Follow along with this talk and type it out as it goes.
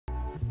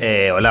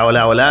Hola,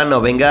 hola, hola,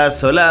 no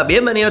vengas, hola.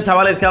 Bienvenidos,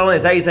 chavales, que aún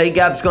estáis ahí,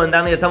 Caps,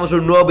 comentando. Y estamos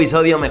en un nuevo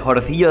episodio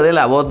mejorcillo de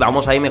la voz.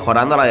 Vamos ahí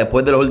mejorándola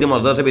después de los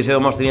últimos dos episodios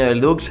que hemos tenido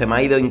del DUX. Se me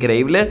ha ido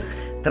increíble.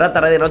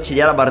 Trataré de no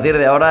chillar a partir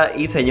de ahora.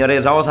 Y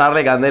señores, vamos a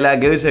darle candela,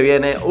 que hoy se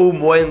viene un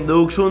buen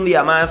DUX, un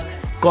día más,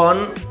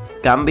 con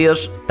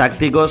cambios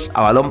tácticos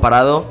a balón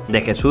parado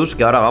de Jesús,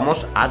 que ahora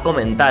vamos a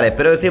comentar.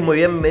 Espero que estén muy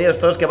bien, bienvenidos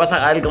todos. ¿Qué pasa,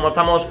 Gael? ¿Cómo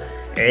estamos?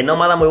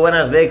 Nómada, muy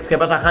buenas, Dex. ¿Qué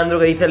pasa, Jandro?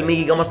 ¿Qué dice el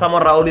Miki? ¿Cómo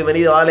estamos, Raúl?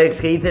 Bienvenido,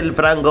 Alex. ¿Qué dice el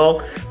Franco?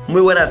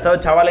 Muy buenas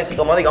todos, chavales. Y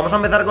como digo, vamos a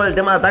empezar con el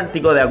tema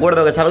táctico, ¿de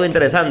acuerdo? Que es algo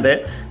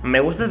interesante.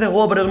 Me gusta este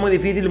juego, pero es muy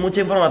difícil,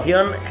 mucha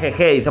información.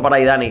 Jeje, dice por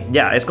ahí Dani.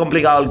 Ya, es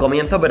complicado al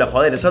comienzo, pero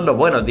joder, eso es lo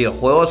bueno, tío.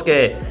 Juegos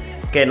que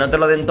no te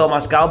lo den todo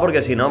mascado,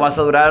 porque si no vas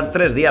a durar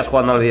 3 días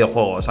jugando al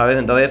videojuego, ¿sabes?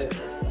 Entonces,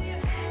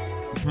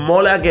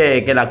 mola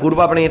que la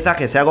curva de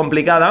aprendizaje sea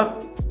complicada,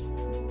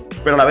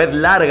 pero a la vez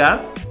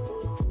larga,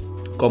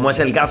 como es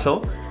el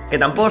caso, que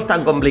tampoco es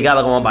tan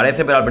complicado como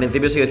parece, pero al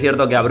principio sí que es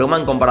cierto que abruma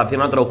en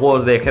comparación a otros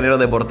juegos de género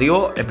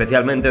deportivo,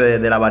 especialmente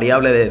de la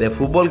variable de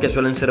fútbol, que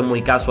suelen ser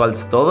muy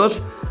casuals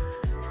todos.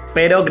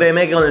 Pero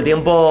créeme que con el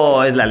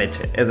tiempo es la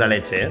leche,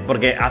 ¿eh?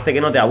 Porque hace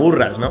que no te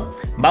aburras, ¿no?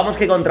 Vamos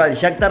que contra el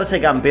Shakhtar se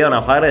campeona,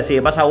 ojalá sí.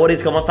 ¿Qué pasa,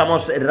 Boris? ¿Cómo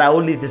estamos?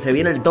 Raúl dice, se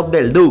viene el top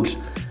del DUX.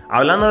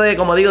 Hablando de,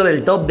 como digo,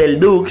 del top del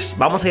DUX,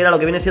 vamos a ir a lo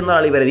que viene siendo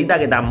la libretita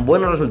que tan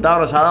buenos resultados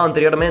nos ha dado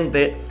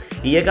anteriormente.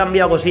 Y he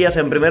cambiado cosillas.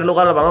 En primer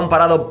lugar, el balón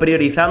parado,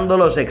 priorizando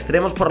los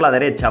extremos por la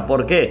derecha.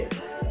 ¿Por qué?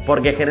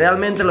 Porque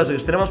generalmente los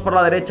extremos por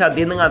la derecha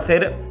tienden a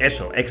hacer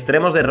eso,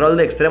 extremos de rol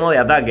de extremo de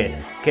ataque,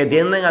 que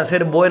tienden a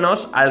ser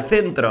buenos al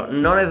centro,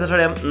 no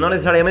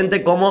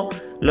necesariamente como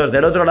los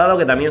del otro lado,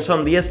 que también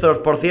son diestros,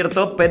 por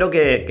cierto, pero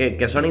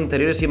que son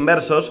interiores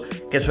inversos,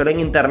 que suelen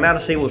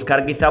internarse y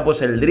buscar quizá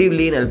pues el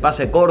dribbling, el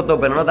pase corto,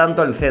 pero no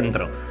tanto el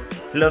centro.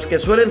 Los que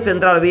suelen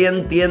centrar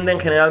bien tienden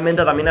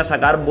generalmente también a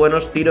sacar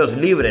buenos tiros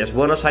libres,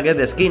 buenos saques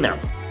de esquina.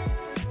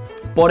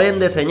 Por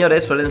ende,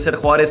 señores, suelen ser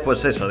jugadores,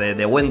 pues eso,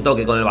 de buen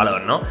toque con el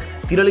balón, ¿no?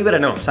 Tiro libre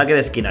no, saque de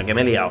esquina, que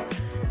me he liado.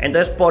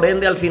 Entonces, por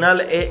ende, al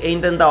final he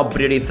intentado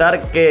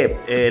priorizar que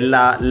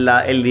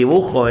el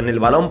dibujo en el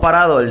balón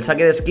parado, el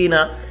saque de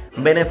esquina,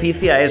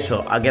 beneficia a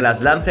eso, a que las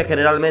lance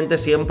generalmente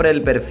siempre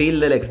el perfil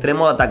del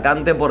extremo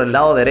atacante por el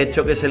lado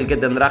derecho, que es el que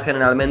tendrá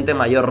generalmente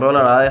mayor rol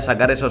a la hora de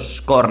sacar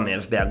esos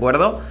corners, ¿de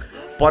acuerdo?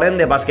 Por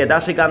ende,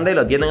 Basquetazo y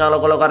Candelo tienden a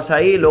colocarse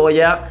ahí. Luego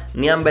ya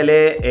Nian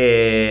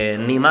Belé,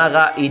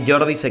 Nimaga y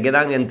Jordi se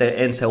quedan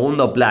en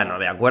segundo plano,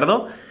 ¿de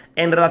acuerdo?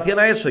 En relación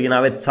a eso, y una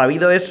vez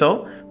sabido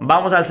eso,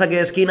 vamos al saque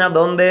de esquina,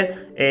 donde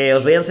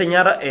os voy a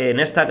enseñar,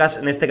 en esta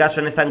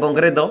en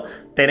concreto,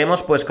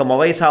 tenemos, pues como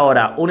veis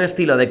ahora, un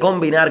estilo de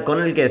combinar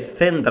con el que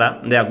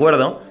centra, ¿de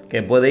acuerdo?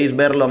 Que podéis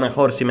verlo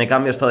mejor si me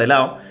cambio esto de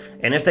lado.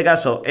 En este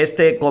caso,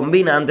 este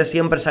combina, antes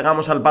siempre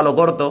sacamos al palo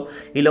corto,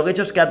 y lo que he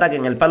hecho es que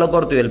ataquen el palo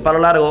corto y el palo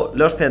largo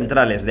los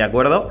centrales, ¿de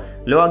acuerdo?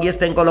 Luego aquí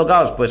estén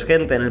colocados, pues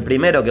gente, en el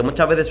primero, que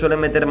muchas veces suelen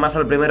meter más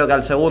al primero que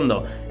al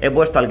segundo, he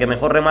puesto al que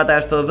mejor remata a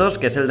estos dos,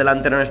 que es el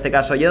delantero en este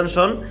caso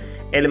Johnson,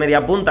 el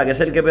mediapunta, que es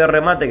el que peor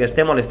remate, que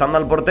esté molestando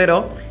al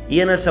portero,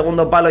 y en el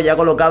segundo palo ya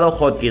colocado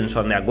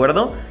Hodgkinson, ¿de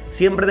acuerdo?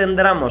 Siempre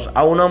tendremos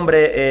a un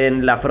hombre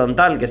en la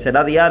frontal, que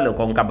será Diallo,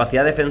 con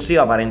capacidad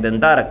defensiva para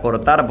intentar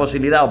cortar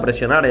posibilidad o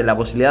presionar en la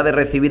posibilidad de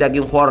recibir aquí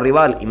un jugador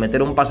rival y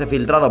meter un pase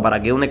filtrado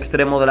para que un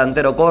extremo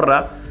delantero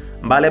corra,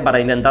 ¿vale? Para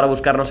intentar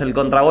buscarnos el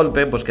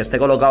contragolpe, pues que esté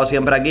colocado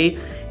siempre aquí.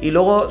 Y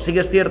luego sí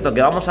que es cierto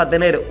que vamos a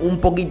tener un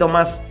poquito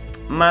más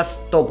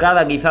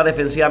tocada, quizá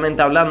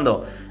defensivamente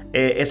hablando,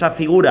 esa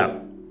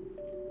figura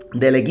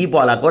del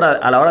equipo a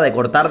la hora de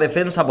cortar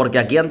defensa, porque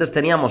aquí antes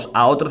teníamos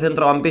a otro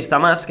centrocampista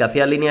más que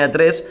hacía línea de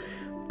 3,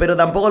 pero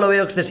tampoco lo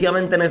veo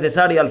excesivamente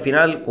necesario. Al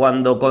final,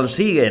 cuando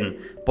consiguen,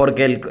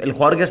 porque el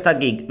jugador que está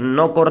aquí,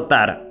 no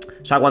cortar,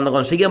 o sea, cuando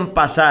consiguen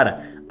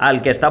pasar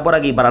al que está por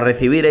aquí para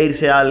recibir e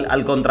irse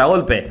al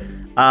contragolpe,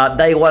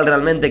 da igual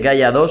realmente que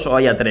haya 2 o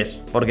haya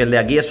 3, porque el de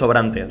aquí es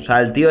sobrante. O sea,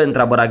 el tío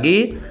entra por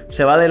aquí,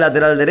 se va del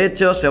lateral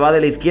derecho, se va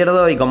del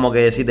izquierdo y como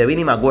que si te vi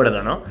ni me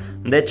acuerdo, ¿no?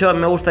 De hecho,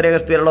 me gustaría que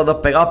estuvieran los dos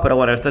pegados, pero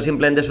bueno, esto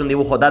simplemente es un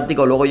dibujo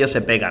táctico, luego ellos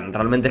se pegan.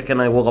 Realmente es que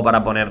no hay hueco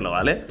para ponerlo,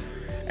 ¿vale?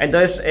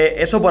 Entonces,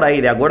 eso por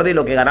ahí, ¿de acuerdo? Y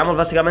lo que ganamos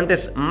básicamente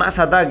es más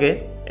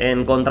ataque,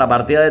 en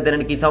contrapartida de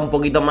tener quizá un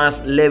poquito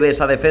más leve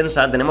esa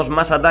defensa, tenemos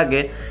más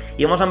ataque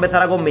y vamos a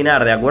empezar a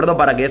combinar, ¿de acuerdo?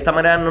 Para que de esta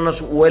manera no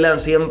nos huelan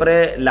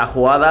siempre la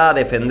jugada a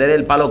defender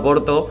el palo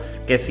corto,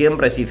 que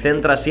siempre, si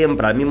centras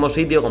siempre al mismo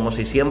sitio, como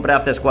si siempre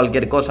haces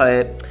cualquier cosa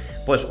de,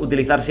 pues,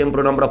 utilizar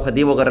siempre un hombre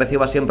objetivo que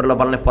reciba siempre los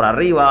balones por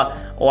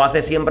arriba, o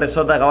hace siempre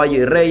sota, caballo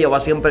y rey, o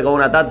va siempre con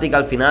una táctica.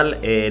 Al final,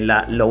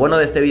 lo bueno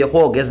de este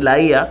videojuego, que es la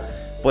IA,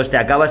 pues te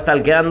acaba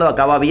stalkeando,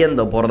 acaba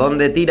viendo por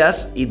dónde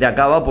tiras y te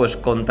acaba pues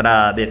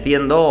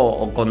contradeciendo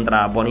o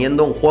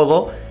contraponiendo un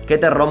juego que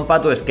te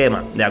rompa tu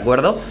esquema, ¿de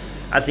acuerdo?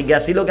 Así que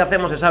así lo que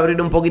hacemos es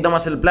abrir un poquito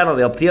más el plano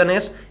de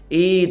opciones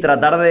y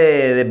tratar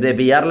de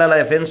pillarle a la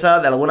defensa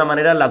de alguna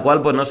manera en la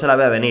cual pues no se la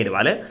vea venir,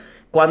 ¿vale?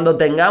 Cuando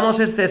tengamos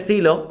este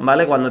estilo,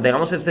 ¿vale? Cuando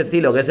tengamos este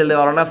estilo, que es el de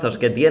balonazos,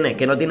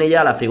 que no tiene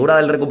ya la figura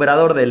del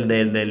recuperador,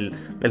 del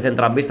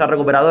centrocampista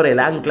recuperador, el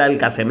ancla, el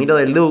Casemiro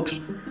del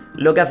DUX,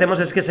 lo que hacemos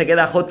es que se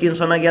queda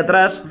Hodgkinson aquí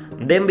atrás.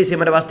 Denby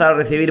siempre va a estar a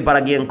recibir para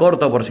aquí en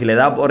corto, por si le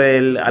da por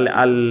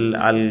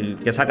al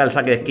que saca el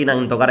saque de esquina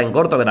en tocar en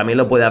corto, que también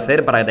lo puede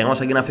hacer, para que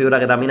tengamos aquí una figura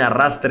que también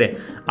arrastre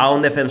a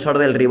un defensor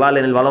del rival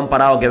en el balón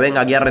parado que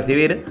venga aquí a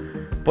recibir.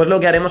 Pues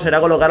lo que haremos será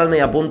colocar al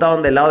mediapunta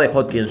donde el lado de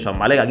Hodgkinson,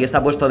 ¿vale? Que aquí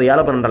está puesto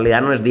Diallo, pero en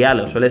realidad no es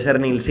Diallo, suele ser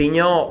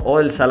Nilsinho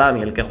o el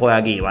Salami el que juega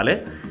aquí,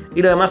 ¿vale?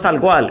 Y lo demás tal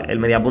cual, el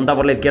mediapunta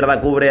por la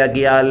izquierda cubre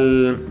aquí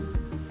al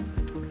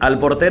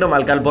portero,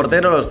 marca al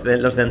portero,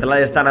 los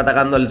centrales están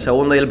atacando el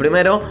segundo y el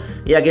primero,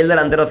 y aquí el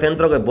delantero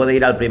centro que puede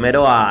ir al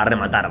primero a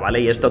rematar,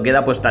 ¿vale? Y esto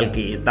queda pues tal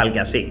que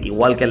así,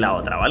 igual que en la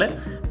otra, ¿vale?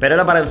 Pero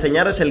ahora para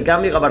enseñaros el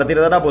cambio que a partir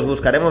de ahora pues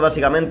buscaremos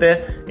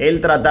básicamente el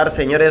tratar,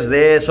 señores,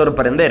 de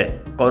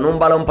sorprender con un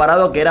balón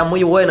parado que era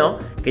muy bueno,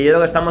 que yo creo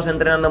que estamos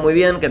entrenando muy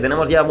bien, que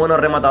tenemos ya buenos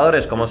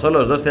rematadores como son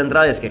los dos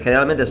centrales, que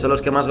generalmente son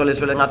los que más goles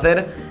suelen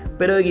hacer,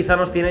 pero que quizá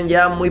nos tienen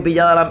ya muy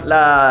pillada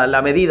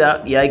la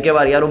medida y hay que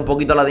variar un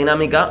poquito la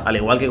dinámica, al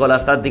igual que con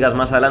las tácticas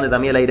más adelante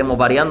también la iremos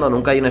variando.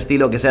 Nunca hay un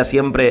estilo que sea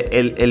siempre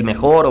el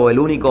mejor o el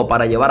único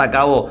para llevar a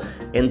cabo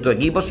en tu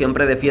equipo,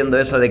 siempre defiendo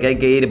eso de que hay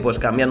que ir pues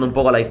cambiando un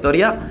poco la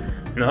historia.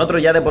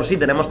 Nosotros ya de por sí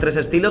tenemos 3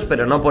 estilos,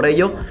 pero no por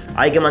ello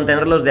hay que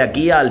mantenerlos de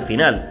aquí al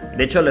final.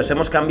 De hecho, los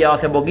hemos cambiado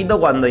hace poquito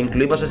cuando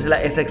incluimos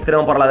ese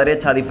extremo por la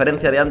derecha, a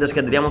diferencia de antes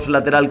que teníamos un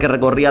lateral que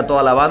recorría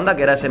toda la banda,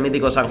 que era ese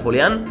mítico San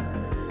Julián.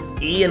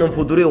 Y en un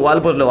futuro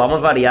igual pues lo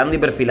vamos variando y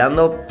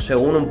perfilando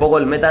según un poco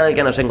el meta en el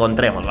que nos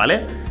encontremos,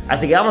 ¿vale?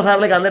 Así que vamos a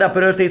darle candela,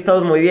 espero que estéis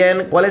todos muy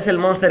bien. ¿Cuál es el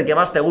monster que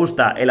más te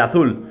gusta? El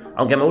azul.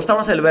 Aunque me gusta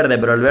más el verde,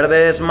 pero el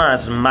verde es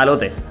más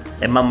malote.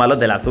 Es más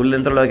malote, el azul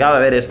dentro de lo que cabe, a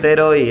ver, es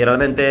cero y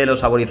realmente los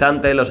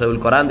saborizantes, los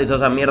edulcorantes y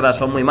todas esas mierdas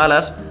son muy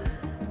malas.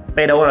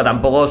 Pero bueno,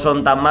 tampoco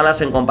son tan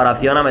malas en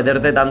comparación a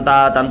meterte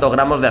tantos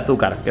gramos de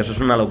azúcar, que eso es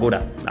una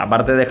locura.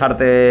 Aparte de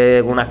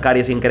dejarte unas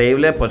caries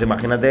increíbles, pues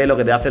imagínate lo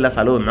que te hace la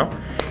salud, ¿no?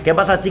 ¿Qué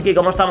pasa, chiqui?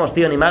 ¿Cómo estamos,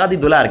 tío? Ni me haga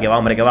titular, que va,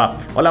 hombre, que va.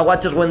 Hola,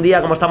 guachos, buen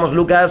día, ¿cómo estamos,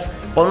 Lucas?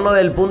 Pon uno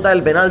del punta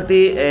del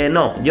penalti.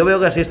 No, yo veo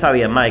que así está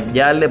bien, Mike.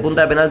 Ya el de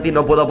punta de penalti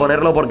no puedo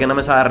ponerlo porque no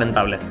me sale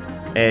rentable.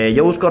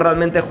 Yo busco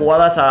realmente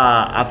jugadas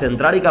a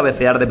centrar y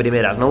cabecear de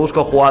primeras. No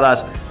busco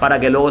jugadas para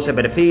que luego se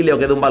perfile o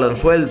quede un balón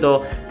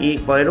suelto. Y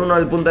poner uno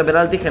al punto de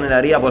penalti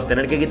generaría pues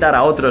tener que quitar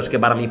a otros que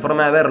para mi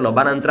forma de verlo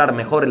van a entrar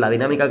mejor en la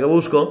dinámica que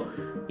busco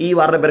y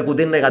va a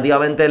repercutir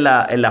negativamente en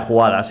la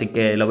jugada. Así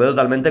que lo veo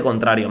totalmente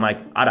contrario,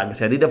 Mike. Ahora, que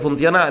si a ti te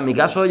funciona, en mi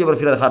caso yo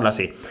prefiero dejarlo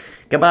así.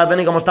 ¿Qué pasa,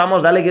 Tony? ¿Cómo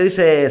estamos? Dale, que hoy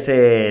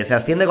se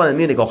asciende con el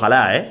Munich,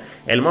 ojalá, ¿eh?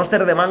 El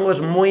monster de mango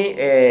es muy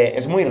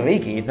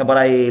Ricky, dice por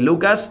ahí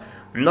Lucas.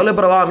 No lo he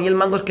probado, a mí el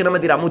mango es que no me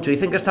tira mucho.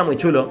 Dicen que está muy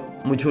chulo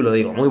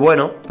digo, muy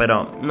bueno,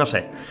 pero no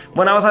sé.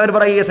 Bueno, vamos a ver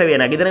por aquí qué se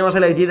viene. Aquí tenemos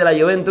el IG de la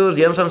Juventus.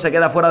 Johnson se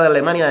queda fuera de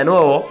Alemania de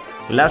nuevo.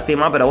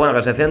 Lástima, pero bueno,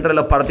 que se centre en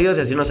los partidos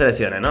y así no se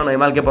lesione, ¿no? No hay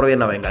mal que por bien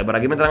no venga. Y por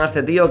aquí me traen a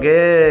este tío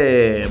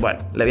que... bueno,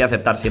 le voy a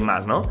aceptar sin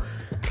más, ¿no?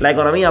 La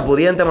economía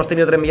pudiente, hemos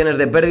tenido 3 millones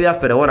de pérdidas,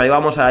 pero bueno, ahí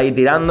vamos a ir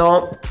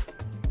tirando.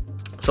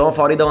 Somos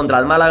favoritos contra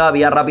el Málaga,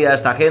 vía rápida de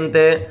esta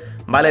gente.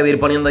 Vale, voy a ir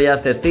poniendo ya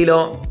este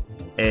estilo,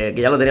 que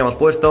ya lo teníamos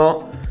puesto.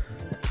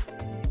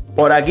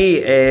 Por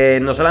aquí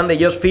nos hablan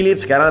de Josh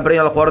Phillips, que gana el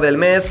premio al jugador del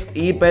mes,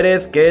 y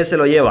Pérez, que se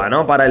lo lleva,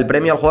 ¿no? Para el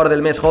premio al jugador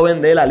del mes joven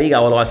de la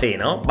liga o algo así,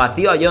 ¿no?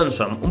 Vacío a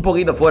Johnson, un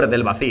poquito fuerte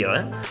el vacío,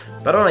 ¿eh?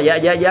 Pero bueno,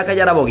 ya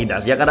callará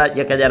boquitas, ya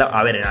callará...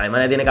 A ver, en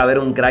Alemania tiene que haber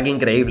un crack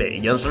increíble,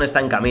 y Johnson está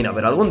en camino,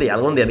 pero algún día,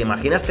 ¿te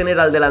imaginas tener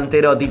al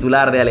delantero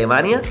titular de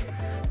Alemania?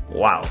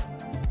 ¡Wow!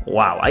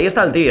 Wow, ahí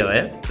está el tío,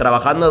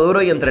 trabajando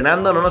duro y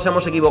entrenando, no nos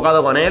hemos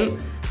equivocado con él.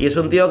 Y es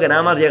un tío que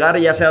nada más llegar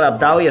ya se ha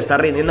adaptado y está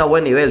rindiendo a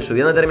buen nivel,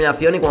 subiendo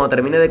determinación. Y cuando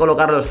termine de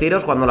colocar los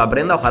tiros, cuando lo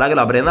aprenda, ojalá que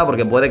lo aprenda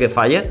porque puede que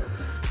falle.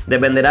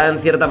 Dependerá en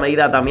cierta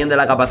medida también de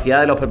la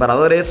capacidad de los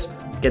preparadores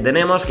que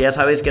tenemos, que ya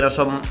sabéis que no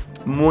son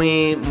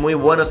muy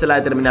buenos en la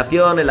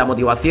determinación, en la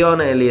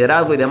motivación, en el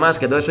liderazgo y demás,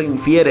 que todo eso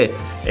infiere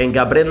en que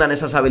aprendan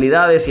esas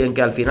habilidades y en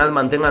que al final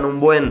mantengan un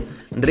buen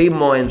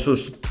ritmo en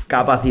sus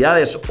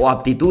capacidades o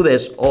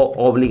aptitudes o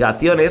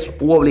obligaciones,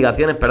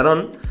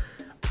 perdón.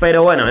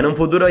 Pero bueno, en un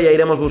futuro ya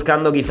iremos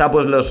buscando quizá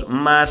pues los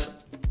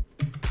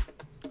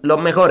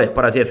mejores,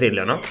 por así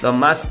decirlo, ¿no? Los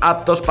más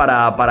aptos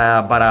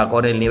para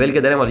con el nivel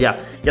que tenemos ya.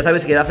 Ya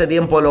sabéis que de hace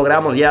tiempo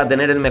logramos ya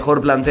tener el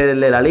mejor plantel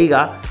de la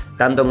liga,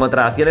 tanto en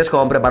contrataciones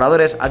como en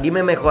preparadores. Aquí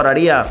me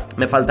faltaría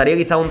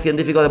quizá un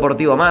científico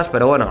deportivo más,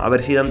 pero bueno, a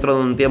ver si dentro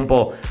de un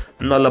tiempo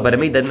nos lo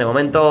permiten. De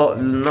momento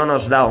no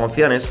nos da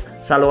opciones,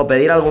 salvo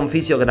pedir algún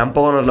fisio que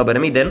tampoco nos lo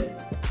permiten.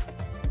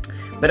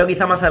 Pero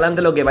quizá más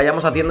adelante lo que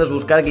vayamos haciendo es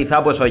buscar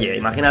quizá, pues oye,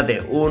 imagínate,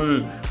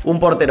 un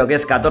portero que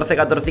es 14,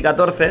 14 y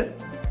 14...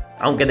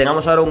 Aunque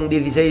tengamos ahora un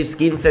 16,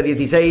 15,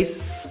 16,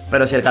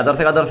 pero si el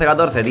 14, 14,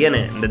 14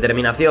 tiene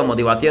determinación,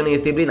 motivación y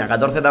disciplina,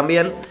 14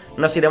 también,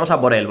 nos iremos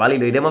a por él, ¿vale? Y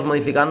lo iremos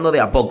modificando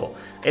de a poco.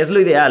 Es lo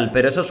ideal,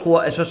 pero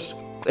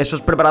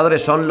esos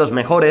preparadores son los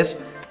mejores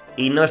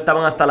y no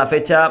estaban hasta la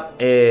fecha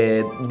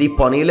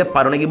disponibles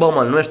para un equipo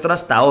como el nuestro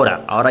hasta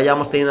ahora. Ahora ya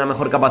hemos tenido una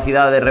mejor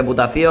capacidad de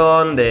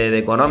reputación, de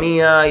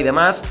economía y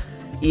demás,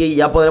 y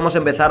ya podremos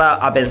empezar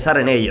a pensar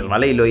en ellos,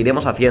 ¿vale? Y lo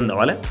iremos haciendo,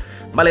 ¿vale?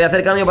 Vale, voy a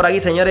hacer cambio por aquí,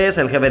 señores.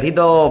 El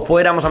jefecito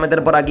fuera, vamos a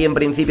meter por aquí en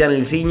principio a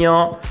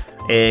Nilsinho.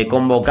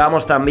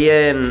 Convocamos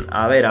también,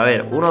 a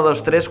ver, 1,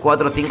 2, 3,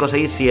 4, 5,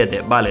 6,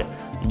 7. Vale,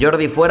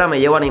 Jordi fuera, me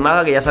llevo a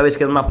Animaga, que ya sabéis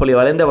que es más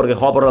polivalente porque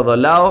juega por los dos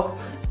lados.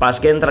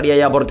 Pasqué entraría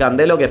ya por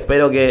Candelo, que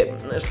espero que...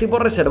 Estoy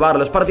por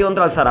reservarlo, es partido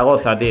contra el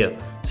Zaragoza, tío.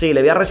 Sí,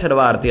 le voy a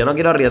reservar, tío, no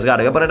quiero arriesgar.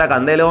 Voy a poner a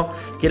Candelo,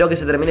 quiero que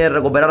se termine de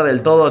recuperar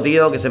del todo,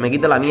 tío. Que se me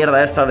quite la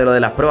mierda esta de lo de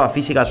las pruebas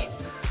físicas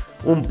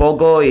un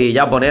poco y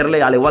ya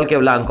ponerle, al igual que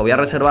Blanco. Voy a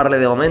reservarle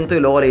de momento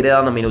y luego le iré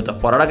dando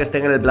minutos. Por ahora que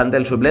estén en el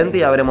plantel suplente,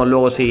 ya veremos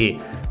luego si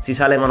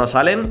salen o no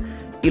salen.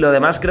 Y lo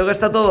demás creo que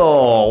está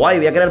todo guay.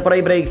 Voy a querer por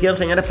ahí predicción,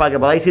 señores, para que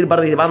podáis ir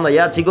participando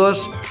ya,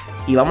 chicos.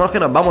 Y vamos que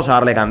nos vamos a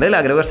darle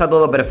candela. Creo que está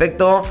todo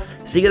perfecto.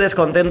 Sigue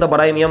descontento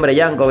por ahí mi hombre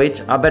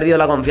Jankovic. Ha perdido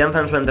la confianza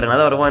en su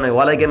entrenador. Bueno,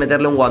 igual hay que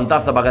meterle un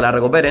guantazo para que la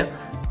recupere.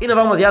 Y nos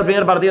vamos ya al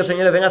primer partido,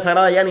 señores. Venga,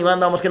 Sagrada, ya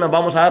animando. Vamos que nos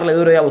vamos a darle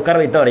duro y a buscar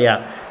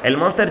victoria. El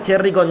Monster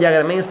Cherry con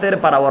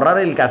Jagermeister para borrar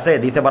el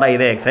cassette. Dice por ahí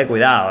Dex,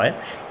 cuidado,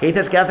 ¿Qué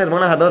dices? ¿Qué haces?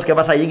 Buenas a todos. ¿Qué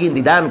pasa, Jikin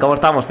Titán? ¿Cómo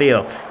estamos,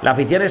 tío? La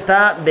afición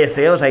está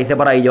deseosa, dice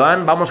por ahí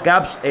Joan. Vamos,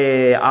 Caps,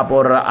 a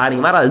por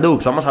animar al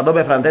Dux. Vamos a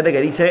tope, Frantete,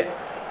 que dice...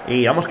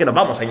 Y vamos que nos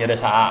vamos,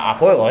 señores, a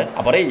fuego,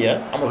 a por ello,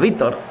 Vamos,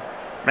 Víctor.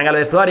 Venga, el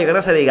vestuario, que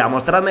no se diga.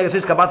 Mostradme que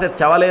sois capaces,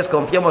 chavales.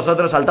 Confío en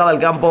vosotros, saltad al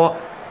campo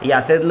y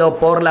hacedlo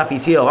por la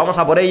afición. Vamos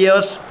a por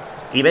ellos.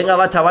 Y venga,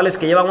 va, chavales,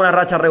 que llevan una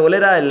racha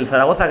regulera. El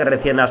Zaragoza, que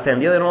recién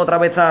ascendió de nuevo otra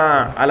vez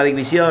a la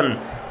división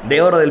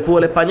de oro del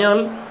fútbol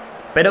español,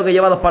 pero que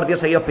lleva 2 partidos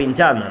seguidos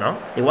pinchando, ¿no?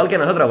 Igual que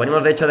nosotros,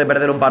 venimos de hecho de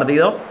perder un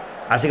partido.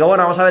 Así que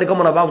bueno, vamos a ver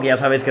cómo nos va, aunque ya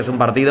sabéis que es un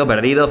partido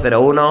perdido,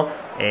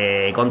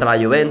 0-1, contra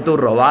la Juventus,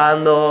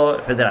 robando,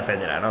 etcétera,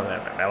 etcétera, ¿no?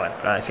 Pero bueno,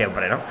 lo de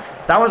siempre, ¿no?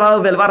 Estamos a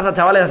 2 del Barça,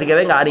 chavales, así que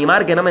venga,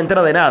 animar, que no me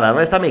entero de nada.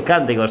 ¿Dónde están mis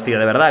cánticos, tío?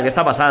 De verdad, ¿qué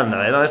está pasando?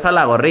 ¿Dónde están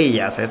las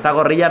gorrillas? Estas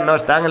gorrillas no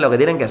están en lo que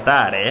tienen que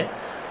estar,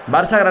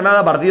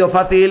 Barça-Granada, partido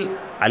fácil,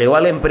 al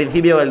igual en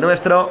principio que el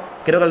nuestro.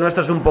 Creo que el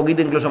nuestro es un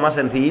poquito incluso más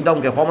sencillito,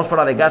 aunque jugamos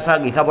fuera de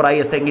casa, quizá por ahí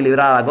esté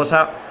equilibrada la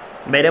cosa.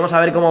 Veremos a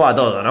ver cómo va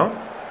todo,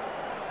 ¿no?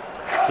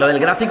 Lo del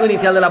gráfico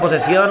inicial de la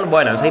posesión,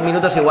 bueno, en 6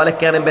 minutos igual es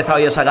que han empezado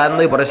ellos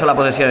sacando y por eso la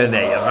posesión es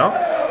de ellos, ¿no?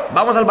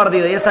 Vamos al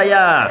partido y está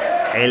ya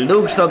el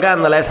Dux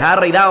tocándola, es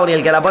Harry Downey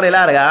el que la pone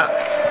larga.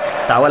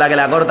 Esa bola que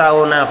la corta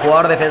un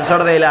jugador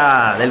defensor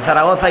del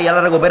Zaragoza y ya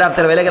la recupera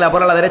Terbelé, que la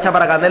pone a la derecha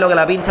para Candelo, que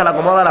la pincha, la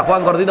acomoda, la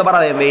juegan cortito para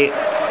Denby.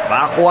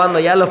 Va jugando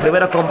ya en los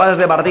primeros compases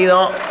de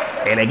partido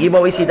el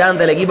equipo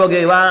visitante, el equipo que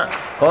hoy va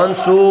con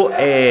su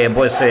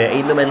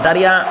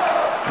indumentaria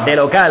de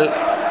local.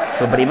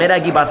 Su primera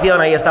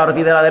equipación, ahí está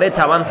Ortiz de la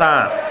derecha,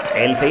 avanza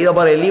el cedido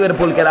por el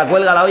Liverpool, que la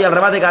cuelga la olla, el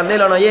remate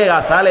Candelo no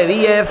llega, sale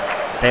 10,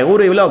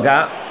 seguro y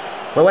bloca.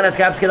 Muy buenas,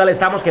 Caps, ¿qué tal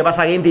estamos? ¿Qué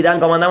pasa, Game Titán?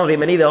 ¿Cómo andamos?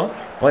 Bienvenido.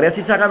 ¿Podrías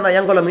ir sacando a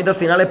Jan con los mitos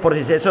finales por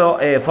si eso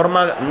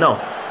forma...? No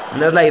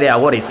es la idea,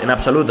 Boris, en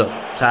absoluto.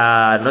 O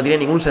sea, no tiene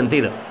ningún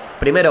sentido.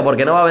 Primero,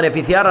 porque no va a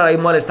beneficiar, ahora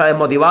mismo él está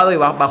desmotivado y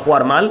va a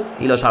jugar mal,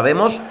 y lo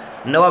sabemos.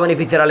 No va a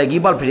beneficiar al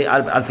equipo,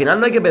 al final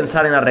no hay que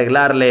pensar en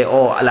arreglarle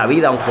o la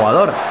vida a un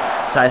jugador.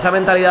 O sea, esa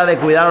mentalidad de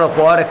cuidar a los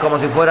jugadores como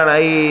si fueran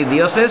ahí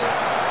dioses,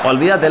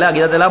 olvídatela,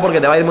 quítatela, porque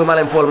te va a ir muy mal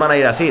en Football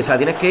Manager así. O sea,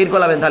 tienes que ir con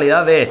la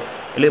mentalidad de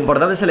lo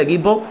importante es el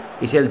equipo,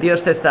 y si el tío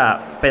está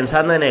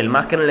pensando en él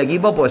más que en el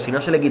equipo, pues si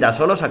no se le quita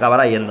solo, se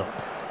acabará yendo.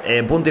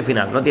 Punto y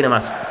final, no tiene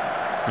más.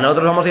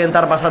 Nosotros vamos a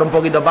intentar pasar un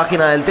poquito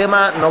página del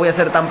tema. No voy a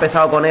ser tan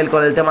pesado con él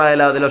con el tema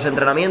de los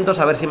entrenamientos,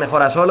 a ver si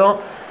mejora solo.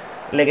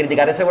 Le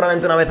criticaré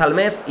seguramente una vez al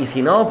mes, y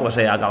si no, pues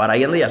acabará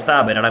yendo y ya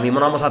está. Pero ahora mismo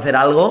no vamos a hacer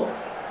algo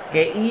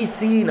que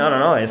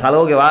no, es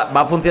algo que va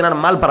a funcionar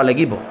mal para el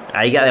equipo.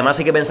 Ahí que además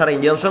hay que pensar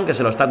en Johnson, que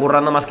se lo está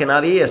currando más que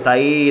nadie y está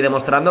ahí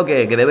demostrando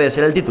que debe de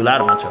ser el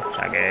titular, macho. O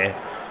sea que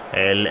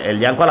el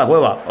Yanko a la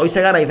cueva. Hoy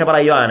se gana, dice para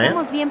Joan,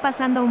 Estamos bien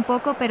pasando un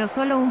poco, pero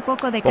solo un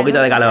poco de calor.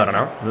 Poquito de calor,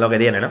 ¿no? Lo que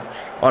tiene, ¿no?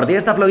 Ortiz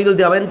está flojito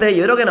últimamente.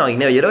 Yo creo que no,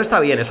 Igneo, yo creo que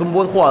está bien. Es un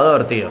buen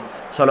jugador, tío.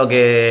 Solo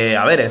que,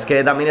 a ver, es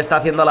que también está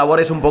haciendo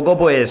labores un poco,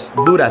 pues,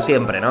 duras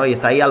siempre, ¿no? Y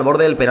está ahí al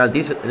borde del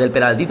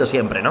penaltito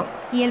siempre, ¿no?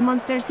 Y el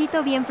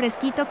monstercito bien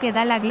fresquito que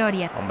da la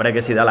gloria. Hombre,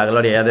 que sí da la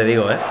gloria, ya te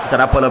digo,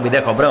 Echarás por los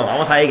pitejos, bro.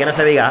 Vamos ahí, que no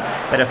se diga.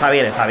 Pero está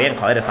bien,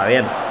 joder, está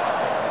bien.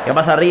 ¿Qué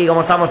pasa, Ricky?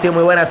 ¿Cómo estamos, tío?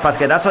 Muy buenas.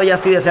 Pasquetazo, ya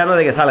estoy deseando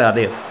de que salga,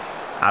 tío.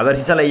 A ver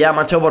si sale ya,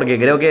 macho, porque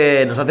creo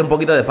que nos hace un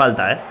poquito de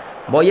falta,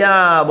 Voy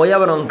a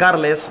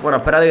broncarles. Bueno,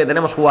 espérate que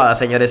tenemos jugada,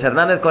 señores.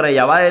 Hernández con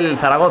ella, va el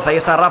Zaragoza. Ahí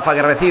está Rafa,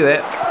 que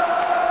recibe.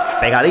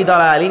 Pegadito a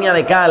la línea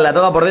de Cal, la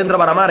toca por dentro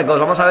para Marcos.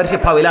 Vamos a ver si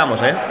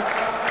espabilamos,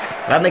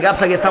 Grande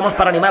Caps, aquí estamos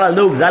para animar al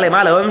Dux. Dale,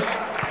 Malons.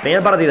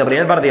 Primer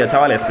partido,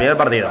 chavales, primer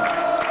partido.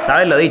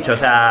 ¿Sabes? Lo dicho, o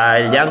sea,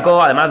 el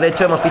Yanko, además de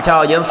hecho hemos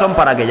fichado a Johnson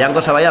para que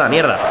Yanko se vaya a la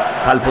mierda.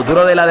 Al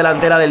futuro de la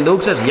delantera del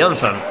Dux es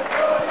Johnson.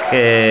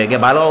 Que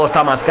para algo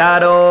está más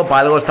caro,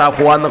 para algo está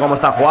jugando como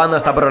está jugando,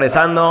 está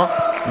progresando.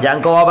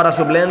 Yanko va para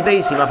suplente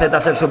y si no acepta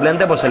ser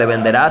suplente, pues se le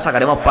venderá,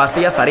 sacaremos pasta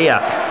y ya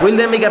estaría.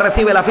 Wildenby que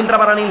recibe la filtra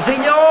para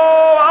Nilsinho.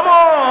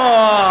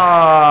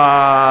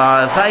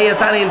 ¡Vamos! Ahí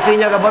está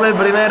Nilsinho que pone el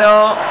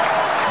primero.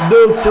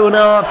 Dux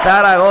 1,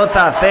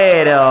 Zaragoza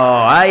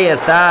 0. Ahí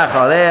está,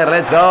 joder,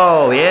 let's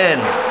go, bien.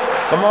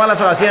 ¿Cómo van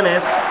las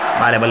ocasiones?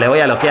 Vale, pues le voy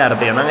a elogiar,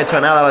 tío. No han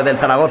hecho nada los del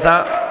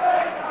Zaragoza.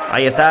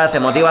 Ahí está, se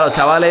motiva a los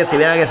chavales. Y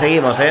venga que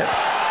seguimos,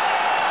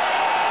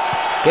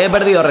 ¿Qué he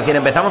perdido recién?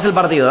 Empezamos el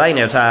partido,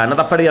 Dainer. O sea, no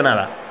te has perdido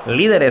nada.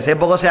 Líderes,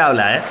 poco se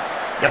habla,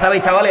 Ya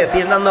sabéis, chavales,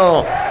 estoy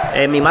intentando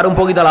mimar un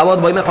poquito la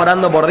voz. Voy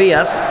mejorando por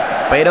días.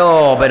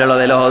 Pero lo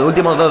de los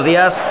últimos 2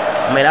 días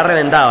me la ha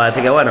reventado.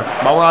 Así que bueno,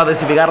 vamos a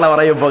dosificarla por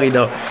ahí un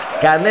poquito.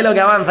 Candelo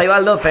que avanza y va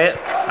al 12.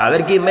 A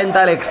ver qué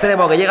inventa el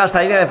extremo que llega hasta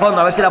la línea de fondo.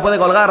 A ver si la puede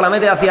colgar. La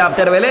mete hacia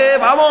Afterbelé.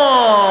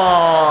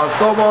 ¡Vamos!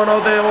 ¿Cómo no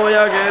te voy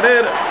a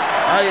querer?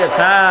 Ahí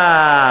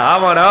está.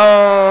 ¡Vámonos!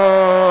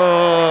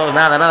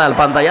 Nada, el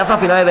pantallazo a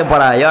final de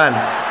temporada, Joan.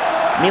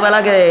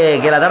 Mímala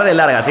que la tarde es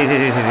larga. Sí,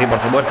 por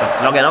supuesto.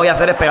 Lo que no voy a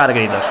hacer es pegar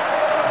gritos.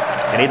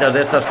 Gritos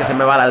de estos que se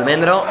me va el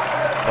almendro.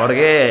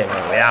 Porque,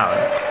 bueno, cuidado.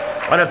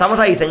 Bueno, estamos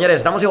ahí, señores.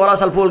 Estamos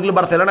igualados al FC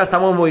Barcelona.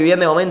 Estamos muy bien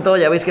de momento.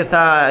 Ya veis que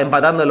está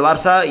empatando el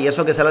Barça. Y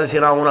eso que se le ha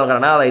lesionado uno al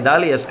Granada y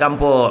tal. Y es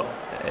campo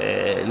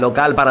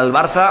local para el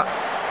Barça.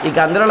 Y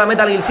Candelo la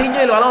mete al Ilsinho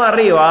y el balón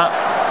arriba.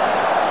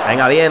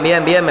 Venga, bien.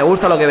 Me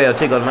gusta lo que veo,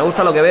 chicos. Me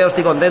gusta lo que veo,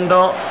 estoy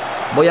contento.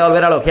 Voy a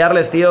volver a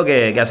elogiarles, tío,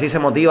 que así se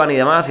motivan y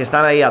demás. Y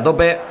están ahí a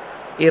tope.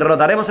 Y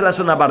rotaremos en la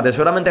segunda parte.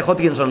 Seguramente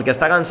Hodgkinson, que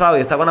está cansado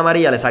y está con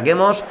amarilla, le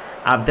saquemos.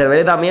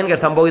 Afterbelé también, que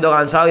está un poquito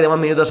cansado. Y demos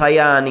minutos ahí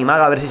a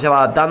Nimaga, a ver si se va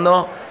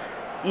adaptando.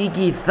 Y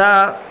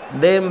quizá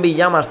Denby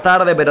ya más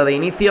tarde, pero de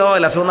inicio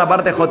en la segunda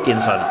parte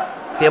Hodgkinson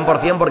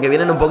 100% porque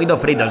vienen un poquito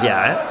fritos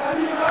ya,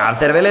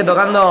 Afterbelé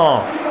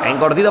tocando en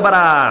cortito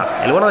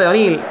para el bueno de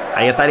O'Neill.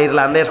 Ahí está el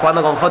irlandés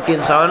jugando con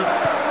Hodgkinson.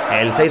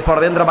 El 6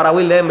 por dentro para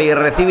Will Denby.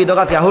 Recibe y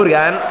toca hacia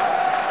Jurgen.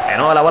 De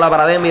nuevo la bola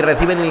para Denby.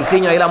 Recibe en el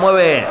Ilsinho. Ahí la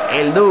mueve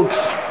el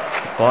Dux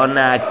con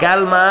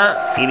calma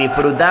y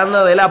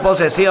disfrutando de la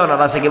posesión.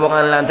 Ahora se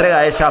equivocan en la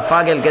entrega. Es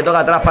Shafak el que toca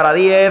atrás para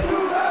 10.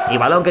 Y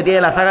balón que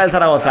tiene la zaga del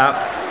Zaragoza.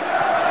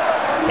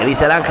 Que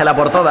dice el Ángela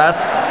por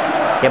todas.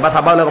 ¿Qué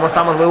pasa, Pablo? ¿Cómo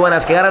estamos? Muy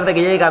buenas. Qué ganas de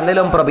que llegue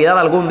Candelo en propiedad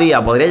algún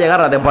día. Podría llegar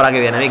la temporada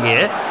que viene, Vicky,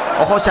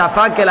 Ojo,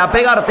 Shafak, que la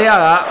pega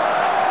Arteaga.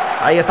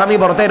 Ahí está mi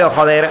portero,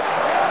 joder.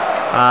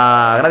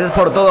 Gracias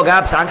por todo,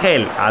 Caps.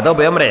 Ángel, a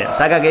tope, hombre.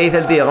 Saca, ¿qué dice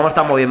el tío? ¿Cómo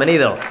estamos?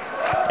 Bienvenido.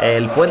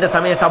 ¿El Fuentes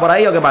también está por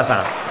ahí o qué pasa?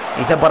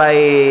 Dice por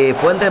ahí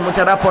Fuentes,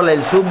 muchas gracias por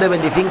el sub de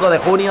 25 de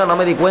junio. No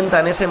me di cuenta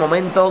en ese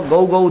momento.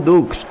 Go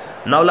Dux.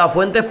 No ha hablado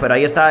Fuentes, pero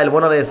ahí está el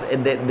bueno de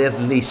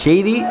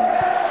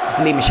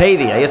Slim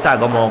Shady, ahí está,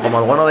 como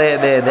el bueno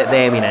de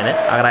Eminem,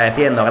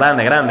 agradeciendo,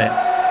 grande.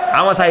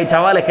 Vamos ahí,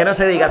 chavales, que no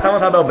se diga,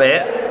 estamos a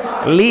tope,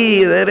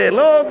 Líderes,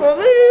 loco,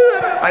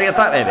 líderes. Ahí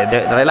está,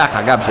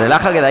 relaja, Caps,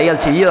 relaja, que de ahí al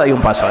chillido hay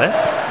un paso,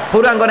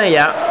 Juran con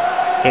ella.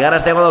 Qué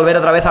ganas tengo de volver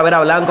otra vez a ver a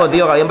Blanco,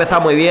 tío, que había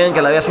empezado muy bien,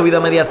 que le había subido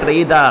media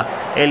estrellita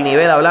el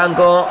nivel a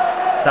Blanco.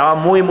 Estaba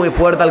muy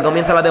fuerte al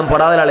comienzo de la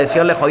temporada. La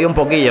lesión le jodió un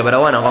poquillo, pero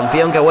bueno,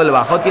 confío en que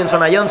vuelva.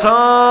 Hodgkinson a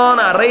Johnson,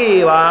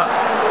 arriba.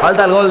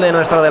 Falta el gol de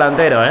nuestro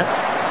delantero,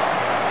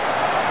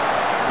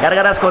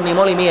 Gárgaras con ni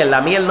mol y miel.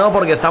 La miel no,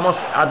 porque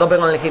estamos a tope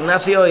con el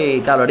gimnasio y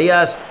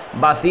calorías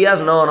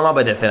vacías no me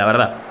apetece, la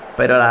verdad.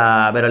 Pero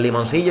el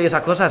limoncillo y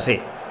esas cosas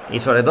sí. Y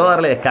sobre todo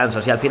darle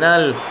descansos. Y al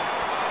final,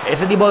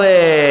 ese tipo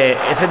de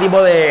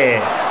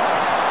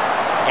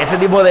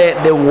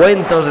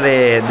ungüentos,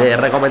 de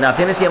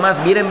recomendaciones y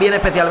demás vienen bien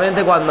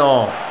especialmente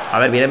cuando... A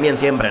ver, vienen bien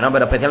siempre, ¿no?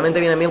 Pero especialmente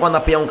vienen bien cuando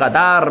has pillado un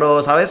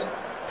catarro, ¿sabes?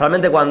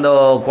 Realmente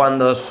cuando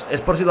es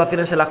por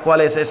situaciones en las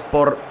cuales es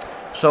por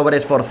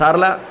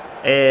sobreesforzarla.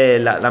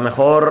 El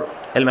mejor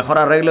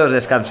arreglo es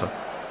descanso.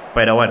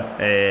 Pero bueno,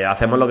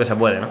 hacemos lo que se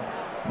puede, ¿no?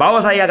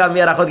 Vamos ahí a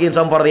cambiar a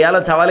Hodgkinson por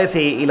Diallo, chavales,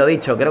 y lo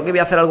dicho, creo que voy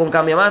a hacer algún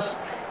cambio más.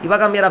 Iba a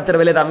cambiar a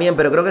Afterbelé también,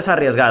 pero creo que es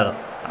arriesgado.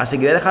 Así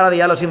que voy a dejar a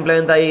Diallo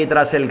simplemente ahí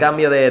tras el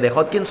cambio de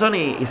Hodgkinson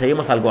y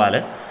seguimos tal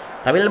cual,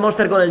 También el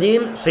Monster con el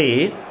gym,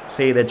 sí,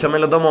 de hecho me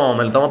lo tomo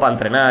para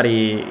entrenar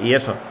y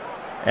eso.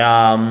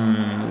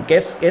 ¿Qué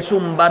es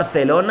un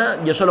Barcelona?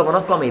 Yo solo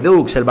conozco a mi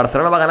Dux. El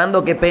Barcelona va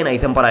ganando, qué pena,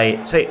 dicen por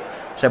ahí. Sí,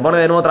 se pone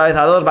de nuevo otra vez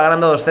a 2, va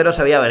ganando 2-0,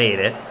 se veía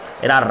venir,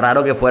 Era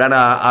raro que fueran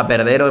a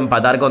perder o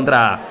empatar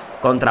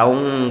contra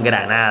un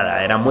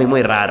Granada. Era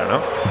muy raro, ¿no?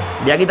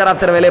 Voy a quitar a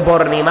Afterbelé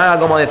por Nimaga,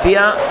 como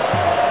decía,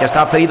 que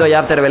está frito ya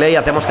Afterbelé, y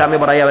hacemos cambio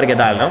por ahí a ver qué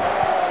tal, ¿no?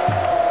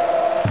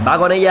 Va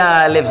con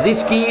ella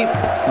Levzinski.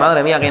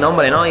 Madre mía, qué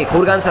nombre, ¿no? Y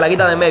Jurgen se la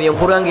quita de en medio. Un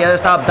Jurgen que ya se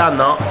está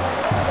adaptando.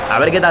 A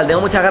ver qué tal,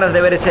 tengo muchas ganas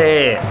de ver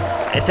ese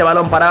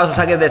balón parado, esos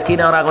saques de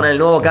esquina ahora con el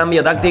nuevo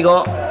cambio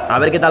táctico. A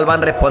ver qué tal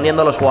van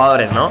respondiendo los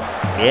jugadores, ¿no?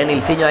 Bien,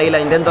 Ilsinho ahí, la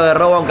intento de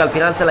robo, aunque al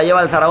final se la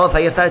lleva el Zaragoza.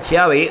 Ahí está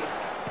Chiavi,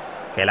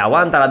 que la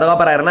aguanta, la toca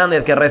para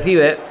Hernández, que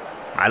recibe.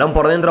 Balón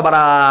por dentro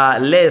para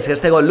Les,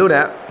 que con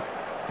Luna.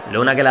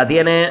 Luna que la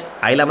tiene,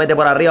 ahí la mete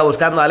por arriba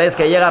buscando a Les,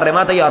 que llega,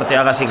 remata, y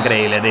Arteaga es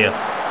increíble, tío.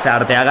 O sea,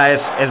 Arteaga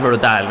es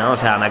brutal, ¿no? O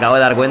sea, me acabo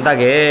de dar cuenta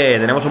que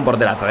tenemos un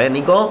porterazo,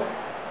 Nico.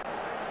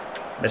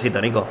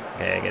 Besito, Nico,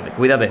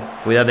 cuídate,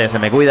 se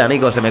me cuida,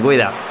 Nico,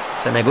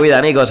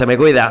 Nico, se me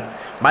cuida.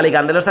 Vale, y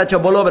Candelo está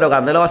hecho polvo, pero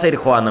Candelo va a seguir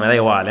jugando, me da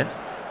igual,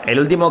 El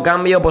último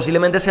cambio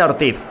posiblemente sea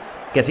Ortiz,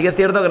 que sí que es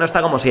cierto que no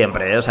está como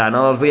siempre, O sea,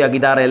 no os voy a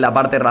quitar la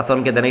parte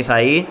razón que tenéis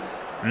ahí.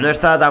 No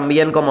está tan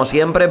bien como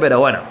siempre, pero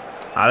bueno,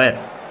 a ver,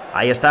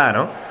 ahí está,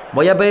 ¿no?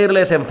 Voy a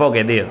pedirles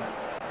enfoque, tío.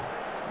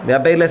 Voy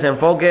a pedirles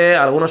enfoque,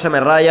 algunos se me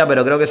raya,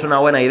 pero creo que es una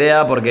buena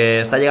idea porque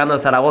está llegando el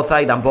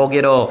Zaragoza y tampoco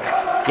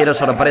quiero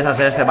sorpresas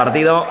en este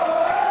partido.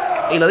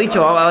 Y lo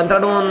dicho, va a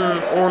entrar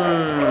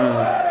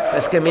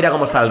Es que mira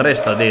cómo está el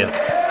resto, tío.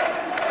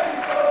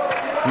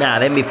 Nada,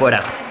 Denby fuera.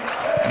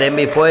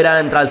 Denby fuera,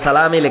 entra el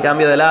Salami, le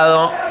cambio de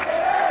lado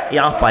y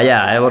vamos para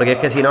allá, porque es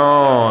que si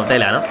no,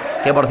 tela, ¿no?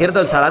 Que por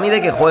cierto, el Salami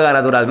de que juega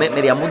naturalmente,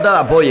 media punta de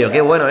apoyo,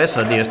 qué bueno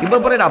eso, tío. Estoy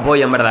por poner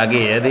apoyo en verdad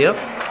aquí, tío,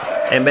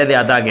 en vez de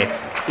ataque.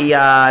 Y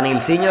a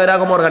Nilsinho era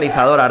como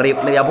organizador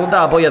arriba, media punta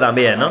de apoyo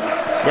también, ¿no?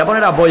 Voy a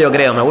poner apoyo,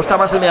 creo. Me gusta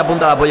más el media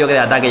punta de apoyo que de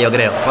ataque, yo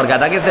creo. Porque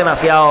ataque es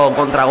demasiado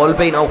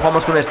contragolpe y no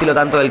jugamos con un estilo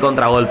tanto del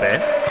contragolpe,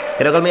 ¿eh?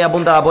 Creo que el media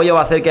punta de apoyo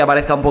va a hacer que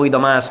aparezca un poquito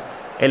más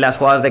en las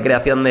jugadas de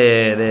creación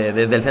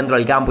desde el centro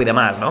del campo y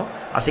demás, ¿no?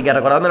 Así que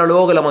recordádmelo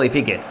luego que lo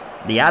modifique.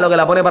 Diallo que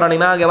la pone para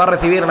animar, que va a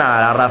recibir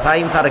nada. La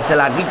Razainzar se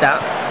la quita.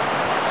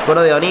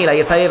 Escuero de O'Neill,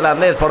 ahí está el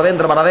irlandés por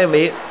dentro para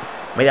Denby.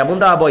 Media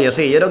punta de apoyo,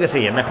 sí, yo creo que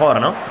sí, es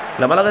mejor, ¿no?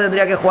 Lo malo que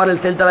tendría que jugar el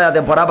Celta de la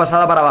temporada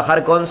pasada para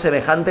bajar con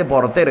semejante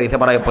portero. Dice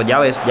por ahí, pues ya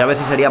ves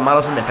si serían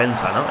malos en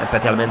defensa, ¿no?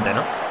 Especialmente,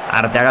 ¿no?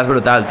 Arteaga es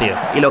brutal, tío.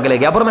 Y lo que le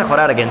queda por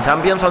mejorar, que en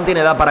Champions aún tiene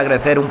edad para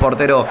crecer un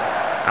portero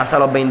hasta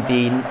los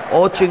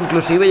 28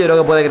 inclusive, yo creo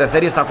que puede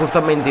crecer y está justo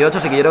en 28,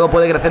 así que yo creo que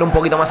puede crecer un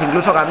poquito más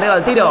incluso. Candela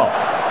al tiro.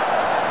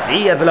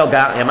 10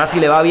 loca. Además, si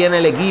le va bien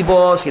el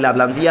equipo, si la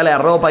plantilla le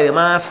arropa y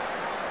demás,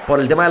 por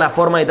el tema de la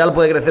forma y tal,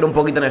 puede crecer un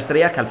poquito en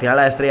estrellas, que al final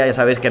las estrellas ya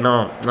sabéis que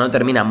no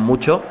determinan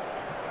mucho.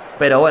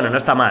 Pero bueno, no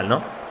está mal,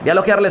 ¿no? Voy a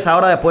elogiarles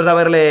ahora después de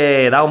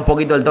haberle dado un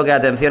poquito el toque de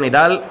atención y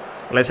tal.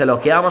 Les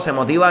elogiamos, se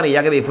motivan y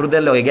ya que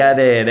disfruten lo que queda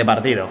de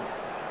partido.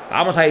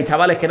 Vamos ahí,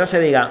 chavales, que no se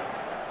diga.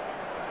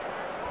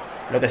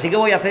 Lo que sí que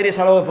voy a hacer, y es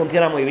algo que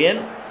funciona muy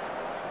bien,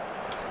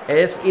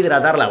 es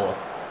hidratar la voz.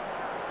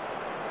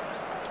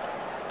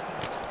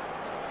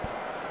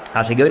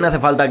 Así que hoy no hace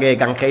falta que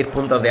canjeéis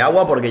puntos de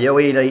agua, porque yo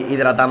voy a ir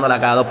hidratándola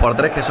cada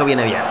 2x3, que eso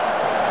viene bien.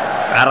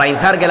 A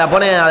Reinzar, que la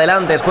pone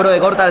adelante, Escuero de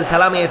corta el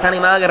Salami, está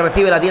animada, que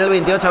recibe, la tiene el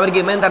 28, a ver qué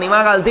inventa,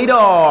 Animaga al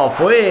tiro,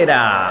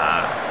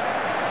 fuera.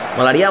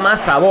 Molaría más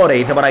sabor,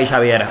 dice por ahí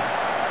Xavier.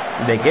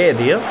 ¿De qué,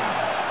 tío?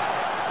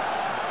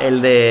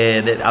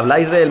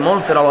 ¿Habláis del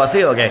Monster o algo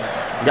así o qué?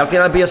 Yo al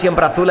final pillo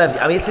siempre azul,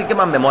 a mí sí que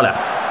más me mola.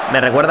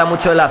 Me recuerda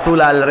mucho el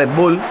azul al Red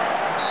Bull,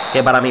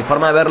 que para mi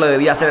forma de verlo de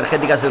bebidas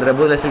energéticas el Red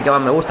Bull es el que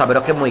más me gusta, pero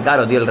es que es muy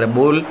caro, tío, el Red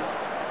Bull.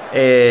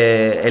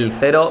 El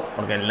cero,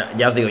 porque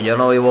ya os digo, yo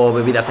no bebo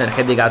bebidas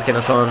energéticas que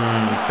no son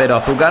cero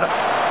azúcar,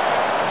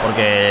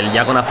 porque el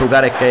ya con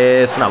azúcar es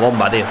que es una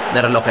bomba, tío,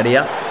 de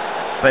relojería.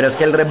 Pero es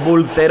que el Red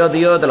Bull cero,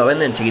 tío, te lo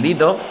venden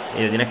chiquitito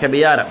y te tienes que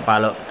pillar,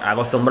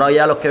 acostumbrado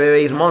ya a los que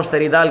bebéis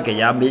Monster y tal, que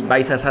ya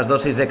vais a esas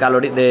dosis de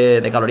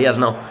calorías,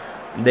 no,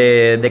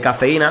 de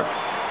cafeína.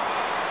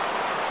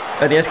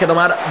 Te tienes que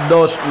tomar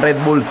 2 Red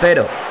Bull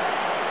cero,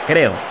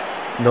 creo,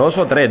 2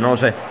 o 3, no lo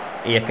sé.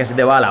 Y es que se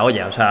te va a la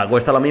olla, o sea,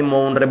 cuesta lo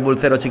mismo un Red Bull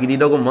cero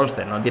chiquitito que un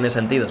Monster, no tiene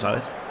sentido,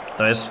 ¿sabes?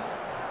 Entonces,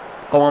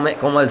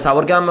 como el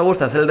sabor que más me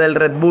gusta es el del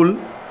Red Bull,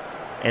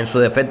 en su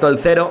defecto el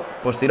cero,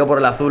 pues tiro por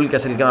el azul, que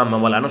es el que más me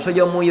mola. No soy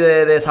yo muy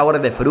de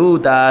sabores de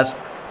frutas,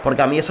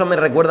 porque a mí eso me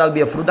recuerda al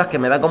biofrutas, que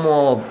me da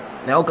como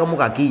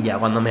caquilla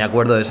cuando me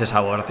acuerdo de ese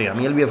sabor, tío. A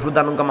mí el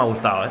biofrutas nunca me ha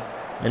gustado,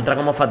 me entra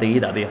como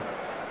fatiguita, tío.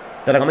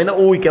 Te recomiendo...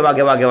 Uy, que va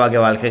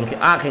el jengibre.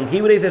 Ah,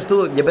 jengibre dices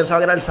tú. Yo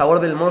pensaba que era el sabor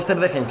del Monster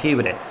de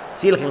jengibre.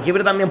 Sí, el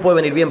jengibre también puede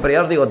venir bien, pero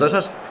ya os digo,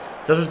 todos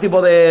esos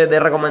tipos de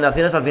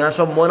recomendaciones al final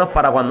son buenos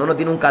para cuando uno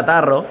tiene un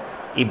catarro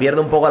y pierde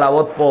un poco la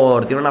voz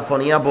tiene una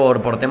fonía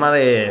por tema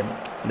de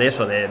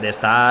eso, de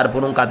estar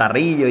por un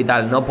catarrillo y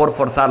tal, no por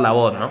forzar la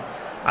voz, ¿no?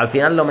 Al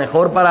final lo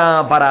mejor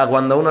para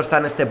cuando uno está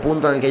en este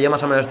punto en el que yo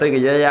más o menos estoy,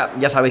 que yo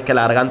ya sabéis que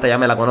la garganta ya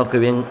me la conozco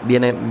y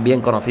viene bien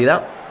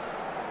conocida.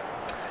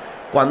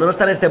 Cuando uno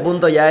está en este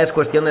punto ya es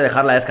cuestión de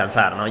dejarla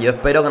descansar, ¿no? Yo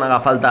espero que no haga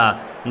falta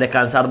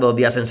descansar 2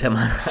 días en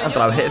semana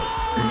otra vez.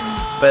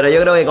 Pero yo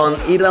creo que con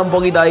irla un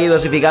poquito ahí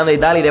dosificando y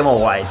tal, iremos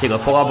guay,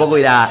 chicos. Poco a poco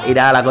irá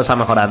la cosa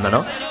mejorando,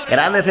 ¿no?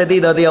 Grande ese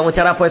Tito, tío.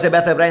 Muchas gracias por ese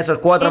pedazo de Prime, esos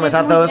 4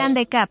 mesazos.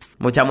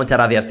 Muchas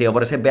gracias, tío,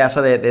 por ese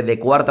pedazo de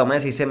cuarto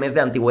mes y ese mes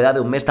de antigüedad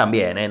de un mes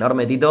también, ¿eh?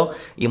 Enorme, Tito.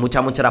 Y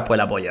muchas gracias por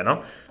el apoyo, ¿no?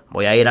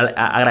 Voy a ir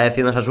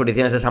agradeciendo esas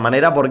suscripciones de esa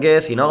manera, porque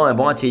si no me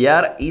pongo a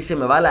chillar y se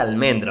me va el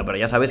almendro. Pero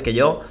ya sabéis que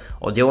yo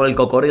os llevo el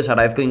cocoro y os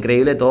agradezco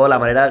increíble toda la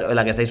manera en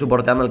la que estáis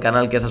soportando el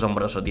canal, que es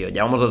asombroso, tío.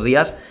 Llevamos 2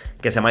 días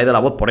que se me ha ido la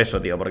voz por eso,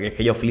 tío, porque es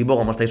que yo flipo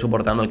como estáis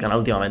soportando el canal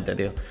últimamente,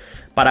 tío.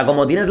 Para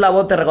como tienes la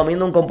voz, te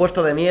recomiendo un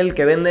compuesto de miel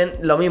que venden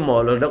lo mismo,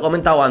 os lo he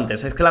comentado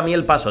antes. Es que la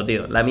miel paso,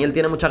 tío. La miel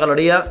tiene mucha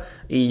caloría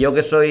y yo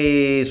que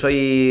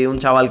soy un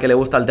chaval que le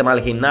gusta el tema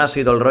del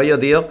gimnasio y todo el rollo,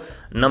 tío,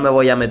 no me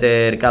voy a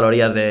meter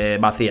calorías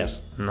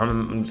vacías, ¿no?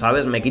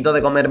 ¿Sabes? Me quito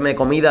de comerme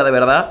comida de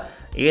verdad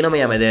y no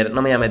me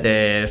voy a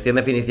meter, estoy en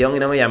definición y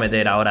no me voy a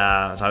meter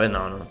ahora, ¿sabes?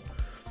 No.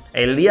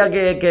 El día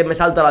que me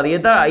salto a la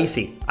dieta, ahí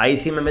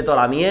sí me meto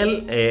la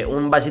miel,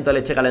 un vasito de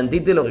leche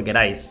calentito y lo que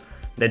queráis.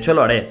 De hecho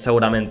lo haré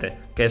seguramente,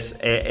 que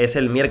es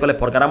el miércoles,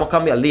 porque ahora hemos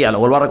cambiado el día. Lo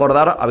vuelvo a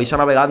recordar, aviso a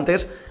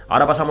navegantes.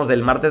 Ahora pasamos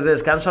del martes de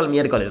descanso al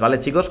miércoles, ¿vale,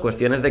 chicos?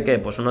 Cuestiones de que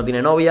pues uno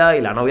tiene novia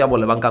y la novia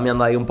pues le van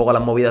cambiando ahí un poco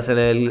las movidas en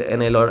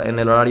el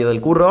horario del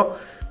curro.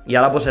 y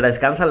ahora pues se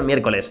descansa el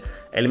miércoles.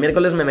 El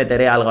miércoles me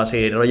meteré algo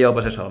así, rollo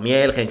pues eso,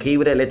 miel,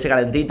 jengibre, leche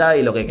calentita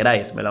y lo que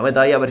queráis. Me lo meto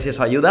ahí a ver si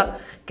eso ayuda,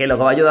 que lo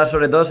que va a ayudar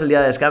sobre todo es el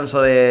día de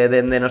descanso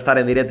de no estar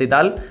en directo y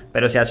tal,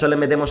 pero si a eso le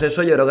metemos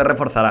eso yo creo que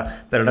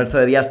reforzará. Pero el resto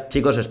de días,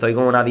 chicos, estoy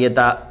con una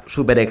dieta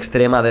súper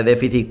extrema de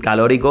déficit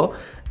calórico.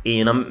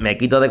 Y no, me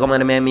quito de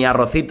comerme mi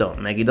arrocito,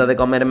 me quito de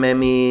comerme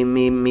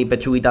mi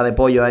pechuguita de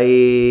pollo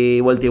ahí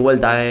vuelta y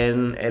vuelta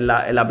en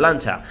la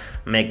plancha,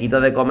 me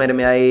quito de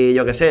comerme ahí,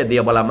 yo qué sé,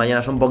 tío, por las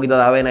mañanas un poquito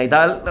de avena y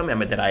tal, no me voy a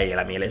meter ahí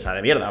la miel esa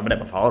de mierda, hombre,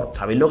 por favor.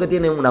 ¿Sabéis lo que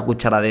tiene una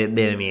cuchara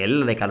de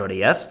miel, de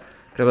calorías?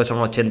 Creo que son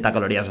 80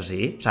 calorías o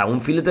así. O sea,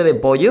 un filete de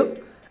pollo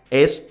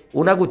es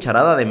una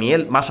cucharada de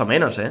miel, más o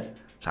menos,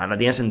 O sea, no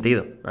tiene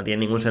sentido, no tiene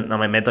ningún sentido, no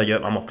me meto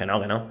yo, vamos, que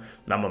no,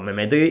 vamos, me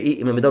meto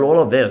y me meto luego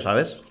los dedos,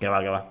 ¿sabes? Que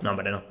va, no,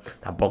 hombre, no,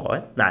 tampoco,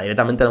 nada,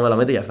 directamente no me lo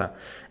meto y ya está.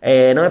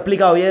 No me he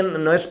explicado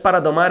bien, no es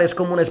para tomar, es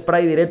como un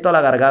spray directo a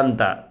la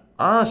garganta.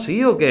 Ah,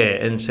 ¿sí o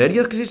qué? ¿En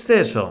serio es que existe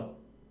eso?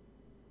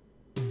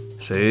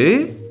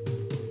 ¿Sí?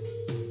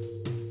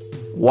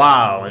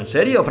 ¡Wow! ¿En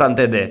serio,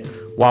 Frantete?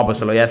 ¡Wow! Pues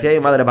se lo voy a decir a mi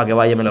madre para que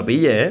vaya y me lo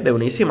pille, de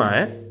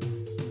unísima,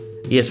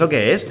 ¿Y eso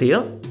qué es,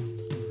 tío?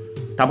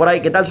 Está por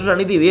ahí, ¿qué tal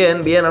Susaniti?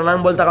 Bien, ahora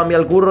han vuelto a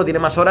cambiar el curro, tiene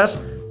más horas,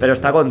 pero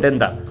está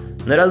contenta.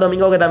 ¿No era el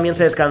domingo que también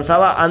se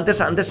descansaba?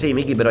 Antes sí,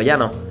 Miki, pero ya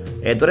no.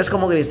 Tú eres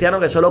como Cristiano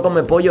que solo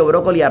come pollo,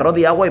 brócoli, arroz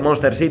y agua y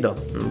monstercito.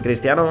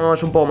 Cristiano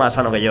es un poco más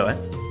sano que yo,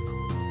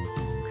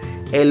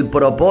 El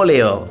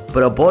propóleo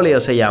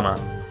se llama.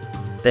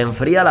 Te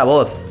enfría la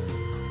voz.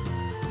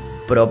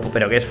 ¿Pero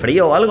qué es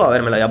frío o algo? A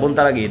ver, me lo voy a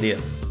apuntar aquí, tío.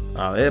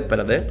 A ver,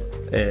 espérate.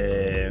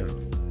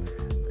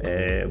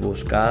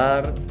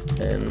 Buscar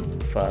en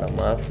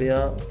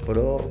farmacia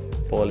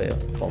propóleo,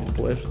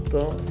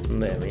 compuesto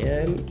de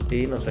miel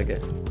y no sé qué,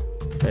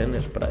 en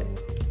spray.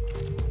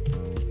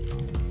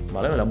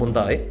 Vale, me lo he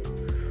apuntado ahí.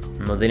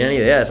 No tenía ni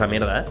idea de esa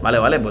mierda,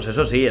 Vale, pues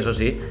eso sí.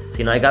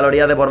 Si no hay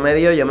calorías de por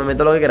medio, yo me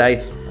meto lo que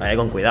queráis. Ahí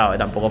con cuidado,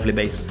 tampoco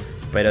flipéis.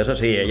 Pero eso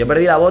sí, yo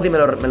perdí la voz y me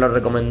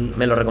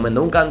lo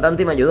recomendó un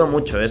cantante y me ayudó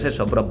mucho. Es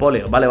eso,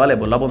 propóleo. Vale,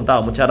 pues lo he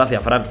apuntado. Muchas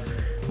gracias, Fran.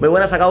 Muy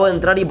buenas, acabo de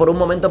entrar y por un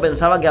momento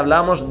pensaba que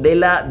hablábamos de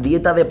la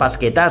dieta de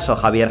Pasquetazo,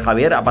 Javier,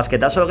 a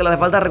Pasquetazo lo que le hace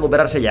falta es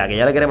recuperarse ya, que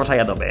ya le queremos ahí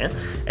a tope,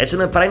 Es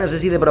un spray, no sé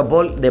si de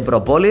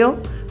propóleo,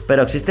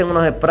 pero existen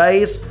unos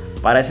sprays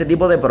para ese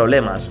tipo de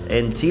problemas.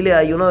 En Chile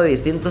hay uno de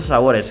distintos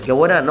sabores. Qué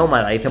buena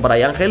nómada, dice por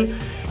ahí Ángel.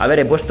 A ver,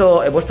 he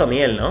puesto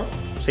miel, ¿no?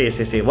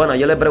 Sí. Bueno,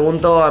 yo le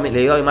pregunto, le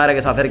digo a mi madre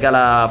que se acerque a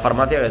la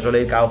farmacia, que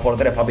suele ir cada 2 por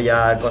 3 para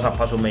pillar cosas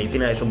para sus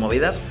medicinas y sus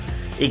movidas.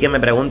 Y que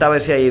me pregunta a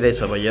ver si hay de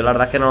eso. Pues yo la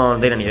verdad es que no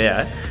tengo ni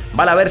idea,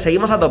 Vale, a ver,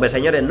 seguimos a tope,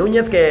 señores.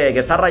 Núñez, que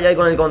está rayado ahí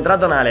con el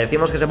contrato. Nada, le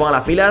decimos que se pongan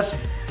las pilas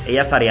y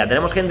ya estaría.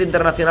 Tenemos gente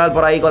internacional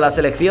por ahí con la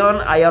selección.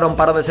 Hay ahora un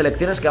par de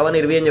selecciones que van a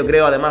ir bien, yo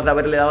creo. Además de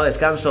haberle dado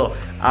descanso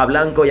a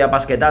Blanco y a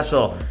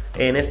Pasquetazo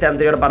en este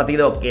anterior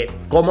partido que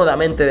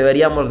cómodamente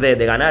deberíamos de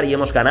ganar y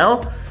hemos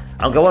ganado.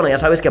 Aunque bueno, ya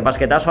sabéis que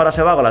Pasquetazo ahora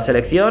se va con la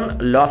selección.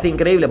 Lo hace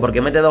increíble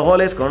porque mete 2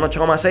 goles con un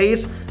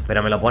 8,6.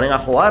 Pero me lo ponen a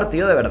jugar,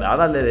 tío, de verdad.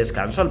 Dale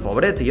descanso al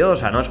pobre, tío. O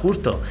sea, no es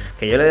justo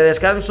que yo le dé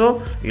descanso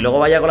y luego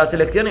vaya con la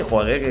selección y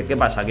juegue. ¿Qué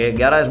pasa? ¿Que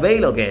ahora es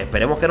Bale o qué?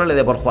 Esperemos que no le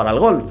dé por jugar al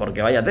gol,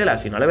 porque vaya tela,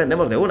 si no le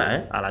vendemos de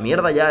una, A la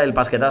mierda ya el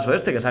Pasquetazo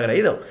este que se ha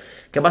creído.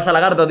 ¿Qué pasa,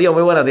 Lagarto, tío?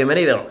 Muy buenas,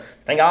 bienvenido.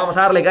 Venga, vamos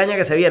a darle caña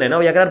que se viene, ¿no?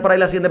 Voy a crear por ahí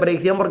la siguiente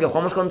predicción porque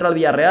jugamos contra el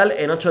Villarreal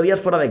en 8 días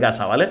fuera de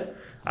casa, ¿vale?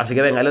 Así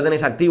que venga, ahí lo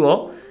tenéis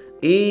activo.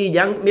 Y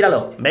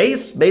míralo,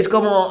 ¿veis? ¿Veis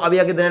cómo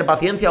había que tener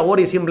paciencia,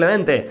 Wori?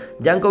 Simplemente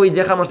Jankovic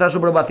deja mostrar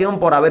su preocupación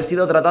por haber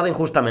sido tratado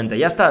injustamente.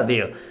 Ya está,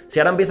 tío. Si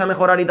ahora empieza a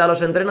mejorar y tal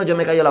los entrenos, yo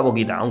me callo la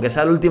boquita, aunque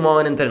sea el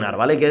último en entrenar,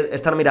 ¿vale? Hay que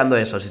estar mirando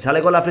eso. Si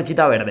sale con la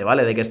flechita verde,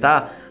 ¿vale? De que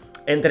está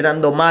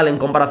entrenando mal en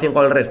comparación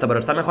con el resto,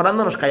 pero está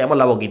mejorando, nos callamos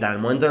la boquita. En el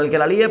momento en el que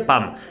la líe,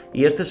 ¡pam!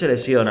 Y este se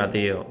lesiona,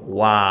 tío.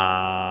 ¡Wow!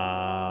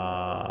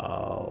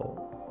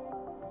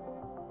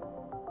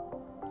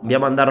 Voy a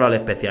mandarlo al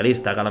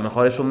especialista, que a lo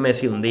mejor es un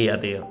mes y un día,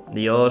 tío.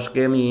 Dios,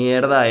 qué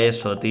mierda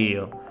eso,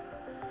 tío.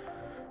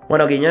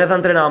 Bueno, Quiñones ha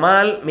entrenado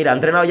mal. Mira, ha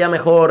entrenado ya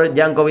mejor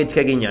Jankovic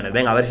que Quiñones.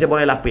 Venga, a ver si se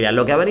pone las pilas.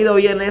 Lo que ha venido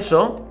bien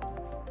eso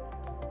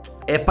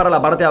es para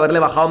la parte de haberle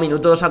bajado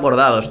minutos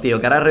acordados, tío.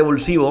 Que ahora es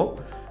revulsivo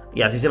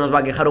y así se nos va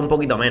a quejar un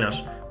poquito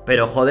menos.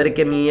 Pero joder,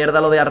 qué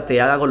mierda lo de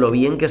Arteaga con lo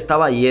bien que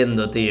estaba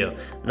yendo, tío.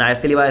 Nada,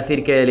 le iba a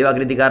decir que le iba a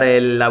criticar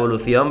la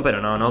evolución,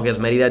 pero no, que es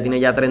Mérida, tiene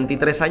ya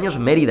 33 años.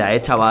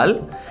 Mérida,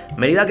 chaval.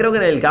 Mérida creo que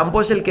en el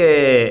campo es el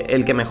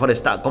que mejor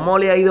está. ¿Cómo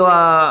le ha ido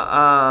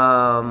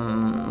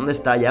 ¿dónde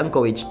está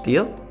Jankovic,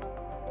 tío?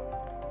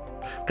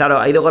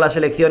 Claro, ha ido con la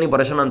selección y por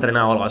eso no ha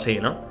entrenado o algo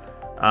así, ¿no?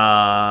 No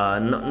ha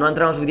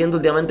entrenado suficiente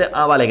últimamente.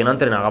 Ah, vale, que no ha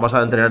entrenado, que ha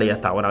pasado a entrenar y ya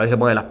está. Bueno, a ver si se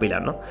pone las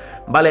pilas, ¿no?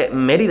 Vale,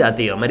 Mérida,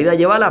 tío. Mérida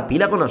lleva la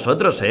pila con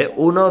nosotros,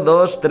 1,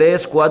 2,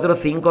 3, 4,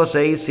 5,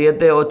 6,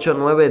 7, 8,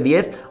 9,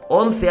 10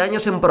 11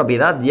 años en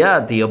propiedad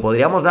ya, tío.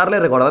 Podríamos darle,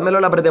 recordádmelo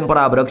en la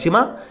pretemporada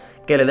próxima,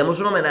 Que le demos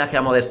un homenaje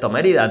a Modesto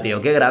Mérida,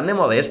 tío. Qué grande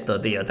Modesto,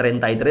 tío.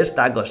 33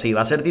 tacos, sí,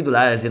 va a ser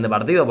titular en el siguiente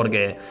partido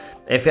porque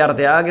F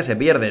Arteaga que se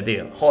pierde,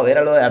 tío. Joder,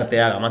 a lo de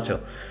Arteaga,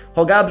 macho.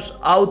 Hookups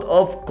out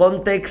of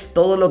context,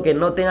 todo lo que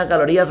no tenga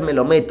calorías me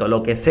lo meto,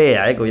 lo que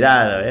sea,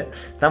 cuidado,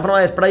 Está en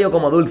forma de spray o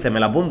como dulce, me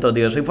lo apunto,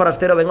 tío. Soy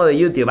forastero, vengo de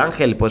YouTube,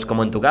 Ángel, pues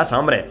como en tu casa,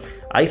 hombre.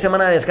 Hay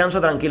semana de descanso,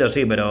 tranquilo,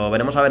 sí, pero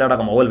veremos a ver ahora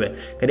cómo vuelve.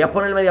 Querías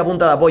poner media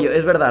punta de apoyo,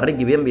 es verdad,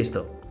 Ricky, bien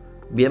visto.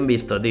 Bien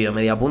visto, tío,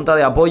 media punta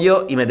de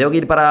apoyo. Y me tengo que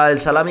ir para el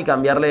Salami y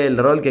cambiarle el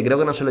rol, que creo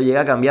que no se lo llega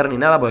a cambiar ni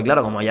nada. Porque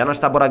claro, como ya no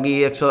está por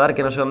aquí Exodar,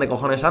 que no sé dónde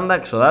cojones anda,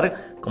 Exodar,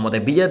 como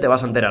te pille te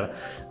vas a enterar.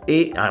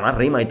 Y además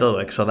rima y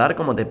todo, Exodar,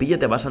 como te pille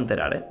te vas a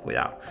enterar,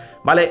 cuidado.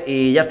 Vale,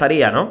 y ya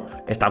estaría, ¿no?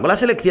 Está con la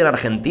selección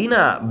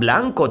argentina,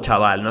 blanco,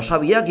 chaval. No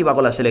sabía que iba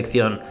con la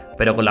selección,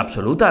 pero con la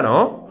absoluta,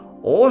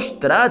 ¿no?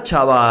 ¡Ostras,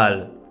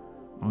 chaval!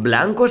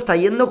 Blanco está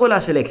yendo con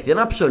la selección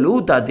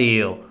absoluta,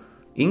 tío.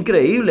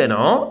 Increíble,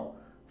 ¿no?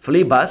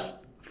 Flipas.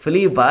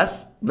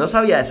 Flipas, no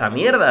sabía esa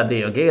mierda,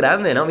 tío. Qué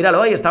grande, ¿no?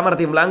 Míralo, ahí está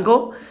Martín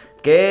Blanco,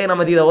 que no ha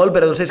metido gol,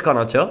 pero de un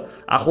 6,8.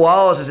 Ha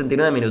jugado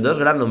 69 minutos,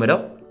 gran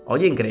número.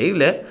 Oye,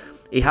 increíble,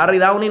 Y Harry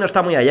Downey no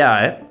está muy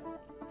allá,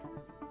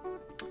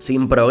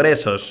 Sin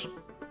progresos.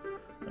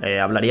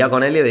 Hablaría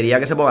con él y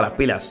diría que se ponga las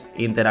pilas.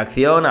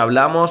 Interacción,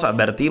 hablamos,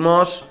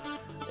 advertimos.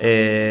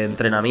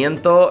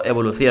 Entrenamiento,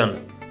 evolución.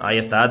 Ahí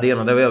está, tío,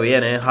 no te veo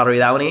bien, Harry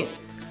Downey.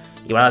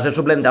 Y vas a ser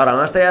suplente ahora.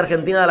 Una estrella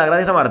argentina de las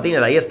gracias a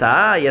Martínez. Ahí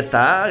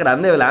está.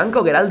 Grande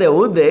Blanco, que era el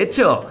debut, de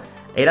hecho.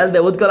 Era el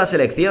debut con la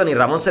selección y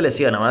Ramón se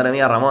lesiona. Madre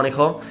mía, Ramón,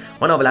 hijo.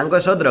 Bueno, Blanco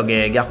es otro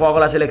que ha jugado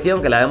con la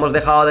selección, que la hemos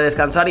dejado de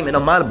descansar y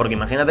menos mal, porque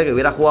imagínate que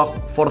hubiera jugado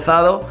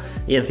forzado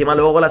y encima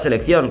luego con la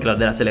selección. Que los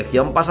de la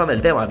selección pasan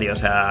del tema, tío. O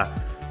sea,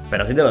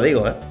 pero sí te lo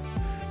digo,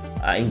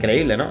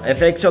 increíble, ¿no?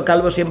 F. Exo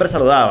Calvo siempre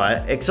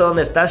saludaba, Exo,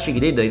 ¿dónde estás,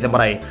 chiquitito? Dicen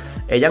por ahí.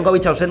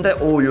 Jankovic ausente.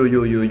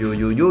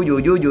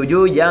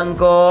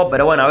 Janko.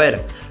 Pero bueno, a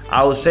ver.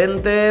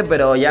 Ausente,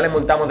 pero ya le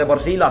multamos de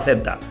por sí y lo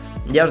acepta.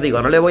 Ya os digo,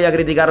 no le voy a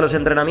criticar los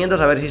entrenamientos,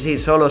 a ver si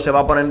solo se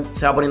va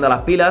poniendo las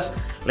pilas.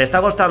 Le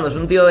está costando, es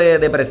un tío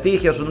de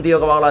prestigio, es un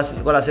tío que va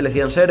con la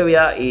selección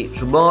serbia y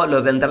supongo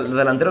los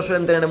delanteros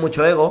suelen tener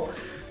mucho ego.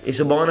 Y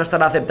supongo no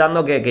estará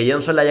aceptando que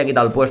Johnson le haya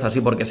quitado el puesto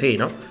así porque sí,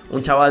 ¿no?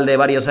 Un chaval de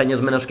varios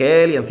años menos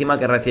que él y encima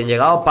que recién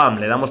llegado, ¡pam!,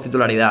 le damos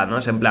titularidad, ¿no?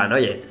 Es en plan,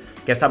 oye,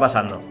 ¿qué está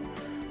pasando?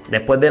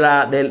 Después de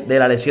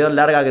la lesión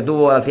larga que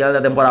tuvo al final de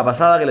la temporada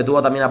pasada, que le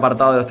tuvo también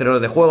apartado de los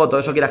exteriores de juego, todo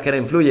eso quieras que no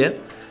influye.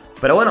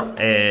 Pero bueno,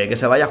 que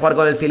se vaya a jugar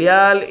con el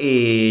filial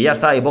y ya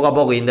está, y poco a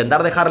poco,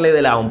 intentar dejarle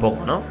de lado un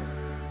poco, ¿no?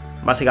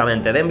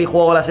 Básicamente, Denby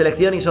jugó la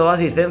selección, hizo 2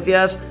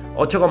 asistencias,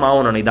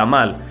 8,1, ni tan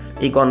mal.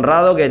 Y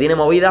Conrado, que tiene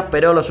movidas,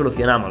 pero lo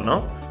solucionamos,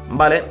 ¿no?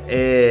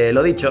 Vale,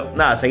 lo dicho,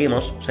 nada,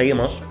 seguimos.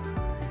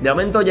 De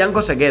momento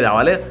Janko se queda,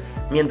 ¿vale?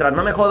 Mientras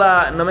no me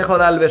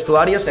joda el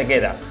vestuario, se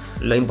queda.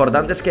 Lo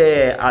importante es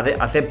que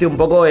acepte un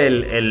poco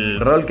el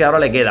rol que ahora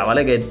le queda,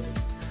 ¿vale? Que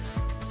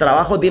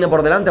trabajo tiene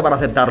por delante para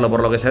aceptarlo,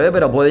 por lo que se ve,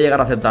 pero puede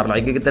llegar a aceptarlo,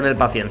 hay que tener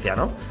paciencia,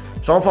 ¿no?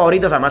 Son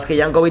favoritos, además que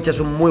Jankovic es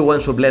un muy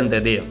buen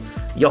suplente, tío.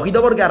 Y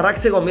ojito porque Arrak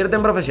se convierte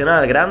en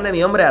profesional. Grande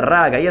mi hombre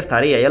Arrak, ahí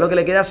estaría. Ya lo que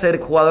le queda es ser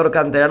jugador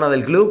canterano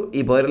del club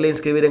y poderle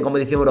inscribir en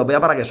competición europea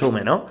para que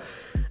sume, ¿no?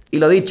 Y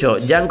lo dicho,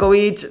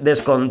 Jankovic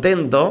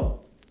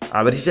descontento.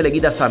 A ver si se le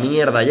quita esta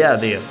mierda ya,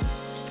 tío.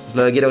 Es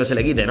lo que quiero que se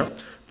le quite, ¿no?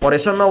 Por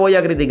eso no voy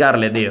a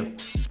criticarle, tío.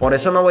 Por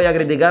eso no voy a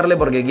criticarle,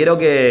 porque quiero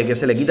que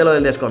se le quite lo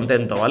del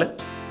descontento, ¿vale?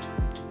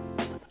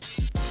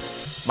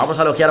 Vamos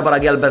a elogiar por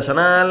aquí al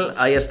personal.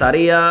 Ahí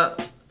estaría.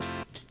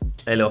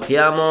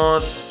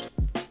 Elogiamos.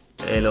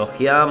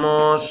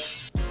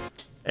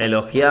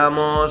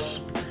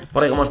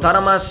 Porque como está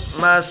ahora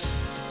más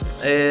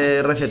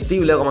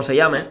receptible, o como se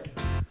llame,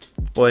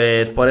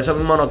 pues por eso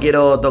mismo no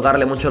quiero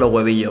tocarle mucho los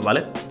huevillos,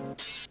 ¿vale?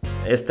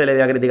 Le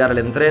voy a criticar el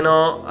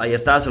entreno. Ahí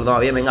está, se lo toma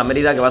bien. Venga,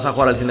 Mérida, que vas a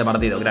jugar al siguiente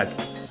partido, crack.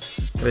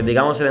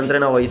 Criticamos el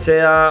entreno a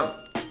Boisea.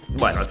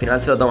 Bueno, al final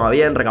se lo toma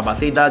bien,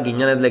 recapacita.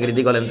 Quiñones le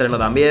critico el entreno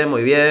también,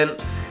 muy bien.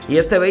 Y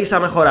Beis ha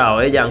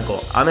mejorado,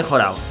 Janko. Ha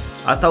mejorado.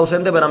 Ha estado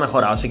ausente, pero ha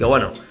mejorado. Así que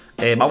bueno,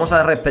 vamos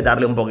a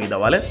respetarle un poquito,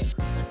 ¿vale?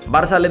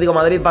 Barça Atlético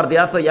Madrid,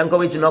 partidazo.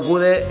 Jankovic no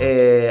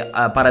acude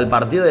para el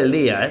partido del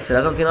día,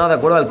 Será sancionado de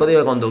acuerdo al código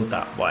de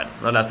conducta. Bueno,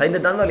 nos la está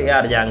intentando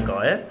liar Janko,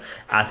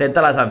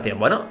 Acepta la sanción.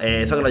 Bueno,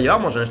 eso que nos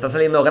llevamos. Nos está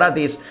saliendo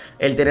gratis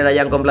el tener a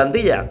Janko en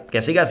plantilla.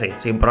 Que siga así,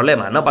 sin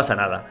problema, no pasa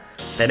nada.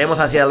 Tenemos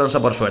así a Alonso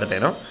por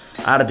suerte, ¿no?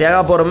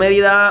 Arteaga por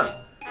Mérida.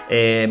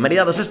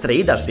 Mérida 2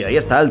 estrellitas, tío. Ahí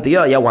está el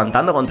tío, ahí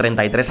aguantando con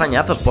 33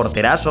 añazos,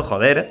 porterazo,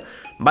 joder.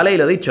 Vale, y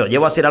lo dicho,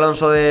 llevo a Sir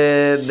Alonso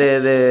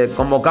de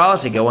convocado,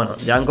 así que bueno,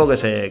 Janko que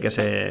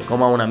se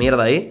coma una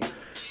mierda ahí.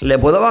 ¿Le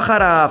puedo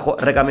bajar a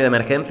recambio de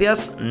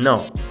emergencias?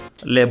 No.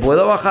 ¿Le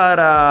puedo bajar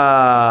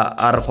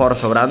a jugador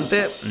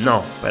sobrante?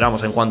 No. Pero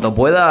vamos, en cuanto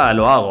pueda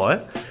lo hago,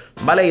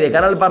 Vale, y de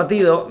cara al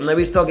partido, no he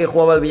visto a qué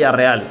jugaba el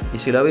Villarreal. Y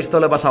si lo he visto,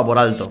 lo he pasado por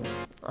alto.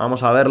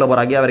 Vamos a verlo por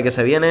aquí, a ver qué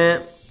se viene.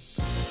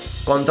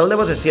 Control de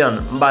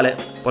posesión, vale.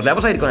 Pues le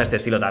vamos a ir con este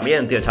estilo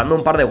también, tío, echando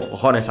un par de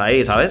cojones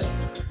ahí, ¿sabes?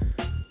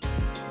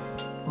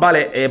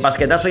 Vale,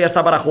 Basquetazo ya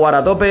está para jugar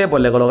a tope.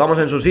 Pues le colocamos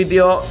en su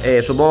sitio.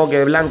 Supongo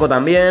que Blanco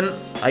también.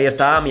 Ahí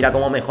está, mira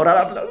cómo mejora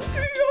la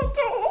plantilla.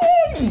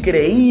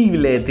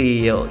 Increíble,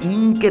 tío.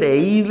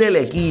 Increíble el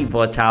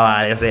equipo,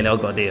 chaval. Es de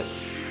loco, tío.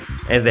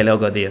 Es de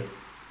loco, tío.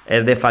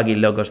 Es de fucking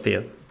locos,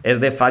 tío.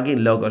 Es de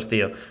fucking locos,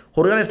 tío.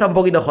 Jurgen está un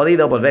poquito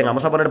jodido. Pues venga,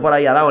 vamos a poner por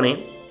ahí a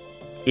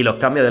Downey. Y los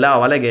cambio de lado,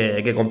 ¿vale?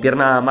 Que con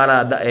pierna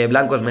mala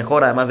Blanco es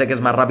mejor. Además de que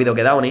es más rápido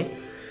que Downey.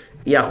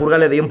 Y a Jurgen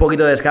le di un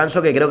poquito de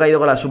descanso, que creo que ha ido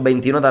con la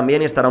sub-21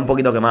 también y estará un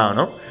poquito quemado,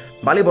 ¿no?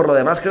 Vale, y por lo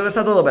demás creo que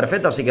está todo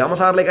perfecto, así que vamos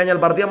a darle caña al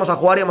partido, vamos a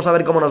jugar y vamos a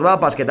ver cómo nos va.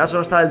 Basquetazo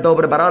no está del todo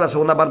preparado, la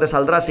segunda parte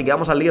saldrá, así que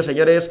vamos al lío,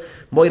 señores.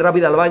 Voy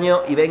rápido al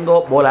baño y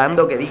vengo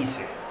volando, que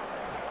dice.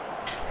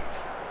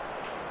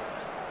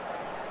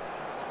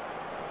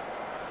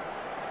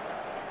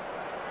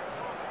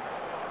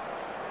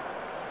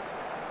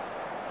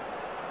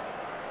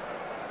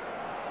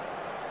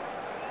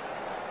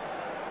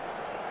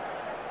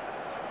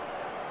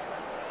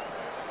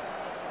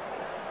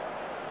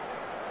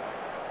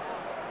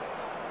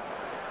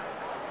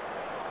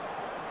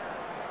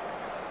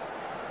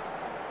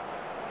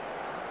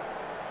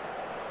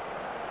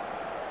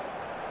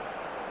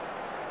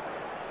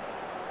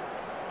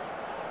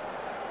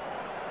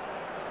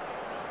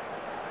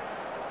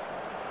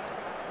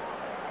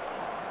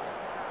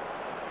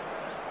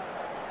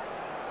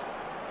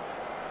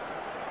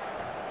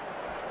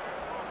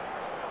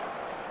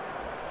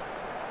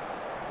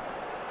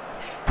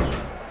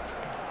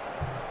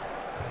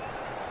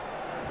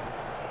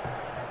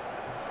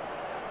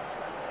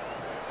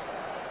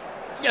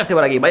 Ya estoy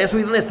por aquí, vaya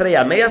subido de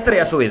estrella, media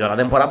estrella ha subido. La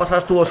temporada pasada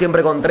estuvo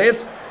siempre con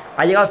 3.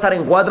 Ha llegado a estar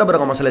en 4, pero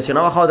como se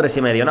lesionó ha bajado a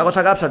 3,5. Una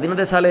cosa, Caps, a ti no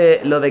te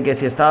sale lo de que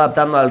se está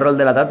adaptando al rol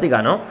de la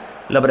táctica, ¿no?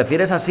 Lo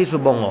prefieres así,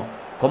 supongo.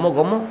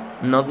 ¿Cómo?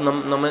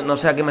 No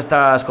sé a qué me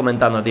estás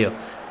comentando, tío.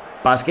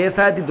 Pasqué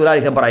está de titular,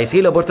 dice por ahí.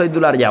 Sí, lo he puesto de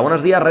titular ya.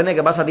 Buenos días, René,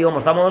 ¿qué pasa, tío? ¿Cómo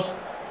estamos?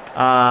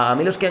 A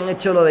mí los que han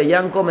hecho lo de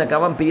Yanko me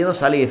acaban pidiendo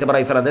salir. Dice por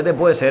ahí, Ferrantete,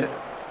 puede ser.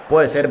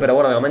 Puede ser, pero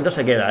bueno, de momento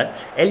se queda, ¿eh?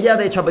 Él ya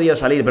de hecho ha pedido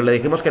salir, pero le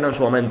dijimos que no en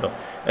su momento.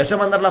 Eso de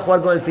mandarla a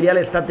jugar con el filial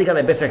es táctica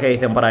de PSG,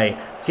 dicen por ahí.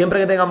 Siempre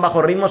que tengan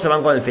bajo ritmo se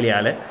van con el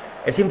filial, ¿eh?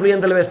 ¿Es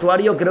influyente el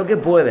vestuario? Creo que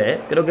puede,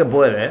 ¿eh? Creo que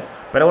puede, ¿eh?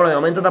 Pero bueno, de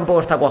momento tampoco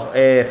está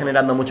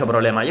generando mucho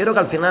problema. Yo creo que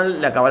al final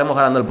le acabaremos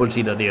ganando el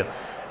pulsito, tío.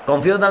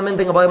 Confío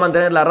totalmente en que podéis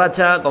mantener la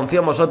racha. Confío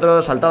en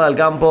vosotros, saltad al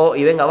campo.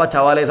 Y venga, va,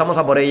 chavales, vamos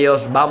a por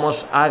ellos.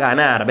 Vamos a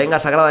ganar. Venga,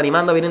 Sagrada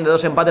animando, vienen de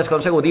 2 empates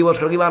consecutivos.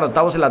 Creo que iban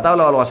octavos en la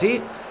tabla o algo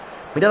así.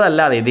 Mirad al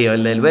Ladi, tío,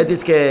 el del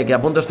Betis que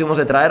a punto estuvimos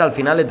de traer al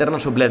final eterno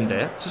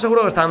suplente, ¿eh? Eso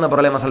seguro que está dando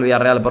problemas al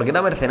Villarreal, porque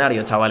era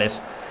mercenario,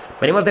 chavales.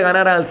 Venimos de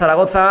ganar al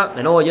Zaragoza,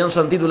 de nuevo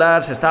Johnson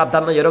titular, se está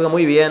adaptando yo creo que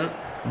muy bien.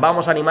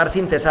 Vamos a animar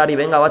sin cesar y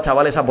venga, va,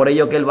 chavales, a por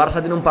ello, que el Barça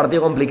tiene un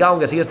partido complicado,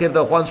 aunque sí es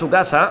cierto que juega en su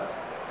casa.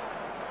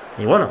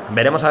 Y bueno,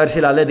 veremos a ver si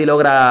el Atleti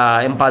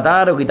logra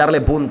empatar o quitarle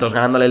puntos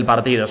ganándole el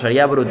partido.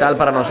 Sería brutal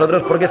para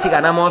nosotros, porque si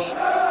ganamos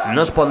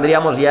nos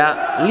pondríamos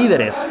ya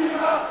líderes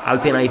al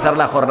finalizar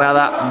la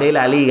jornada de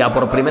la Liga,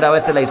 por primera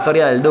vez en la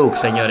historia del DUX,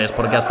 señores,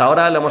 porque hasta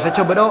ahora lo hemos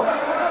hecho, pero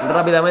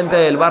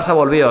rápidamente el Barça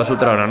volvió a su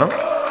trono, ¿no?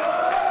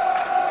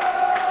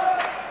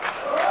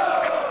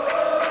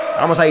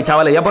 Vamos ahí,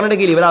 chavales, voy a poner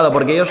equilibrado,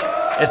 porque ellos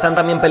están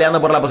también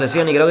peleando por la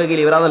posesión y creo que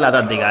equilibrado es la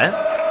táctica, ¿eh?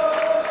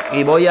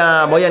 Y voy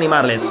a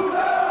animarles.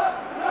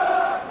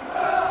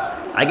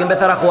 Hay que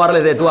empezar a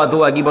jugarles de tú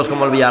a equipos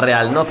como el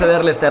Villarreal, no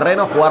cederles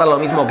terreno, jugar a lo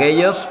mismo que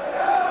ellos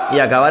y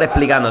acabar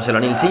explicándoselo.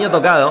 Nilsinho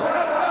tocado,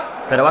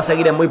 pero va a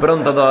seguir en muy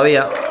pronto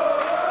todavía.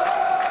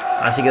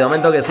 Así que de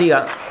momento que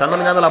siga. Están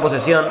dominando la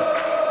posesión.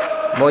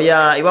 No voy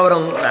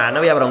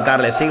a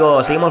broncarles.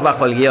 Seguimos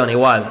bajo el guión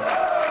igual.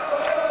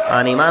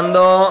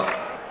 Animando.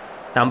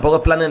 Tampoco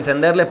es plan de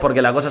encenderles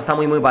porque la cosa está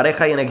muy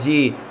pareja y en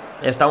XG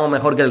estamos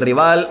mejor que el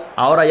rival.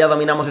 Ahora ya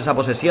dominamos esa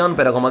posesión,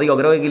 pero como digo,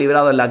 creo que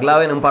equilibrado es la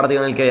clave en un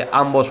partido en el que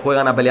ambos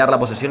juegan a pelear la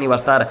posesión y va a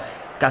estar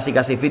casi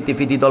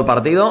 50-50 todo el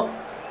partido.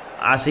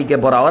 Así que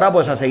por ahora,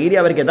 pues a seguir y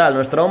a ver qué tal.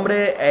 Nuestro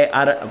hombre,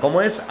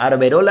 ¿cómo es?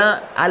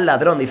 Arberola al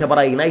ladrón, dice por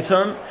ahí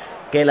Ignition.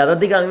 Que en la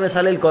táctica a mí me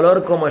sale el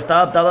color como está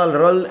adaptado al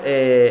rol.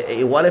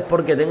 Igual es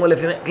porque tengo el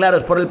FM. Claro,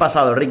 es por el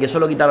pasado, Rick. Eso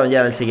lo quitaron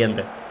ya en el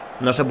siguiente.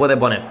 No se puede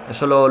poner.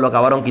 Eso lo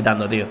acabaron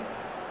quitando, tío.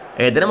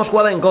 Tenemos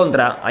jugada en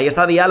contra. Ahí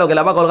está Diallo que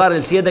la va a colgar.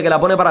 El 7 que la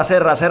pone para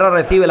Serra. Serra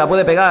recibe, la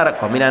puede pegar.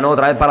 Combina de nuevo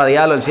otra vez para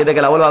Diallo. El 7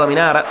 que la vuelve a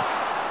dominar.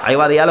 Ahí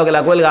va Diallo que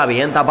la cuelga.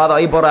 Bien tapado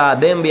ahí por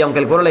Denby, aunque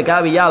el cuero le cae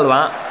a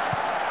Villalba.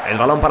 El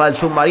balón para el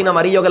submarino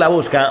amarillo que la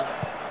busca.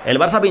 El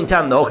Barça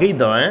pinchando,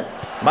 ojito,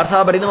 Barça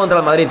va perdiendo contra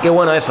el Madrid, qué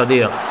bueno eso,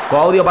 tío.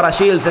 Coaudio para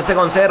Shields, este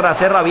con Serra.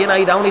 Serra bien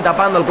ahí, Downey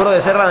tapando el cuero de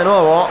Serra de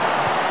nuevo.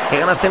 Qué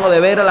ganas tengo de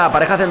ver a la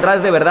pareja central,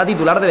 es de verdad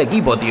titular del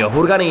equipo, tío.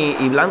 Jurgen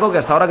y Blanco, que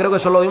hasta ahora creo que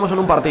solo lo vimos en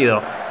un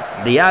partido.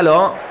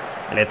 Diallo,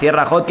 le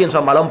cierra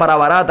Hodgkinson, balón para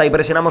Barata y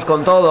presionamos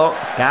con todo.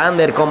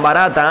 Kander con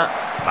Barata.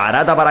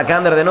 Barata para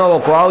Kander de nuevo,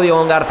 Coaudio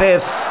con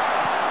Garcés.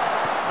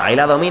 Ahí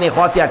la domina y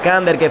juega hacia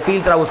Kander, que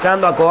filtra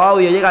buscando a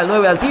Coaudio. Llega el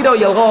 9 al tiro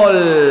y el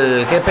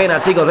gol. Qué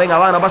pena, chicos. Venga,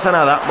 va, no pasa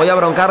nada. Voy a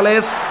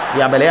broncarles y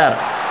a pelear.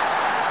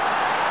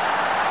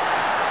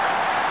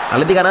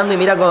 Atleti ganando y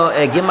mira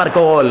quién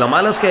marcó gol. Lo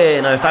malo es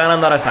que nos está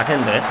ganando ahora esta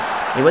gente,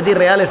 Y Betis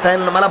Real está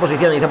en mala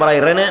posición, dice por ahí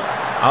Irene.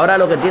 Ahora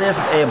lo que tienes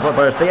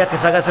por estrellas que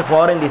saca ese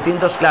jugador en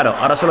distintos, claro,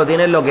 ahora solo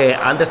tienes lo que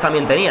antes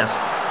también tenías.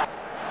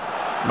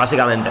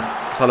 Básicamente,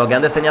 solo que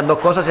antes tenías dos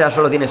cosas y ahora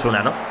solo tienes una,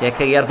 ¿no? Y hay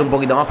que guiarte un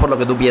poquito más por lo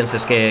que tú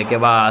pienses que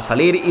va a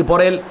salir y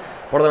por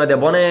donde te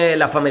pone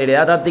la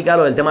familiaridad táctica,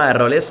 lo del tema de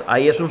roles.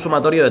 Ahí es un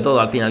sumatorio de todo,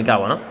 al fin y al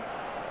cabo, ¿no?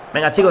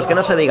 Venga, chicos, que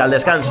no se diga, al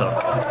descanso.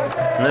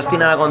 No estoy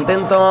nada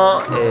contento,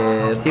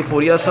 estoy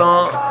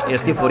furioso y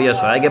estoy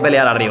furioso. Hay que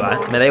pelear arriba, ¿eh?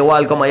 Me da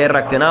igual cómo hayáis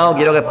reaccionado,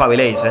 quiero que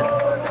espabiléis, ¿eh?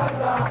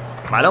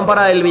 Balón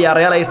para el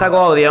Villarreal, ahí está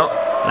Claudio.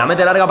 La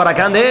mete larga para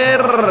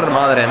Kander.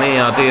 Madre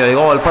mía, tío, y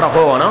gol, fuera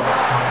juego, ¿no?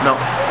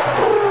 No.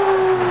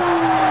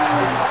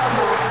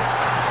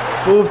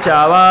 Puf,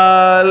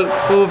 chaval,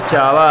 puf,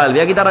 chaval. Voy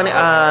a quitar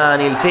a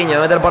Nilsinho, voy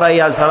a meter por ahí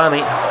al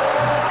Salami.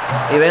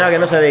 Y venga, que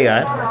no se diga,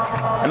 ¿eh?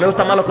 A mí me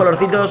gustan más los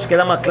colorcitos,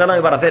 queda más claro a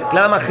mi parecer.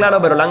 Queda más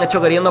claro, pero lo han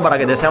hecho queriendo para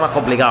que te sea más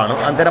complicado, ¿no?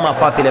 Antes era más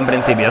fácil en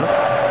principio, ¿no?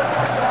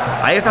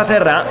 Ahí está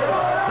Serra.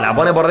 La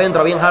pone por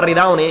dentro, bien Harry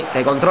Downey,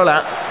 que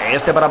controla.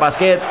 Este para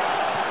Pasquet,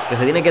 que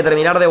se tiene que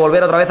terminar de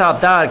volver otra vez a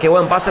adaptar. Qué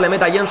buen pase le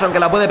mete a Johnson, que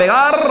la puede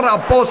pegar.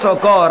 Raposo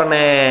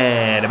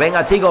corner.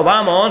 Venga, chicos,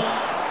 vamos.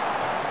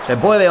 Se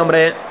puede,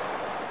 hombre.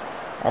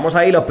 Vamos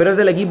ahí, los peores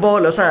del equipo,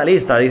 los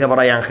analistas, dice por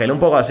ahí Ángel. Un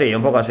poco así,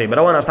 un poco así.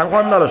 Pero bueno, están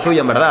jugando a lo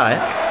suyo, en verdad, ¿eh?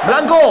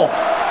 ¡Blanco!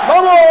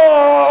 ¡Vamos!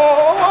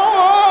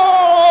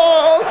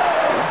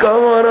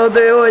 ¿Cómo no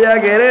te voy a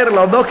querer?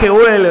 Los dos que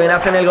vuelven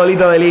hacen el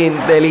golito del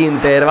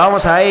Inter.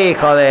 Vamos ahí,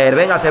 joder.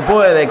 Venga, se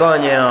puede,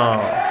 coño.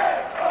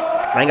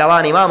 Venga,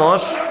 Vani,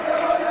 vamos.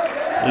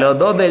 Los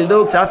dos del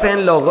Dux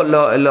hacen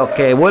los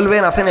que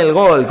vuelven, hacen el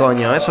gol,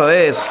 coño. Eso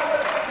es.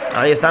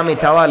 Ahí están mis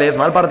chavales.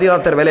 Mal partido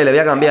de Terbelé, le voy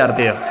a cambiar,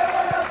 tío.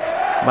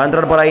 Va a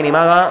entrar por ahí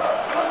Nimaga.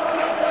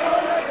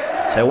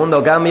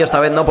 Segundo cambio, esta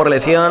vez no por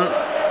lesión.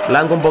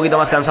 Blanco un poquito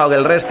más cansado que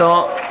el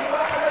resto,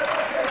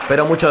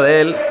 pero mucho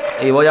de él.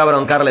 Y voy a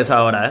broncarles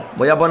ahora, ¿eh?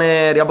 Voy a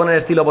poner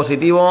estilo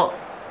positivo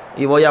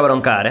y voy a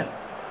broncar, ¿eh?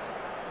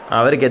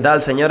 A ver qué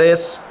tal,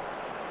 señores.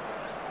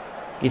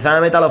 Quizá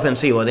me meta al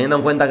ofensivo, teniendo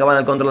en cuenta que van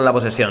al control de la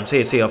posesión.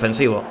 Sí, sí,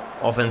 ofensivo.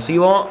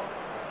 Ofensivo.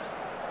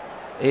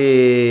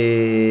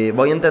 Y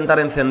voy a intentar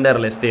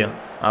encenderles, tío.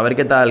 A ver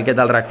qué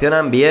tal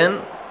reaccionan. Bien.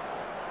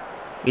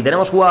 Y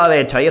tenemos jugada de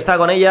hecho. Ahí está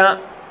con ella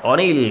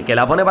O'Neill, que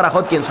la pone para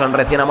Hodgkinson,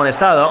 recién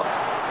amonestado.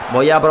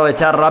 Voy a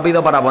aprovechar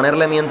rápido para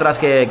ponerle mientras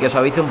que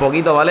suavice un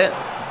poquito, ¿vale?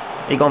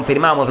 Y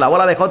confirmamos. La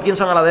bola de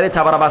Hodgkinson a la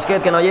derecha para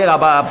Basquet, que no llega.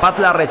 Paz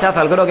la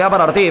rechaza, el creo que va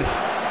para Ortiz.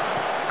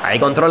 Ahí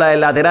controla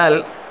el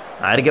lateral.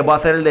 A ver qué puede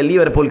hacer el del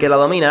Liverpool, que la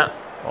domina.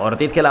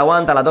 Ortiz que la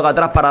aguanta, la toca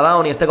atrás para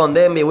Downey. Este con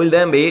Denby, Will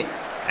Denby.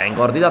 En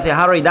cortito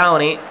hacia Harry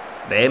Downey.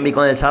 Denby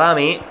con el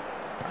Salami.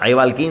 Ahí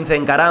va el 15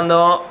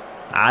 encarando.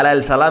 Ahora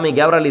el Salami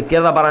que abre a la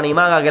izquierda para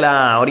Nimaga, que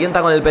la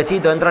orienta con el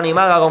pechito. Entra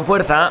Nimaga con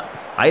fuerza.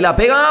 Ahí la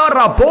pega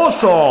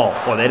Raposo.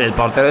 Joder, el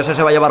portero ese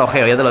se va a llevar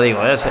ojeo, ya te lo digo.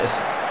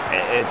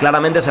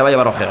 Claramente se va a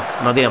llevar ojeo.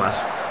 No tiene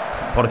más.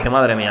 Porque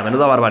madre mía,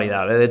 menuda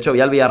barbaridad. De hecho,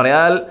 vi al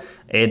Villarreal.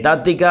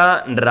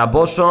 Táctica,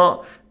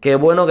 Raposo. Qué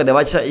bueno que te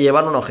vais a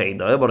llevar un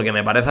ojeito, porque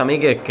me parece a mí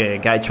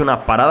que ha hecho unas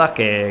paradas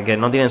que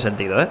no tienen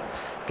sentido,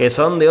 que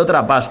son de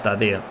otra pasta,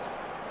 tío.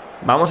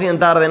 Vamos a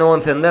intentar de nuevo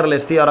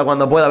encenderles, tío, ahora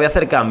cuando pueda. Voy a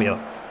hacer cambio.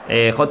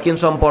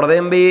 Hodgkinson por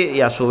Denby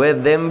y a su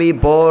vez Denby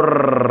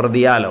por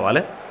Diallo,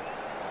 ¿vale?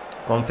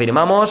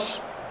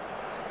 Confirmamos.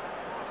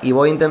 Y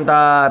voy a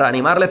intentar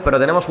animarles, pero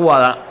tenemos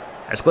jugada.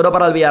 Escuero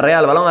para el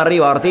Villarreal, balón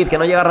arriba, Ortiz que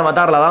no llega a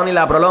rematarla, Downey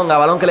la prolonga,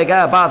 balón que le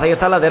cae a Paz, ahí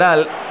está el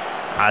lateral.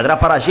 Atrás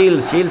para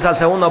Shields al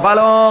segundo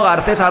palo,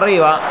 Garcés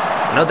arriba.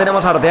 No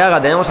tenemos a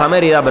Arteaga, tenemos a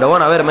Mérida, pero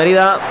bueno, a ver,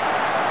 Mérida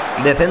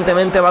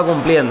decentemente va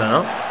cumpliendo,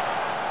 ¿no?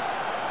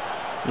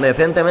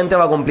 Decentemente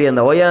va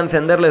cumpliendo. Voy a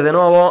encenderles de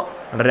nuevo.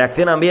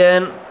 Reaccionan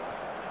bien.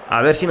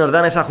 A ver si nos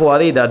dan esa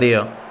jugadita,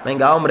 tío.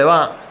 Venga, hombre,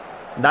 va.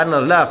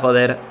 Dárnosla,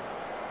 joder.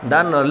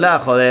 Dárnosla,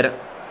 joder.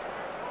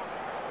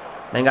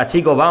 Venga,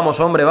 chicos, vamos,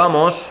 hombre,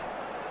 vamos.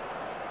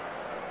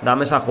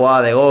 Dame esa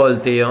jugada de gol,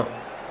 tío.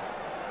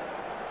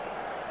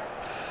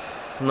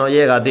 No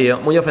llega, tío.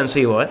 Muy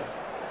ofensivo,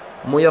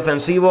 muy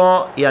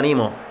ofensivo y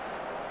animo.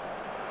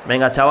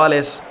 Venga,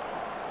 chavales.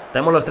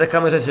 Tenemos los 3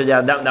 cambios hechos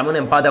ya. Dame un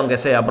empate aunque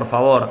sea, por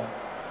favor.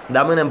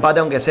 Dame un empate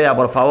aunque sea,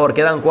 por favor.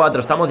 Quedan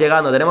 4, estamos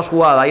llegando, tenemos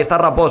jugada. Ahí está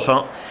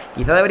Raposo.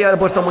 Quizá debería haber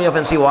puesto muy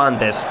ofensivo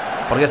antes,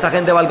 porque esta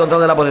gente va al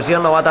control de la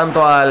posesión, no va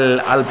tanto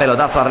al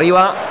pelotazo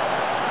arriba.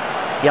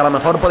 Y a lo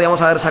mejor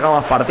podíamos haber sacado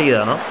más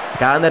partido, ¿no?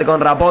 Kander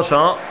con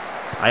Raposo.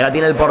 Ahí la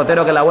tiene el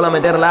portero, que la vuelve a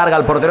meter larga.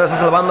 El portero está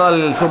salvando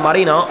al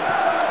submarino.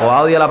 O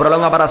Audio la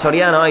prolonga para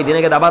Soriano. Ahí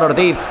tiene que tapar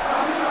Ortiz.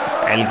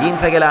 El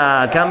 15 que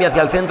la cambia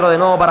hacia el centro de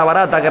nuevo para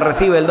Barata, que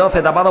recibe el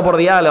 12 tapado por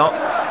Diallo.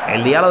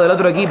 El Diallo del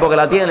otro equipo que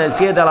la tiene, el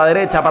 7 a la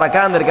derecha para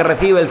Kander, que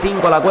recibe el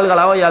 5, la cuelga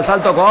la olla, el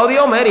salto con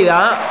Audio,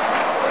 Mérida.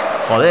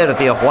 Joder,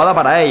 tío, jugada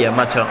para ellos,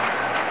 macho.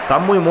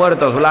 Están muy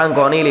muertos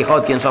Blanco, O'Neill y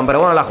Hodgkinson, pero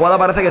bueno, la jugada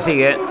parece que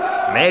sigue.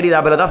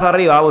 Mérida, pelotazo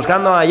arriba,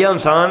 buscando a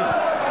Johnson.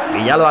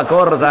 Y ya lo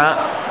acorta.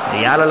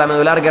 Diallo en la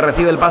medular, que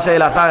recibe el pase de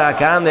la zaga.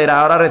 Kander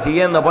ahora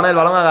recibiendo, pone el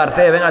balón a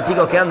Garcés. Venga,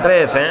 chicos, quedan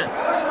 3,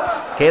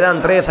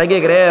 Quedan 3, hay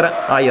que creer.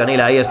 Ay, O'Neill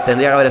ahí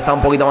tendría que haber estado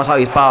un poquito más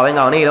avispado.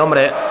 Venga, O'Neill,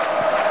 hombre.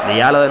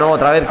 Diallo de nuevo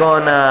otra vez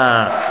con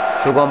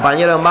su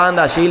compañero en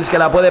banda. Shields que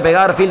la puede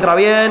pegar, filtra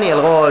bien. Y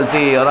el gol,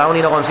 tío.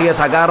 Downey no consigue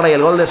sacarla. Y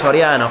el gol de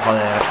Soriano,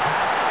 joder.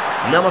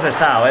 No hemos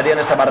estado, tío, en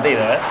este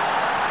partido,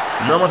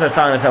 No hemos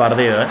estado en este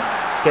partido,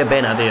 Qué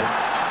pena, tío.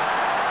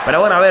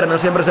 Pero bueno, a ver, no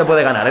siempre se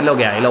puede ganar, es lo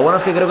que hay. Lo bueno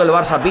es que creo que el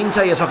Barça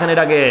pincha y eso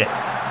genera que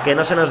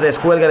no se nos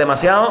descuelgue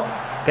demasiado.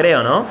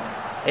 Creo, ¿no?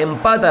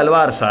 Empata el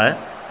Barça,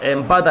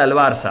 Empata el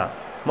Barça.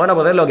 Bueno,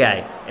 pues es lo que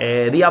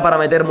hay. Día para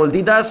meter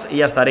multitas y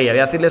ya estaría.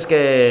 Voy a decirles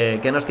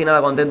que no estoy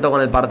nada contento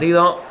con el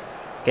partido,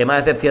 que me ha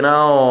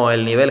decepcionado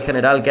el nivel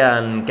general que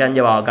han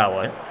llevado a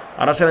cabo,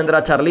 Ahora se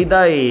vendrá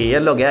charlita y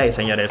es lo que hay,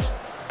 señores.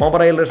 Vamos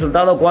por ahí el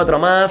resultado, 4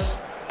 más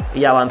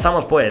y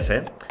avanzamos pues,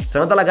 Se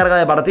nota la carga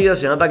de partidos,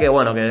 se nota que,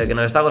 bueno, que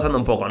nos está costando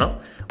un poco, ¿no?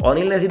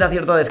 O'Neill necesita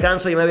cierto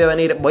descanso y me voy a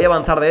venir... Voy a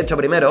avanzar, de hecho,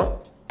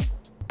 primero.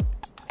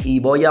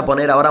 Y voy a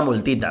poner ahora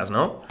multitas,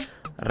 ¿no?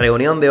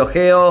 Reunión de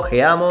ojeo,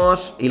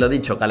 ojeamos. Y lo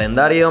dicho,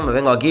 calendario, me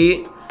vengo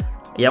aquí.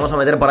 Y vamos a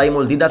meter por ahí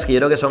multitas que yo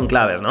creo que son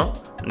claves, ¿no?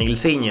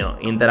 Nilsiño,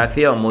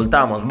 interacción,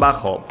 multamos,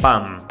 bajo,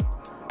 pam.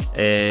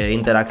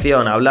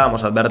 Interacción,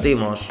 hablamos,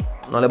 advertimos.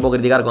 No le puedo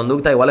criticar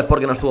conducta, igual es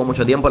porque no estuvo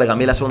mucho tiempo, le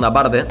cambié la segunda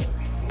parte.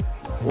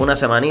 Una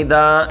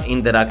semanita,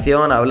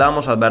 interacción,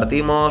 hablamos,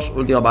 advertimos,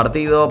 último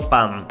partido,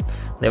 pam.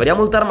 Debería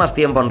multar más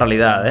tiempo en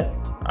realidad,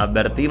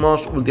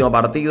 Advertimos, último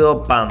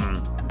partido, pam.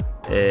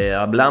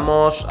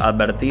 Hablamos,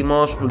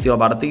 advertimos, último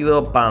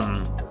partido,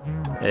 pam.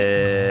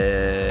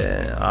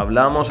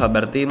 Hablamos,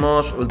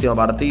 advertimos, último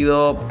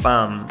partido,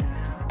 pam.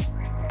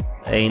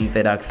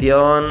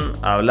 Interacción,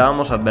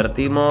 hablamos,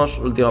 advertimos,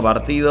 último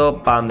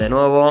partido, pam de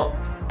nuevo.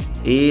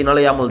 Y no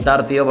le voy a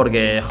multar, tío,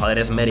 porque, joder,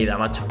 es Mérida,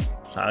 macho.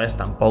 ¿Sabes?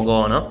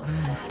 Tampoco, ¿no?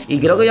 Y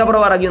creo que voy a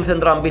probar aquí un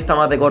centrocampista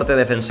más de corte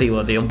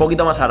defensivo, tío. Un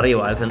poquito más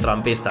arriba el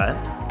centrocampista,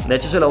 De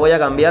hecho, se lo voy a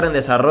cambiar en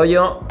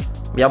desarrollo.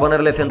 Voy a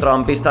ponerle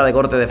centrocampista de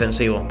corte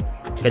defensivo,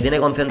 que tiene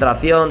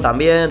concentración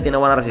también, tiene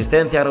buena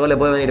resistencia. Creo que le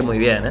puede venir muy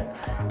bien,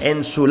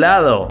 En su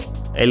lado,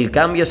 el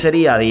cambio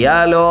sería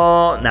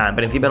Diallo. Nada, en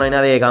principio no hay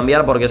nadie que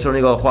cambiar porque es el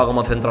único que juega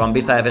como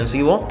centrocampista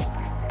defensivo.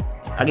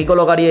 Aquí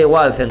colocaría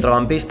igual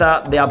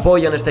centrocampista de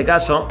apoyo en este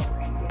caso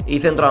y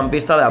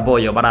centrocampista de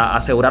apoyo, para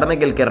asegurarme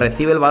que el que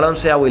recibe el balón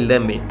sea Will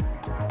Denby,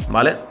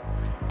 ¿vale?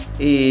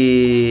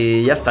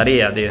 Y ya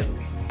estaría, tío.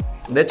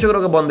 De hecho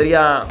creo que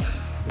pondría...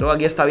 Creo que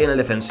aquí está bien el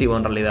defensivo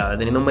en realidad,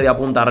 teniendo un media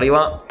punta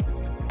arriba.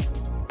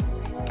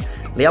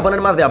 Le voy a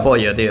poner más de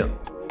apoyo, tío.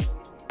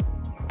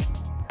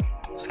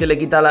 Es que le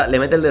quita le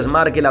mete el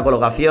desmarque y la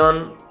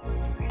colocación.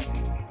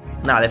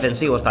 Nada,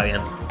 defensivo está bien.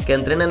 Que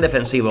entrenen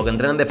defensivo,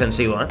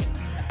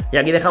 Y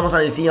aquí dejamos a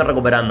Nilsiño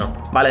recuperando.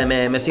 Vale,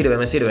 me sirve,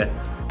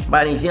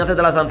 Vale, Nilsiño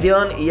acepta la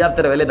sanción y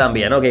Afterbele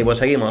también. Ok, pues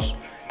seguimos.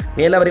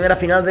 Viene la primera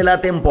final de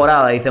la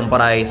temporada, dicen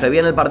por ahí. Se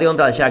viene el partido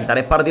contra el Shakhtar.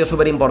 Es partido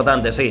súper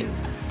importante, sí.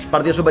 Es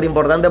partido súper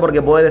importante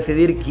porque puede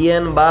decidir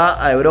quién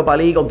va a Europa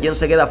League o quién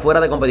se queda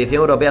fuera de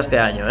competición europea este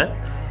año,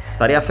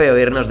 Estaría feo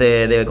irnos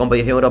de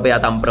competición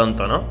europea tan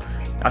pronto, ¿no?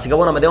 Así que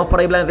bueno, metemos por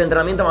ahí planes de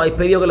entrenamiento. Me habéis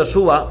pedido que los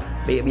suba.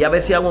 Voy a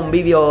ver si hago un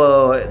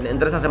vídeo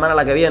entre esta semana y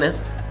la que viene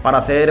para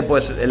hacer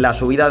pues la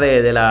subida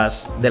de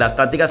las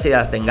tácticas y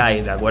las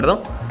tengáis, ¿de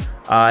acuerdo?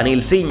 A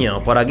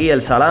Nilsiño, por aquí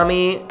el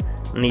salami.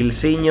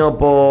 Nilsiño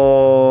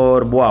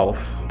por... Wow,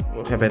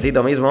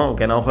 jefecito mismo,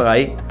 que no juega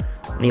ahí.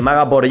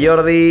 Nimaga por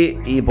Jordi.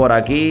 Y por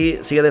aquí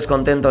sigue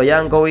descontento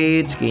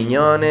Jankovic,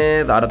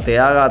 Quiñones,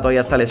 Arteaga todavía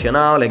está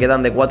lesionado. Le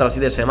quedan de 4 a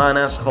 7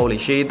 semanas. Holy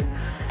shit.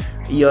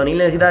 Y O'Neill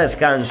necesita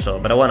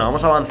descanso. Pero bueno,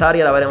 vamos a avanzar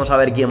y ahora veremos a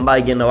ver quién va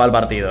y quién no va al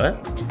partido,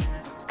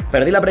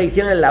 Perdí la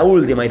predicción en la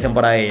última, dicen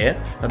por ahí,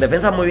 Las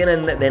defensas muy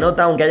bien de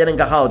nota, aunque hayan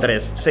encajado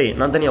 3. Sí,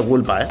 no han tenido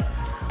culpa,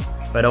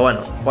 Pero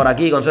bueno, por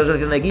aquí, consejo de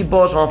selección de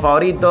equipos, somos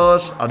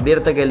favoritos.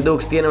 Advierte que el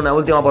Dux tiene una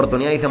última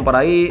oportunidad, dicen por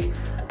ahí.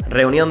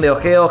 Reunión de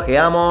ojeo,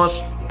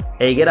 ojeamos.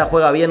 Higuera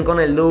juega bien con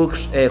el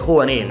Dux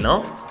juvenil,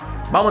 ¿no?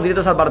 Vamos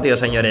directos al partido,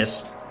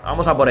 señores.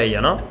 Vamos a por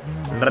ello, ¿no?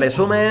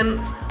 Resumen.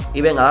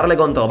 Y venga, darle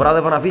con todo. Bravo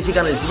de forma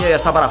física, Nilsiño ya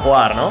está para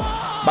jugar, ¿no?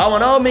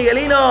 ¡Vámonos,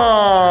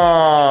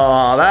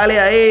 Miguelino! Dale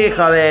ahí,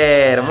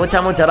 joder.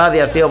 Muchas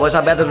gracias, tío, por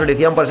esa pedazo de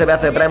suscripción, por ese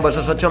pedazo de Prime, por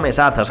esos 8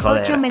 mesazos,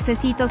 joder. 8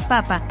 mesecitos,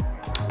 papá.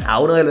 A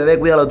uno del bebé,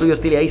 cuida lo tuyo,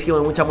 estileísimo.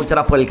 Y muchas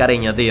gracias por el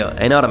cariño, tío.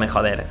 Enorme,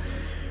 joder.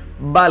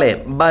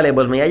 Vale,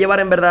 pues me voy a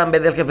llevar en verdad, en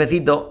vez del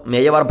jefecito, me voy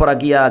a llevar por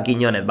aquí a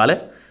Quiñones,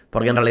 ¿vale?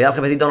 Porque en realidad al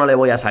jefecito no le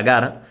voy a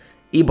sacar.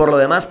 Y por lo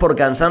demás, por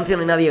cansancio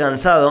no hay nadie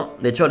cansado.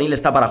 De hecho, O'Neill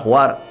está para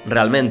jugar,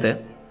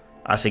 realmente.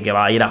 Así que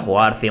va a ir a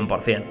jugar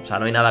 100%. O sea,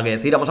 no hay nada que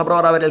decir. Vamos a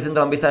probar a ver el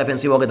centrocampista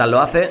defensivo qué tal lo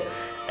hace.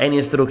 En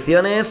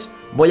instrucciones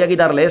voy a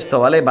quitarle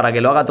esto, ¿vale? Para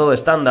que lo haga todo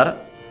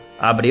estándar,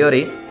 a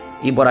priori.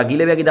 Y por aquí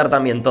le voy a quitar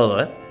también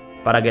todo,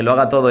 para que lo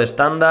haga todo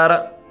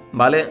estándar,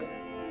 ¿vale?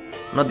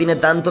 No tiene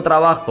tanto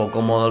trabajo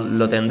como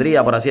lo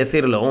tendría, por así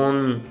decirlo,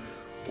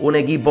 un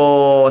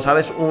equipo,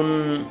 ¿sabes?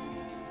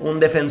 Un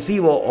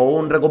defensivo o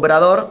un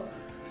recuperador.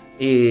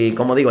 Y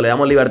como digo, le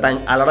damos libertad.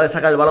 A la hora de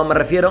sacar el balón me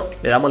refiero,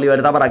 le damos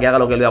libertad para que haga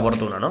lo que le dé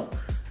oportuno, ¿no?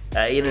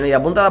 Y en la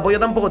punta de apoyo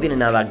tampoco tiene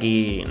nada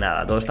aquí.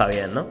 Nada, todo está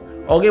bien, ¿no?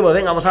 Ok, pues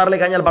venga, vamos a darle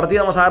caña al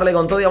partido. Vamos a darle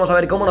con todo y vamos a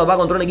ver cómo nos va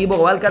contra un equipo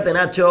que va al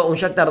catenacho. Un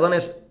Shakhtar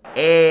Donetsk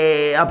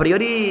a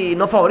priori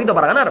no favorito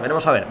para ganar.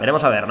 Veremos a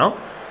ver, ¿no?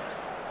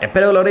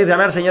 Espero que logréis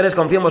ganar, señores.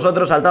 Confío en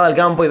vosotros. Saltad al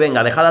campo y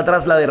venga, dejad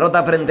atrás la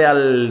derrota frente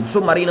al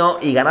submarino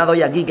y ganad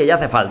hoy aquí, que ya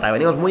hace falta.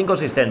 Venimos muy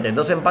inconsistentes.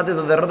 2 empates,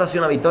 2 derrotas y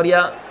una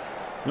victoria.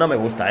 No me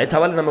gusta,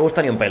 chavales, no me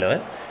gusta ni un pelo,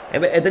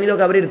 He tenido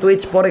que abrir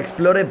Twitch por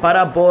Explorer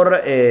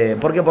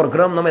porque por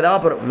Chrome no me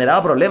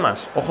daba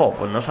problemas. Ojo,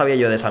 pues no sabía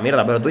yo de esa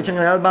mierda, pero Twitch en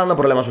general va dando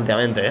problemas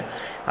últimamente,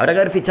 Habrá que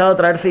haber fichado,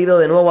 traer cedido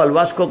de nuevo al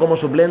Vasco como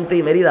suplente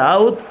y Mérida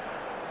out.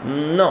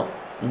 No,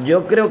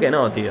 yo creo que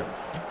no, tío.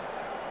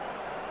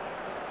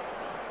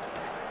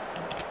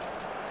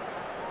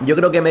 Yo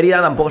creo que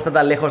Mérida tampoco está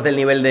tan lejos del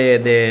nivel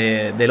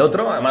del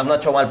otro. Además no ha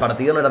hecho mal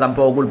partido, no era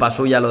tampoco culpa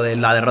suya lo de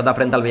la derrota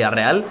frente al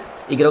Villarreal.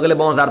 Y creo que le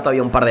podemos dar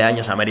todavía un par de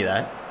años a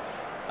Mérida,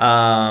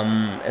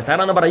 está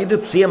ganando para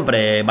YouTube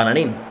siempre,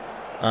 Bananín.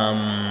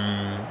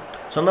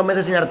 Son 2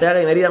 meses sin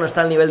Arteaga y Mérida no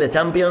está al nivel de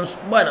Champions.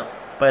 Bueno,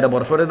 pero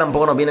por suerte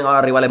tampoco nos vienen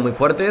ahora rivales muy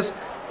fuertes.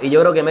 Y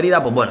yo creo que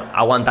Mérida, pues bueno,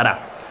 aguantará.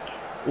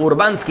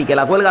 Urbanski, que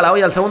la cuelga la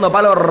olla al segundo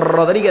palo.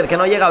 Rodríguez, que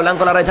no llega.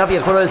 Blanco la rechaza y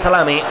es el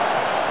salami.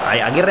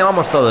 Aquí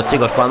remamos todos,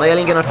 chicos. Cuando hay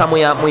alguien que no está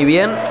muy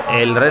bien,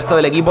 el resto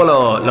del equipo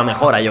lo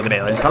mejora, yo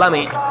creo. El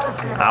salami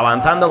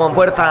avanzando con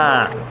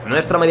fuerza.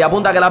 Nuestro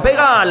mediapunta que la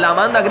pega. La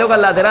manda creo que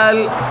al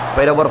lateral,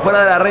 pero por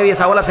fuera de la red y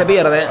esa bola se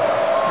pierde.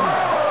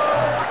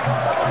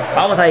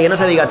 Vamos ahí, que no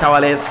se diga,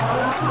 chavales.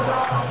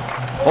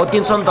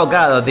 Hodgkinson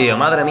tocado, tío.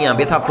 Madre mía,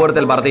 empieza fuerte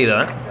el partido,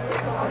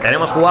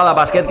 Tenemos jugada,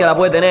 Basquet que la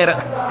puede tener.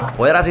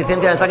 Puede dar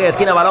asistencia en saque de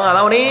esquina, balón a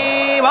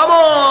Downey.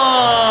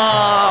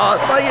 ¡Vamos!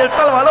 Ahí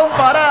está el balón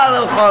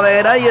parado,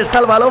 joder. Ahí está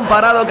el balón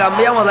parado.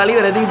 Cambiamos la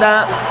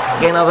libretita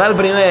que nos da el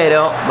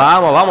primero.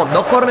 Vamos.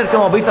 2 corners que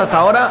hemos visto hasta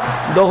ahora.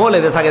 2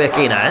 goles de saque de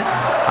esquina,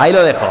 Ahí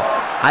lo dejo.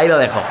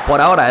 Por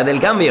ahora, desde el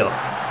cambio,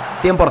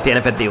 100%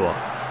 efectivo.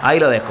 Ahí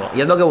lo dejo.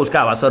 Y es lo que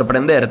buscaba,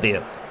 sorprender,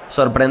 tío.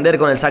 Sorprender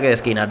con el saque de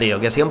esquina, tío.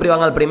 Que siempre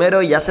iban al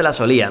primero y ya se la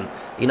solían.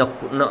 Y no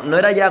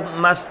era ya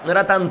más. No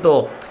era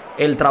tanto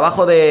el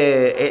trabajo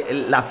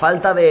de la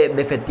falta de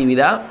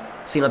efectividad,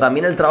 sino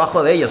también el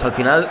trabajo de ellos. Al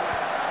final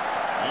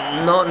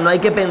no hay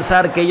que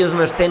pensar que ellos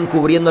no estén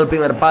cubriendo el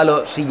primer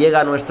palo si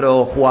llega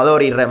nuestro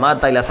jugador y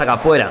remata y la saca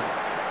fuera,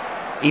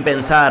 y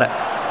pensar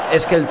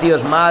es que el tío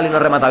es mal y no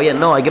remata bien.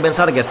 No, hay que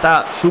pensar que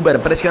está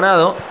súper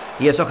presionado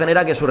y eso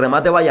genera que su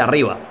remate vaya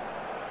arriba,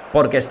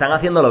 porque están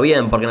haciéndolo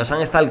bien, porque nos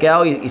han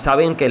stalkeado y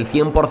saben que el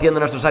 100% de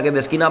nuestros saques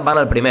de esquina van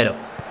al primero.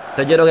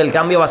 Entonces yo creo que el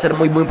cambio va a ser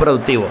muy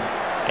productivo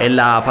en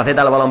la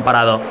faceta del balón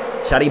parado.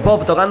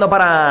 Sharipov tocando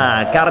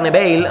para Carne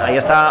Bale. Ahí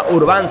está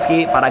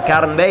Urbanski para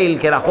Carne Bale,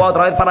 que la juega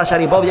otra vez para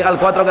Sharipov. Llega el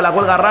 4 que la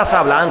cuelga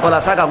rasa. Blanco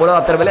la saca, vuelve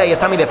a Terbelea. Ahí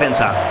está mi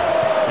defensa.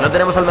 No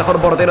tenemos al mejor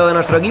portero de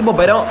nuestro equipo,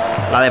 pero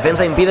la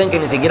defensa impiden que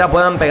ni siquiera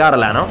puedan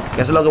pegarla, ¿no?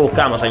 Que eso es lo que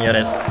buscamos,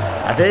 señores.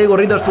 La serie de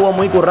Gurrito estuvo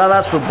muy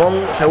currada.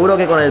 Seguro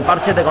que con el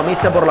parche te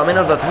comiste por lo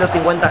menos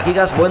 250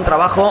 gigas. Buen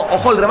trabajo.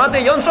 ¡Ojo el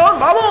remate, Johnson!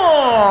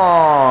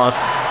 ¡Vamos!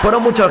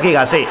 Fueron muchos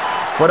gigas, sí.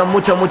 Fueron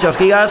muchos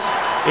gigas.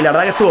 Y la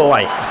verdad que estuvo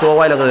guay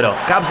lo que duró.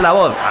 Caps la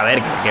voz. A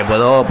ver, que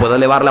puedo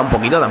elevarla un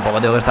poquito.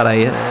 Tampoco tengo que estar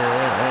ahí,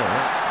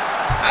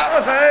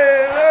 ¡Vamos a ver!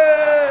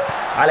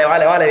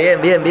 Vale,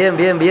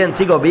 bien,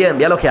 chicos, bien.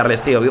 Voy a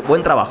elogiarles, tío.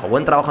 Buen trabajo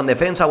en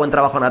defensa, buen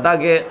trabajo en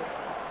ataque.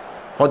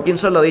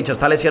 Hodgkinson, lo dicho,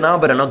 está lesionado,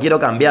 pero no quiero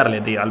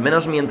cambiarle, tío. Al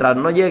menos mientras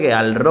no llegue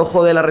al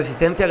rojo de la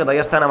resistencia, que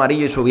todavía está en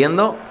amarillo y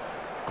subiendo,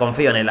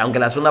 confío en él, aunque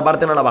la segunda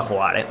parte no la va a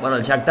jugar, Bueno,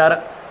 el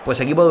Shakhtar, pues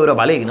equipo de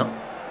Europa League, ¿no?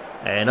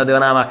 No tengo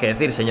nada más que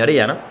decir,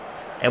 señoría, ¿no?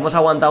 Hemos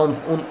aguantado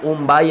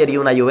un Bayern y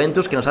una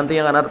Juventus que nos han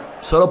tenido que ganar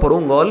solo por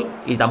un gol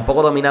y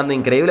tampoco dominando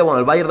increíble. Bueno,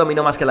 el Bayern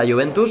dominó más que la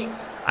Juventus.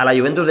 A la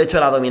Juventus, de hecho,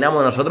 la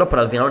dominamos nosotros,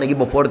 pero al final un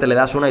equipo fuerte le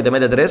das una y te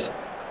mete 3.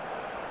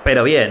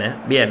 Pero bien,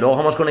 Bien, luego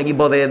vamos con un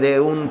equipo de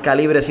un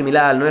calibre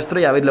similar al nuestro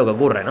y a ver lo que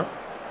ocurre, ¿no?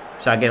 O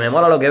sea, que me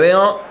mola lo que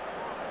veo.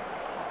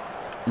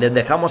 Les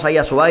dejamos ahí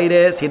a su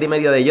aire.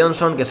 7,5 de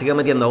Johnson, que sigue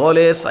metiendo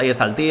goles. Ahí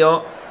está el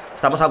tío.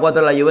 Estamos a 4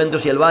 en la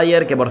Juventus y el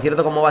Bayern, que por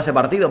cierto, ¿cómo va ese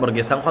partido?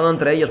 Porque están jugando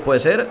entre ellos, ¿puede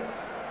ser?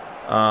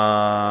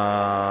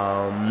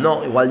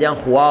 No, igual ya han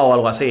jugado o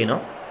algo así, ¿no?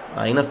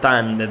 Ahí no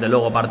están, desde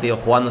luego, partidos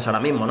jugándose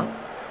ahora mismo, ¿no?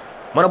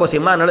 Bueno, pues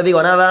sin más, no les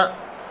digo nada.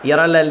 Y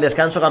ahora en el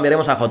descanso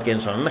cambiaremos a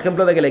Hodgkinson. Un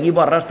ejemplo de que el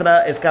equipo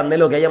arrastra es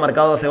Candelo, que haya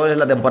marcado 12 goles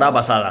la temporada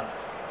pasada.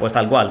 Pues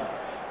tal cual.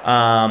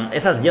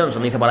 Esa es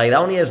Johnson, dice por ahí.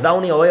 Downey es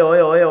Downey,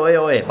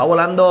 oe. Va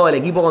volando el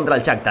equipo contra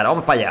el Shakhtar.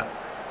 Vamos para allá.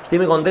 Estoy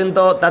muy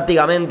contento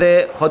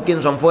tácticamente.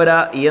 Hodgkinson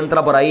fuera y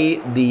entra por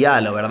ahí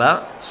Diallo,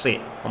 ¿verdad? Sí,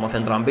 como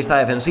centrocampista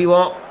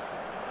defensivo.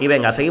 Y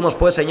venga, seguimos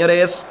pues,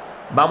 señores.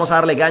 Vamos a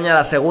darle caña a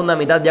la segunda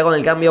mitad ya con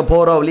el cambio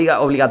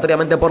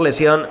obligatoriamente por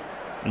lesión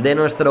de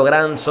nuestro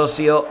gran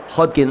socio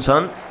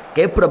Hodgkinson,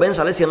 que es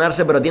propenso a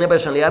lesionarse, pero tiene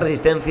personalidad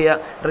resistente,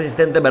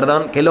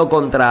 que lo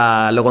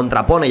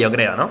contrapone, yo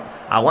creo, ¿no?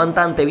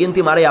 Aguanta ante viento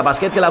y marea.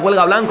 Basquet que la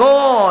cuelga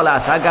Blanco, la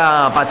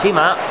saca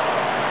Pachima.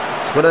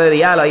 Escudo de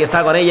Diallo, ahí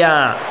está con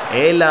ella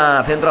el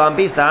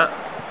centrocampista.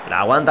 La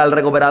aguanta el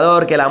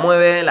recuperador, que la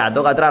mueve. La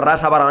toca atrás,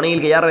 rasa para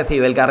O'Neill, que ya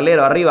recibe. El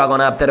carlero arriba con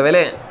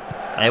Abterbelé.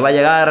 Ahí va a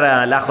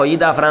llegar la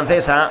joyita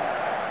francesa.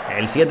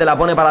 El 7 la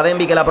pone para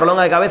Denby, que la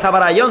prolonga de cabeza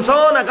para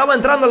Johnson. Acaba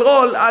entrando el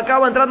gol.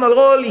 Acaba entrando el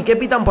gol. ¿Y qué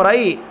pitan por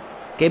ahí?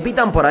 ¿Qué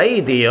pitan por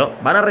ahí, tío?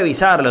 Van a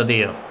revisarlo,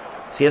 tío.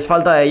 Si es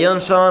falta de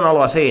Johnson o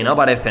algo así, ¿no?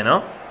 Parece,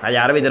 ¿no?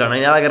 Vaya árbitro, no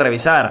hay nada que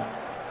revisar.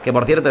 Que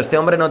por cierto, este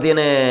hombre no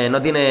tiene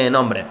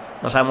nombre.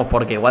 No sabemos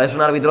por qué. Igual es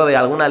un árbitro de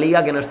alguna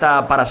liga que no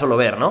está para solo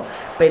ver, ¿no?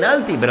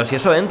 Penalti, pero si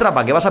eso entra,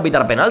 ¿para qué vas a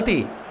pitar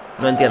penalti?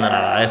 No entiendo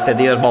nada, este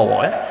tío es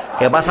bobo, ¿eh?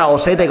 ¿Qué pasa,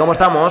 Osete? ¿Cómo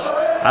estamos?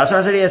 Ahora es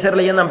una serie de ser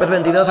leyenda en PES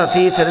 22,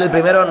 así seré el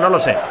primero, no lo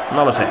sé,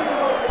 no lo sé.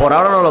 Por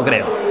ahora no lo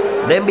creo.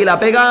 Denby la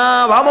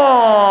pega, ¡vamos!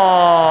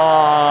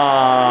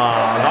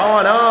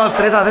 ¡Vámonos!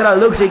 3-0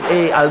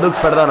 al Dux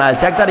al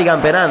Shakhtar y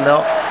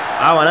campeonando.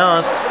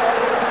 ¡Vámonos!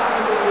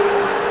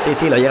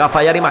 Sí, lo llega a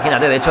fallar,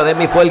 imagínate. De hecho,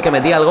 Denby fue el que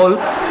metía el gol,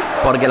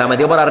 porque la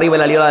metió por arriba y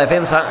la lió la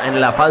defensa.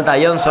 En la falta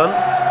Johnson.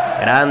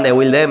 Grande,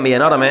 Will Denby,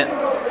 enorme.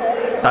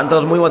 Están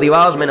todos muy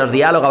motivados, menos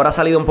Diallo, que habrá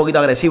salido un poquito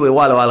agresivo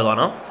igual o algo,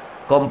 ¿no?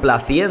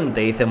 Complaciente,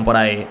 dicen por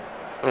ahí.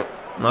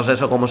 No sé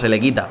eso cómo se le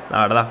quita,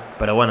 la verdad.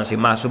 Pero bueno, sin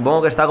más,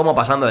 supongo que está como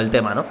pasando del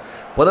tema, ¿no?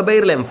 Puedo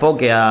pedirle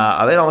enfoque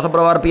a ver, vamos a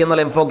probar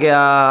pidiéndole enfoque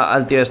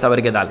al tío este, a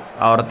ver qué tal.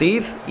 A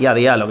Ortiz y a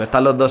Diallo, que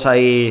están los dos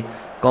ahí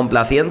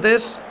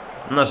complacientes.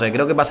 No sé,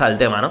 creo que pasa el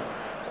tema, ¿no?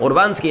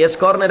 Urbanski, es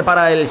córner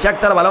para el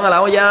Shakhtar, balón a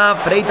la olla.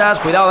 Freitas,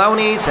 cuidado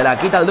Downey, se la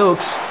quita el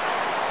Dux.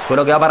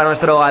 Espero que va para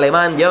nuestro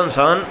alemán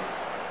Johnson.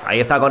 Ahí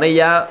está con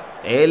ella,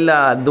 el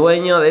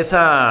dueño de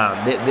esa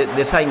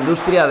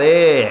industria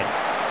de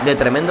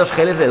tremendos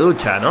geles de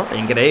ducha, ¿no?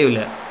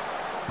 Increíble.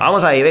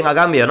 Vamos ahí, venga,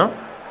 cambio, ¿no?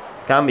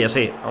 Cambio,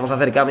 sí, vamos a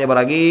hacer cambio por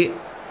aquí.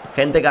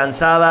 Gente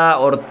cansada,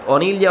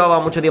 O'Neill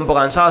llevaba mucho tiempo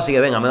cansado, así que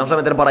venga, vamos a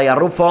meter por ahí a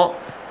Rufo.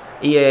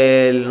 Y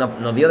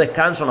nos dio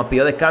descanso, nos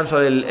pidió descanso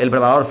el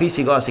preparador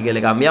físico, así que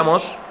le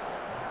cambiamos.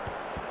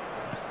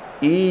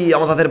 Y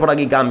vamos a hacer por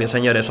aquí cambios,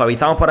 señores.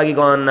 Suavizamos por aquí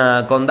con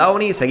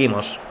Downey y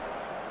seguimos.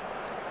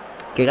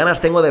 Qué ganas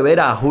tengo de ver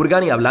a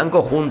Jurgen y a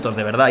Blanco juntos,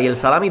 de verdad. Y el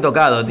salami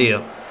tocado,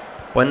 tío.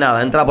 Pues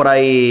nada, entra por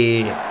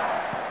ahí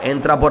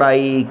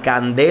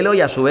Candelo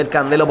y a su vez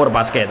Candelo por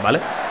Basquet,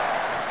 ¿vale?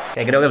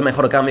 Que creo que es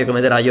mejor cambio que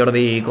meter a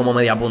Jordi como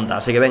media punta.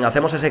 Así que venga,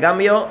 hacemos ese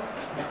cambio.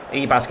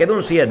 Y Basquet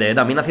un 7,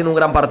 también haciendo un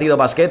gran partido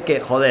Basquet,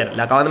 que joder,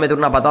 le acaban de meter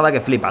una patada que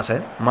flipas,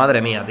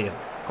 madre mía, tío.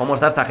 ¿Cómo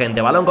está esta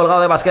gente? Balón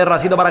colgado de Basquet,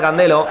 rasito para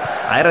Candelo.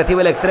 Ahí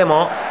recibe el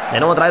extremo. De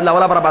nuevo trae la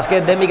bola para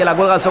Basquet. Denby que la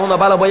cuelga al segundo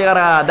palo, puede llegar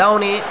a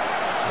Downey.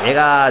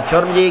 Llega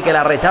Chormji que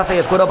la rechaza y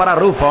escuero para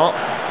Rufo.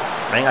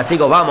 Venga,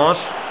 chicos,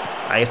 vamos.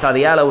 Ahí está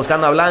Diallo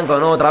buscando a Blanco,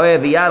 ¿no? Otra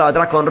vez Diallo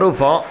atrás con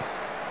Rufo.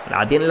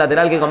 La tiene el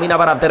lateral que combina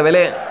para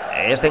Abterbelé.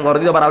 Este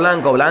engordido para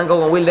Blanco. Blanco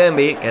con Will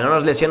Denby. Que no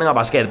nos lesionen a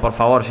Basquet, por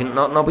favor.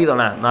 No pido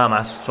nada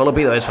más. Solo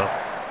pido eso.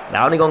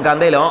 Downey con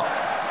Candelo.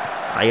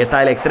 Ahí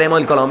está el extremo,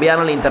 el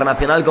colombiano, el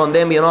internacional con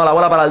Denby. No, la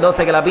bola para el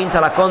 12 que la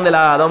pincha, la esconde,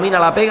 la domina,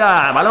 la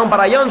pega. Balón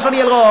para Johnson y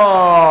el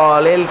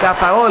gol. El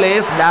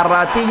cazagoles, la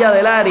ratilla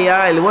del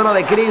área. El bueno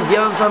de Chris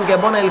Johnson que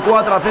pone el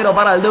 4-0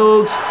 para el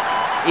Dux.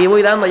 Y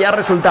voy dando ya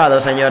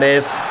resultados,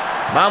 señores.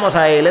 Vamos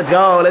ahí, let's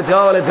go, let's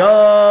go, let's go.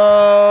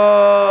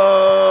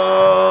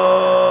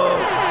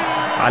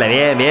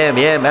 Vale, bien.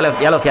 Voy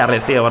a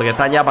elogiarles, tío, porque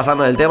están ya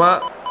pasando del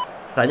tema.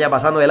 Están ya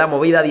pasando de la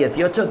movida.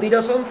 18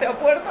 tiros, 11 a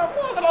puerta,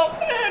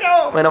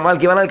 4-0. Menos mal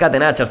que iban al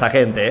catenacho esta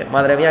gente,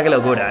 Madre mía, qué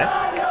locura,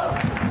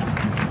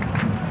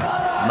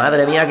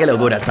 Madre mía, qué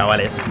locura,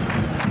 chavales.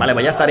 Vale,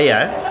 pues ya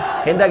estaría,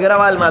 Gente, ¿a qué hora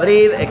va el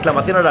Madrid?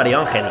 Exclamación horario,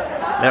 Ángel.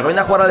 ¿Me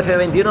recomienda jugar al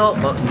FM21?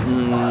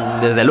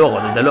 Desde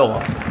luego.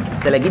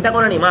 Se le quita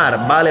con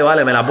animar.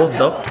 Vale, me la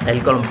apunto.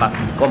 El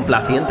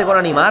complaciente con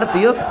animar,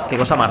 tío. Qué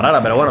cosa más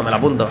rara, pero bueno, me la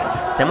apunto.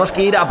 Tenemos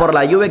que ir a por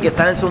la Juve, que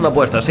está en segundo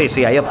puesto.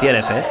 Sí, hay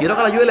opciones, Yo creo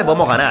que a la Juve le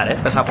podemos ganar,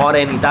 Pese a jugar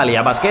en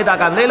Italia. Basqueta,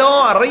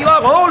 Candelo, arriba,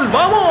 gol.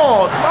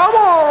 ¡Vamos!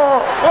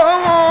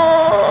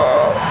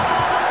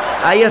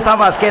 Ahí está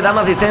Basquet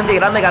dando asistencia y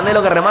grande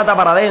Candelo que remata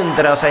para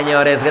adentro,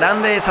 señores.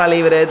 Grande esa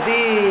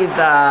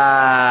libretita.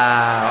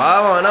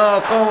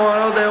 Vámonos, cómo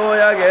no te voy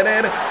a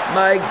querer.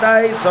 Mike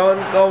Tyson,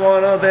 cómo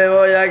no te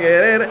voy a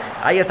querer.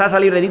 Ahí está esa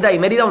libretita y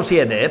Mérida un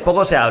 7,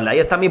 Poco se habla. Ahí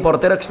está mi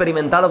portero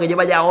experimentado que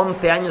lleva ya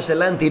 11 años en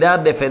la entidad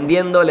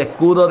defendiendo el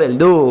escudo del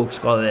Dux.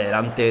 Joder,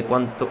 ante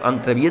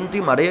viento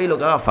y marea y lo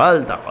que haga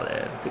falta,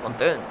 joder. Estoy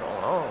contento,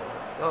 ¿no?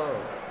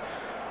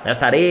 Ya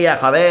estaría,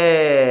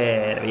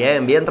 joder.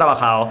 Bien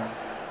trabajado.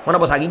 Bueno,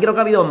 pues aquí creo que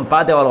ha habido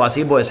empate o algo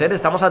así, puede ser.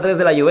 Estamos a 3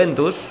 de la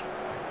Juventus,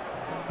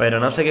 pero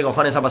no sé qué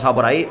cojones ha pasado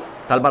por ahí.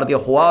 Está el partido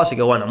jugado, así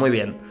que bueno, muy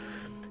bien.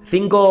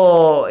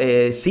 5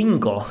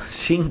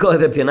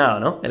 decepcionado,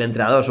 ¿no? El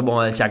entrenador,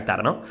 supongo, del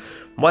Shakhtar, ¿no?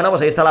 Bueno,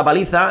 pues ahí está la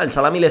paliza. El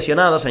salami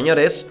lesionado,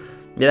 señores.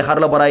 Voy a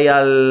dejarlo por ahí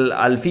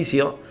al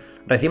fisio.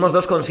 Recibimos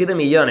 2,7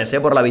 millones,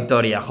 por la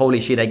victoria. Holy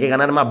shit, hay que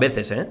ganar más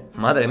veces,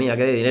 Madre mía,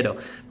 qué de dinero.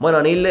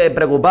 Bueno, Neil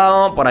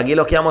preocupado. Por aquí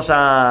elogiamos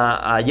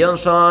a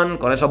Johnson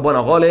con esos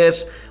buenos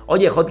goles.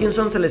 Oye,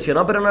 Hodgkinson se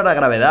lesionó, pero no era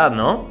gravedad,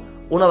 ¿no?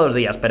 1 o 2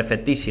 días,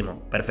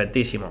 perfectísimo.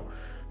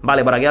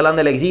 Vale, por aquí hablan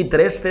del XG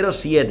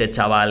 307,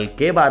 chaval.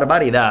 Qué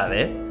barbaridad,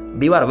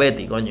 Viva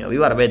Arbeti, coño,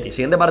 viva Arbeti.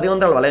 Siguiente partido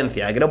contra el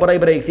Valencia. Creo por ahí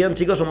predicción,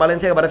 chicos, un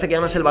Valencia que parece que ya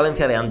no es el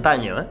Valencia de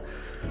antaño, ¿eh?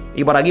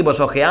 Y por aquí pues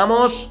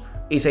ojeamos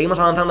y seguimos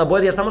avanzando.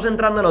 Pues ya estamos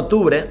entrando en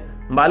octubre,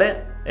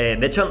 ¿vale?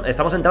 De hecho,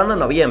 estamos entrando en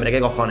noviembre, ¿qué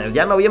cojones?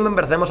 Ya en noviembre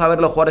empecemos a ver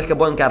los jugadores que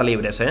pueden quedar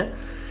libres,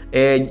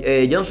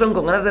 ¿eh? Johnson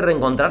con ganas de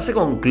reencontrarse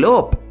con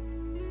Klopp.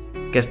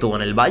 ¿Que estuvo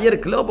en el Bayern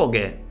Klopp o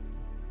qué?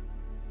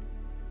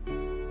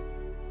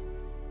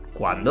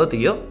 ¿Cuándo,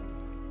 tío?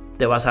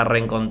 ¿Te vas a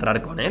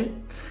reencontrar con él?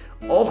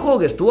 ¡Ojo,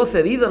 que estuvo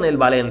cedido en el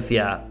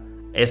Valencia!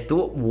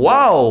 Estuvo...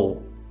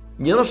 ¡Wow!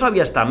 Yo no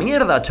sabía esta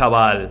mierda,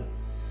 chaval.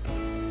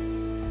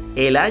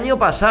 El año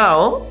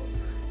pasado...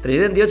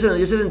 378,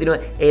 78,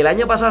 79. El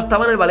año pasado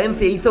estaba en el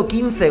Valencia y hizo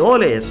 15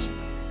 goles.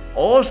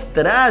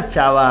 ¡Ostras,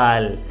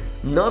 chaval!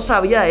 No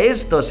sabía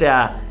esto, o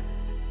sea...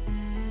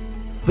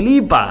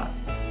 Flipa.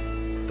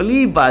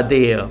 Flipa,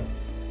 tío.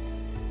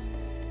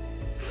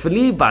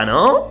 Flipa,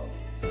 ¿no?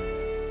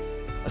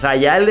 O sea,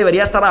 ya él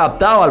debería estar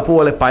adaptado al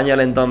fútbol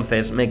español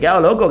entonces. Me he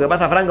quedado loco. ¿Qué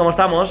pasa, Fran? ¿Cómo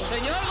estamos?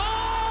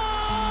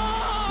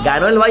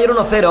 Ganó el Bayern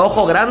 1-0.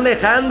 Ojo, grande,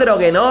 Jandro,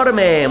 que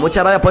enorme.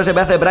 Muchas gracias por ese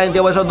pedazo de Prime,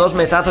 tío, por esos 2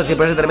 mesazos y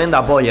por ese tremendo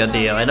apoyo,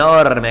 tío.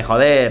 Enorme,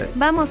 joder.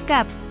 Vamos,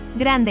 Caps.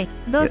 Grande.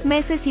 2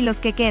 meses y los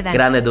que quedan.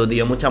 Grande tú,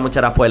 tío. Muchas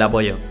gracias por el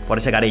apoyo. Por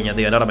ese cariño,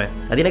 tío, enorme.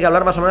 Ya tiene que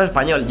hablar más o menos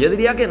español. Yo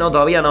diría que no,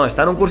 todavía no.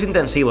 Está en un curso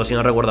intensivo, si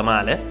no recuerdo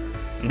mal, ¿eh?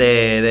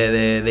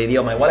 De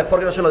idioma. Igual es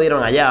porque no se lo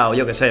dieron allá o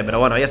yo qué sé. Pero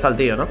bueno, ahí está el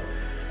tío, ¿no?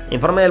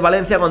 Informe del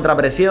Valencia contra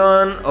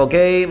presión. Ok,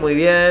 muy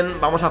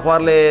bien. Vamos a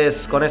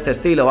jugarles con este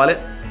estilo, ¿vale?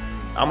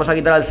 Vamos a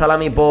quitar el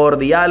salami por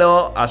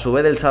Diallo. A su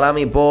vez el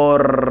salami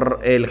por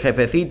el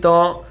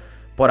jefecito.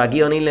 Por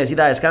aquí O'Neill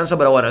necesita descanso,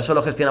 pero bueno, eso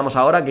lo gestionamos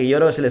ahora, que yo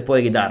creo que se les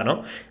puede quitar,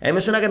 ¿no? A mí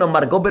me suena que nos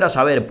marcó, pero a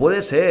saber,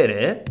 puede ser,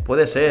 ¿eh?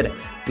 Puede ser.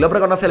 Klopp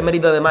reconoce el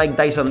mérito de Mike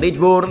Tyson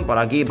Ditchburn. Por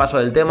aquí paso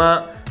del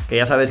tema, que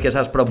ya sabéis que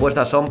esas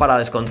propuestas son para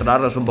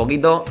descontrolarlos un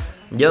poquito.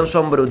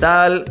 Johnson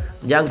brutal.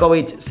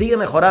 Jankovic sigue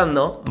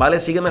mejorando, ¿vale?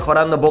 Sigue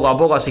mejorando poco a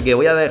poco, así que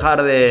voy a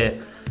dejar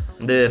de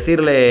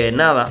decirle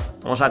nada.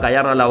 Vamos a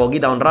callarnos la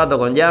boquita un rato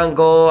con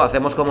Janko.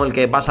 Hacemos como el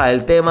que pasa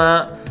el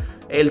tema.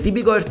 El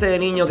típico este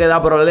niño que da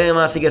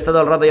problemas y que está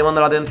todo el rato llamando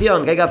la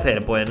atención. ¿Qué hay que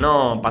hacer? Pues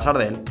no, pasar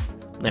de él.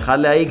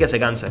 Dejadle ahí que se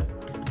canse.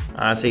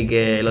 Así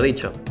que lo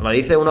dicho, lo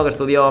dice uno que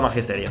estudió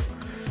magisterio.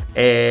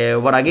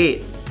 Por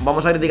aquí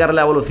vamos a criticarle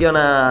la evolución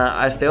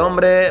a este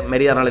hombre.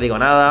 Mérida no le digo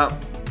nada.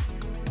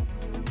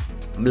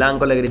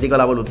 Blanco le critico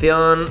la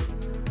evolución.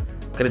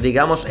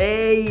 Criticamos.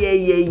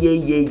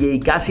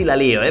 ¡Ey! Casi la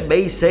lío, ¿eh?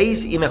 ¿Veis?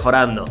 6 y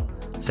mejorando.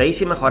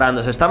 6 y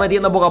mejorando. Se está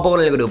metiendo poco a poco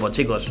en el grupo,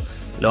 chicos.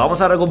 Lo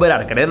vamos a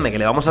recuperar, creedme que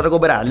le vamos a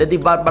recuperar.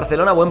 Athletic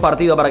Barcelona, buen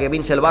partido para que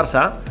pinche el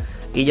Barça.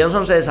 Y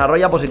Johnson se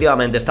desarrolla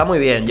positivamente. Está muy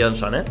bien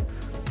Johnson, ¿eh?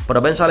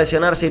 Propenso a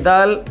lesionarse y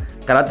tal.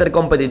 Carácter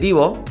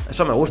competitivo.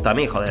 Eso me gusta a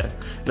mí, joder.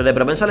 Lo de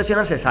propenso a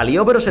lesionarse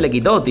salió, pero se le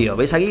quitó, tío.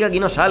 ¿Veis aquí que aquí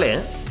no sale,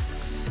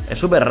 Es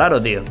súper raro,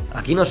 tío.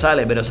 Aquí no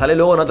sale, pero sale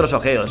luego en otros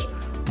ojeos.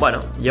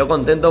 Bueno, yo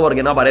contento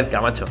porque no aparezca,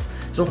 macho.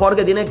 Es un jugador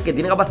que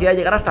tiene capacidad de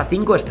llegar hasta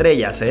 5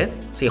 estrellas,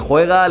 Si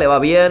juega, le va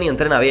bien y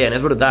entrena bien.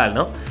 Es brutal,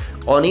 ¿no?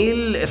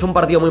 O'Neill es un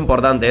partido muy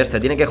importante este.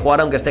 Tiene que jugar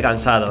aunque esté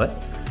cansado,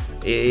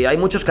 Y hay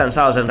muchos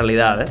cansados en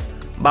realidad,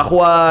 Va a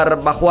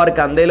jugar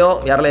Candelo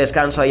y darle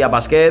descanso ahí a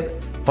Pasquet.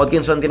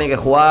 Hodgkinson tiene que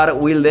jugar.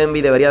 Will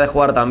Denby debería de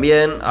jugar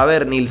también. A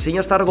ver,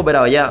 Nilsinho está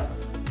recuperado ya.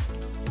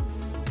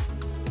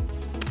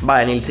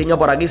 Vale, Nilsinho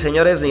por aquí,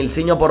 señores.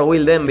 Nilsinho por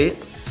Will Denby,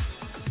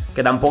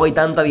 que tampoco hay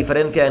tanta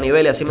diferencia de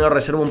nivel y así me lo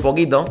reservo un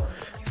poquito.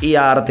 Y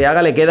a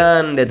Arteaga le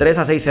quedan de 3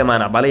 a 6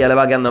 semanas, ¿vale? Ya le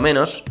va quedando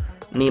menos.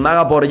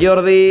 Nimaga por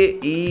Jordi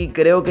y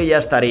creo que ya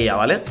estaría,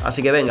 ¿vale?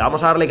 Así que venga,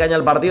 vamos a darle caña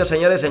al partido,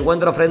 señores.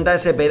 Encuentro frente a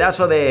ese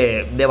pedazo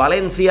de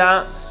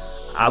Valencia,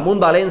 a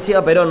Mundo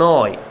Valencia, pero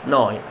no hoy,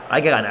 no hoy.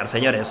 Hay que ganar,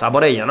 señores, a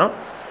por ello, ¿no?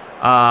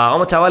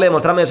 Vamos, chavales,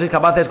 mostradme que sois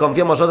capaces,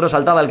 confío en vosotros,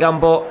 saltad al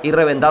campo y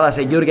reventad a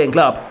ese Jürgen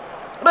Klopp.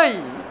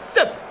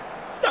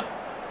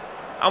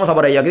 Vamos a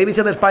por ello. ¿Qué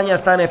división de España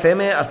está en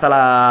FM? Hasta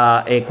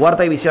la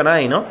cuarta división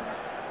hay, ¿no?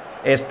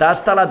 Está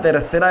hasta la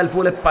tercera del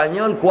fútbol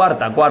español.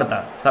 Cuarta.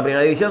 Está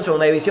primera división,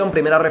 segunda división,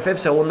 primera RFF,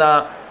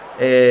 segunda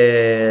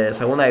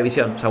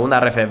división, segunda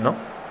RFF, ¿no?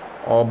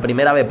 O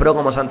primera B Pro,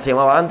 como se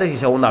llamaba antes, y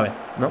segunda B,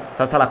 ¿no?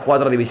 Está hasta las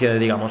 4 divisiones,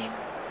 digamos.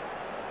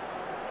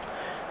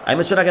 A mí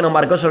me suena que nos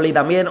marcó Solí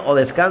también, o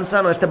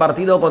descansan, o este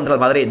partido contra el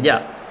Madrid,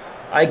 ya.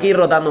 Hay que ir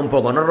rotando un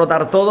poco, no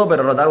rotar todo,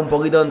 pero rotar un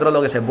poquito dentro de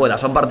lo que se pueda.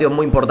 Son partidos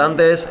muy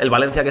importantes, el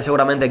Valencia que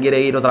seguramente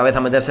quiere ir otra vez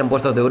a meterse en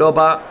puestos de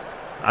Europa.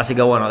 Así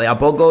que bueno, de a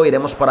poco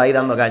iremos por ahí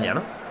dando caña,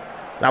 ¿no?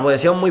 La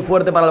posesión muy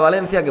fuerte para el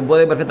Valencia, que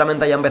puede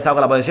perfectamente haya empezado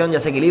con la posesión, ya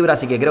se equilibra,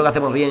 así que creo que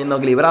hacemos bien yendo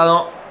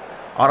equilibrado.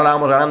 Ahora la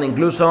vamos ganando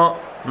incluso,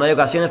 no hay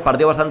ocasiones,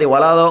 partido bastante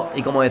igualado.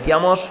 Y como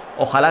decíamos,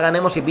 ojalá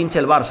ganemos y pinche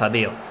el Barça,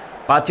 tío.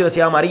 Pacho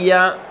decía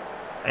amarilla,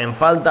 en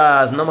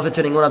faltas no hemos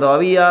hecho ninguna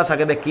todavía,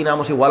 saques de esquina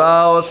vamos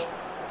igualados.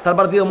 Está el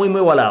partido muy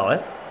igualado,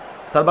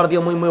 Está el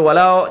partido muy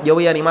igualado. Yo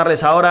voy a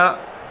animarles ahora.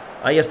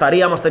 Ahí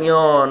estaríamos,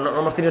 no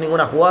hemos tenido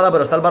ninguna jugada,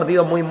 pero está el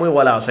partido muy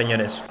igualado,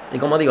 señores. Y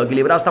como digo,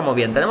 equilibrado estamos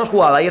bien. Tenemos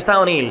jugada, ahí está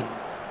O'Neill.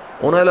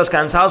 Uno de los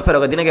cansados,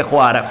 pero que tiene que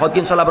jugar.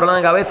 Hodgkinson la problema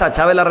de cabeza,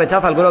 Chávez la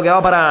rechaza, el cuero que va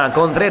para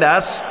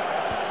Contreras.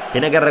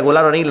 Tiene que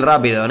regular O'Neill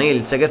rápido.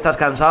 O'Neill, sé que estás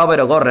cansado,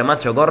 pero corre,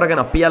 macho. Corre que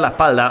nos pilla en la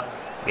espalda.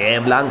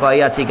 Bien, Blanco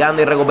ahí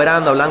achicando y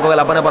recuperando. Blanco que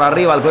la pone por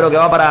arriba. El cuero que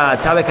va para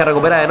Chávez, que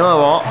recupera de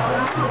nuevo.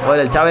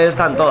 Joder, el Chávez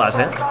están todas,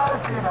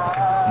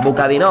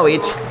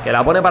 Vukadinovic, que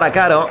la pone para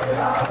Caro.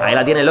 Ahí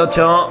la tiene el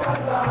 8.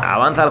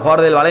 Avanza el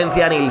jugador del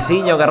Valencia,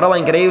 Nilsinho, que roba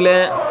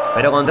increíble.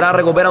 Pero contra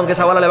recupera, aunque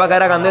esa bola le va a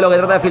caer a Candelo, que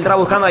trata de filtrar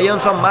buscando a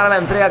Johnson. Mala la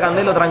entrega,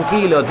 Candelo,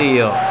 tranquilo,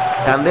 tío.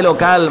 Candelo,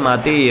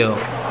 calma, tío.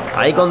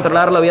 Ahí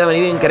controlarlo había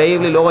venido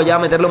increíble. Y luego ya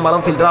meterle un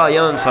balón filtrado a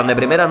Johnson. De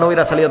primera no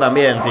hubiera salido tan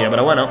bien, tío.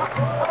 Pero bueno,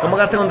 como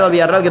gaste contra el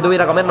Villarreal que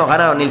tuviera que comer, nos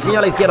ganaron. Nilsinho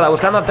a la izquierda,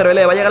 buscando a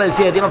Teruelé. Va a llegar el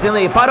 7, tiene opción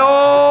de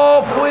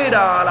disparo.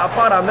 Fuera, la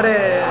para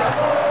Andrés.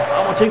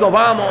 Vamos, chicos,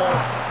 vamos.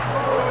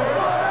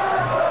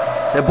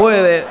 Se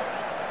puede.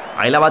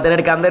 Ahí la va a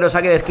tener Candelo,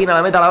 saque de esquina,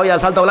 la meta a la olla, el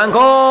salto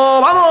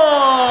Blanco.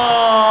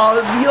 ¡Vamos!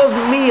 Dios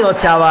mío,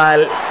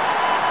 chaval.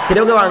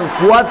 Creo que van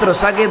 4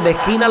 saques de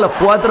esquina, los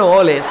 4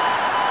 goles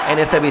en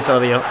este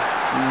episodio.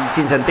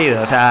 Sin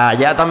sentido, o sea,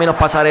 ya también os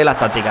pasaré las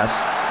tácticas.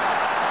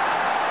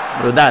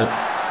 Brutal,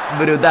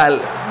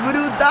 brutal,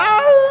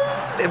 brutal.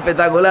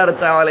 Espectacular,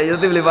 chavales, yo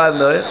estoy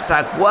flipando, O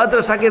sea,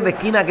 4 saques de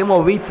esquina que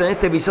hemos visto en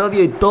este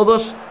episodio y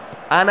todos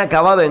han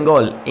acabado en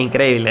gol.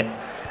 Increíble.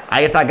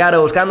 Ahí está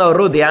Caro buscando a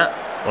Urrutia.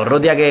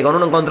 Urrutia que con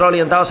un control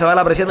orientado se va a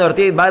la presión de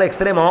Ortiz, va al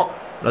extremo.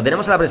 Lo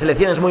tenemos en la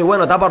preselección, es muy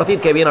bueno. Tapa Ortiz,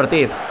 que bien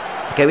Ortiz.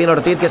 Que bien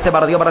Ortiz, que este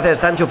partido parece que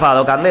está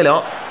enchufado.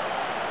 Candelo,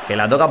 que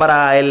la toca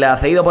para el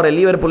cedido por el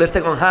Liverpool,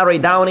 con Harry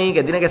Downey,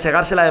 que tiene que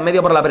segársela de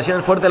medio por la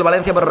presión fuerte del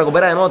Valencia, pero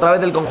recupera de nuevo otra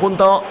vez del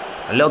conjunto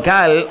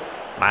local.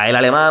 Va el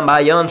alemán, va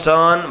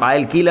Johnson, va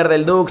el killer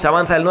del Dux,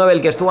 avanza el 9, el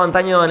que estuvo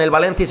antaño en el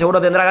Valencia y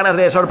seguro tendrá ganas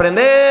de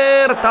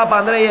sorprender. Tapa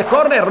Andrés,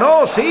 córner,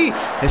 no, sí.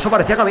 Eso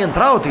parecía que había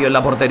entrado, tío, en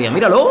la portería.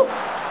 Míralo,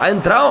 ha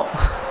entrado.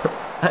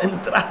 Ha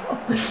entrado.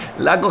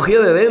 La ha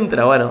cogido de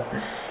dentro, bueno.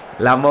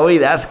 Las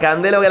movidas,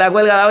 Candelo que la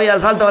cuelga la olla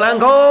al salto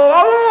Blanco.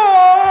 ¡Vamos!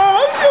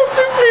 ¡Yo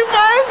estoy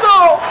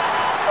flipando!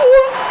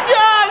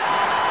 ¡Hostias!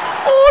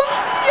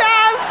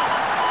 ¡Hostias!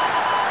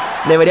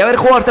 Debería haber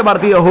jugado este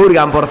partido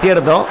Jurgen, por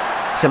cierto.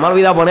 Se me ha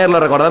olvidado ponerlo,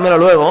 recordádmelo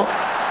luego.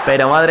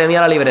 Pero madre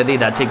mía la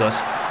libretita, chicos.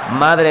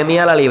 Madre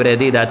mía la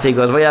libretita,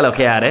 chicos. Voy a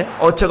elogiar,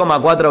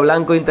 8,4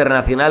 Blanco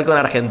internacional con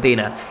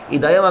Argentina. Y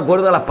todavía me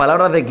acuerdo de las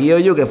palabras de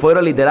Kyoyu, que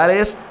fueron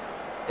literales.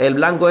 El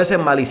Blanco ese es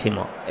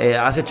malísimo.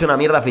 Has hecho una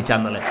mierda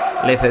fichándole.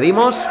 Le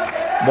cedimos,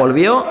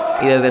 volvió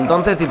y desde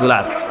entonces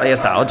titular. Ahí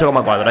está,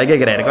 8,4. Hay que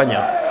creer, coño.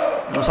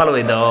 Un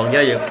saludito,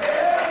 Kyoyu.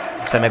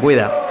 Se me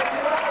cuida.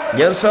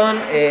 Johnson,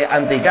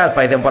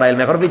 anti-caspa, dicen por ahí. El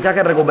mejor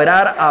fichaje es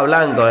recuperar a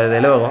Blanco, desde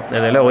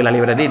luego, y la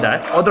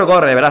libretita, Otro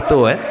corre, verás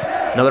tú,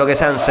 No creo que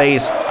sean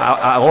 6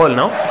 a gol,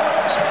 ¿no?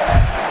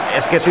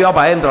 Es que eso iba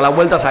para adentro, la han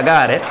vuelto a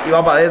sacar,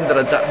 Iba para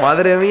adentro,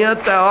 madre mía,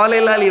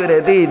 chavales, la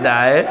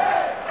libretita,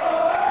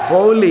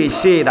 Holy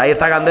shit, ahí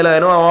está Candelo de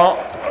nuevo.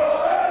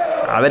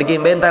 A ver qué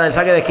inventa en el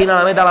saque de esquina,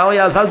 la meta a la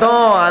olla, al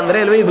salto.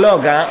 André Luis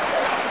bloca.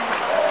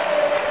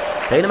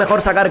 Tiene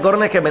mejor sacar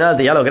córners que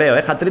penalti, ya lo creo,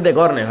 Hat-trick de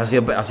córners,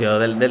 ha sido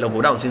de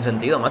locura, un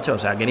sinsentido, macho. O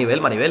sea, qué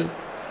nivel, Maribel.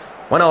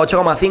 Bueno,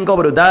 8,5,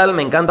 brutal,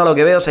 me encanta lo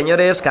que veo,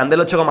 señores.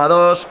 Candelo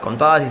 8,2, con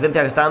toda la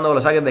asistencia que está dando con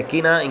los saques de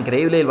esquina,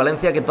 increíble. Y el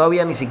Valencia que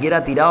todavía ni siquiera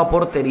ha tirado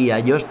portería.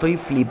 Yo estoy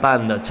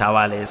flipando,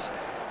 chavales.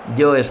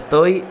 Yo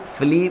estoy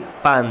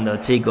flipando,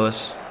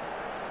 chicos.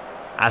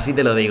 Así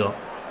te lo digo.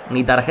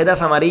 Ni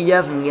tarjetas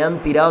amarillas, ni han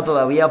tirado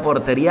todavía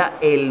portería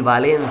el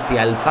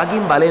Valencia, el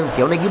fucking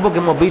Valencia. Un equipo que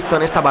hemos visto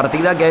en esta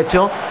partida que ha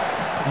hecho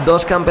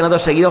 2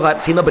 campeonatos seguidos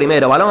siendo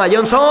primero. Balón a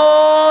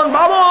Johnson.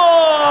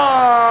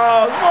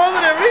 ¡Vamos!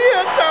 ¡Madre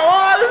mía,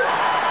 chaval!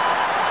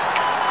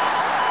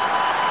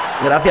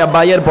 Gracias,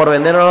 Bayer, por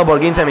vendérnoslo por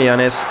 15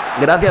 millones.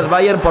 Gracias,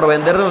 Bayer, por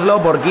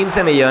vendérnoslo por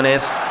 15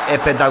 millones.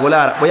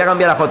 Espectacular. Voy a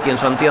cambiar a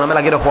Hodgkinson, tío. No me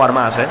la quiero jugar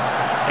más,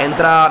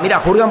 Entra... Mira,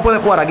 Jurgen puede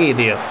jugar aquí,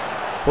 tío.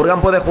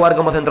 Jurgen puede jugar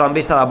como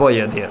centrocampista de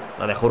apoyo, tío.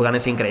 Lo de Jurgen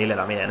es increíble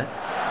también,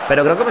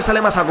 Pero creo que me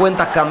sale más a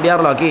cuentas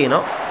cambiarlo aquí,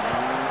 ¿no?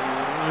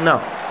 No.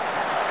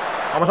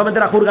 Vamos a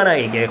meter a Jurgen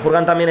ahí, que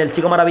Jurgen también, el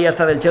chico maravilla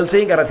está del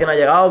Chelsea, que recién ha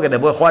llegado, que te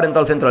puede jugar en todo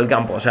el centro del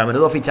campo. O sea,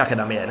 menudo fichaje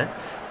también,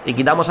 Y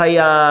quitamos ahí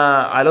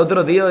al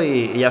otro, tío,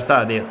 y ya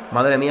está, tío.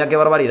 Madre mía, qué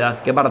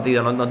barbaridad, qué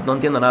partido. No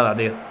entiendo nada,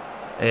 tío.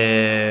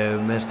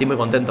 Estoy muy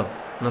contento.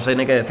 No sé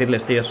ni qué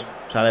decirles, tíos.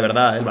 O sea, de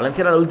verdad, el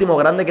Valencia era el último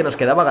grande que nos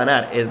quedaba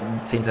ganar. Es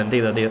sin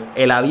sentido, tío.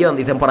 El avión,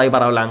 dicen por ahí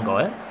para Blanco,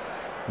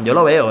 Yo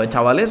lo veo,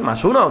 chavales.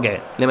 ¿Más uno o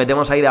qué? Le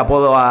metemos ahí de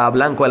apodo a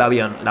Blanco el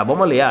avión. La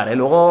podemos liar,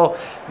 Luego,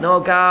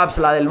 no, Caps,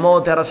 la del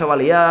mote, ahora se va a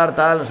liar,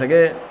 tal, no sé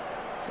qué.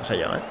 No sé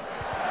yo,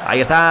 Ahí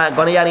está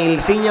con ella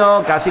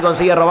Nilsinho, casi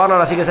consigue robarlo,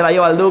 ahora sí que se la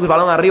lleva el Dux.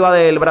 Balón arriba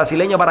del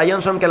brasileño para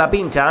Johnson, que la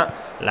pincha.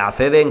 La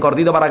cede en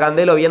cortito para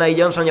Candelo, viene ahí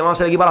Johnson,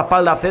 llevamos el equipo a la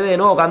espalda. Cede de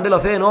nuevo, Candelo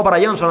cede de nuevo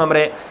para Johnson,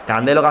 hombre.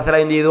 Candelo que hace la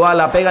individual,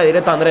 la pega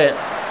directo a André.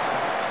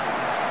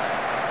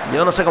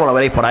 Yo no sé cómo lo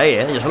veréis por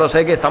ahí, Yo solo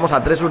sé que estamos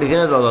a 3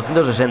 subdivisiones de los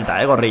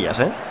 260,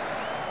 gorrillas,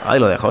 Ahí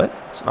lo dejo,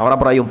 Ahora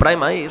por ahí un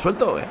prime ahí,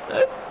 suelto,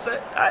 Sí,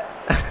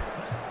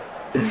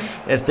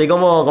 Estoy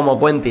como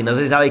Quentin, no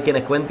sé si sabéis quién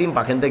es Quentin.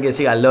 Para gente que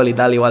siga el LOL y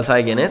tal, igual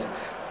sabe quién es.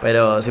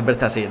 Pero siempre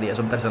está así, tío, es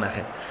un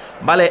personaje.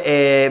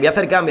 Vale, voy a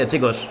hacer cambio,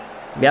 chicos.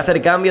 Voy a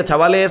hacer cambio,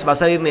 chavales. Va a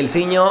salir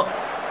Nilsinho.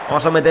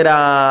 Vamos a meter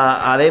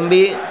a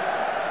Denby.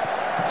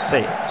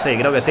 Sí,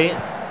 creo que sí.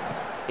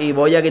 Y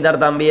voy a quitar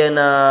también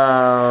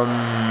a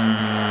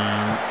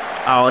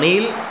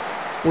O'Neill.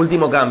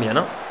 Último cambio,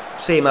 ¿no?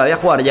 Sí, me la voy a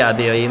jugar ya,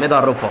 tío. Y meto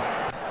a Rufo.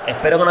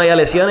 Espero que no haya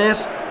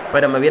lesiones,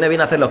 pero me viene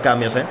bien hacer los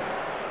cambios, ¿eh?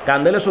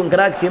 Candelo es un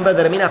crack, siempre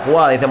termina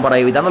jugada, dicen por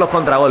ahí, evitando los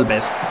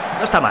contragolpes.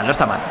 No está mal, no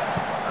está mal.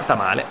 No está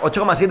mal, ¿eh?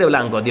 8,7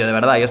 blanco, tío, de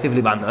verdad. Yo estoy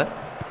flipando, ¿eh?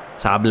 O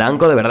sea,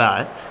 blanco de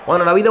verdad, ¿eh?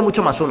 Bueno, no ha habido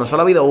mucho +1,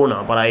 solo ha habido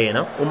uno por ahí,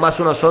 ¿no? Un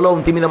 +1 solo,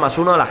 un tímido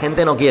 +1. La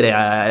gente no quiere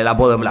el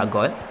apodo en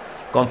blanco, ¿eh?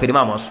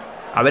 Confirmamos.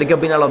 A ver qué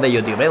opinan los de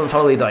YouTube, ¿eh? Un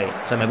saludito ahí,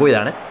 se me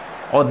cuidan, ¿eh?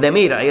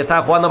 Ozdemir, ahí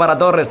está jugando para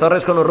Torres.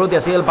 Torres con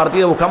Urrutia, sigue el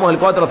partido, buscamos el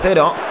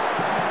 4-0.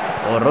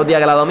 Urrutia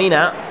que la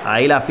domina.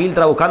 Ahí la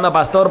filtra buscando a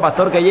Pastor.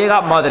 Pastor que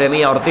llega. Madre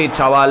mía, Ortiz,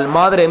 chaval.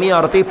 Madre mía,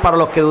 Ortiz para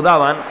los que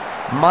dudaban.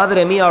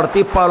 Madre mía,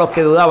 Ortiz para los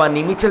que dudaban.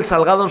 Ni Michel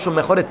Salgado en sus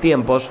mejores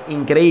tiempos.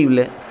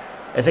 Increíble.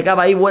 Ese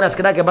cava ahí, buenas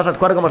crack. ¿Qué pasa,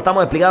 Square? Como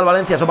estamos explicando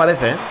Valencia, eso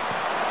parece, ¿eh?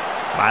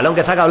 Balón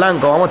que saca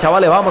Blanco. Vamos,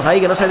 chavales, vamos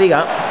ahí, que no se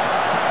diga.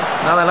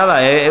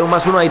 Nada, es un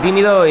 +1 ahí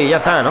tímido y ya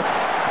está, ¿no?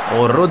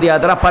 Urrutia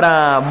atrás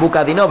para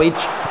Vukadinovic.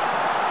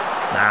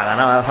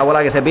 Nada, esa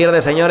bola que se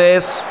pierde,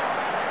 señores.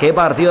 Qué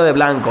partido de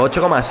Blanco,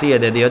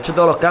 8,7, tío. 8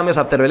 todos los cambios.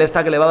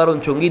 Abterbelesta que le va a dar un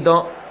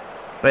chunguito.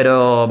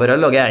 Pero es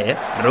lo que hay, ¿eh?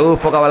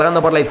 Rufo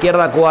cabalgando por la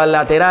izquierda, cual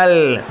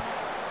lateral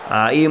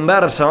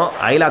inverso.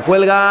 Ahí la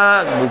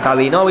cuelga.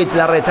 Vukadinovic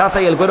la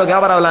rechaza y el cuero que va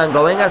para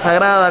Blanco. Venga,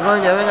 Sagrada,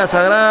 coño, venga,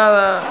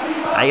 Sagrada.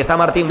 Ahí está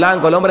Martín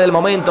Blanco, el hombre del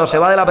momento. Se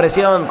va de la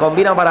presión,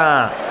 combina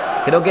para...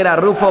 Creo que era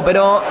Rufo,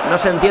 pero no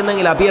se entienden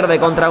y la pierde.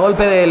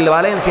 Contragolpe del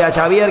Valencia.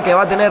 Xavier que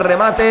va a tener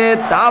remate.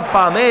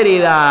 Tapa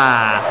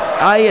Mérida.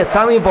 Ahí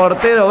está mi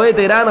portero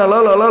veterano.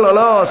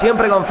 Lolo.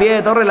 Siempre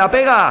confíe. Torres la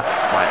pega.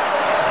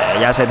 Bueno,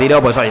 ya se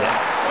tiró, pues oye.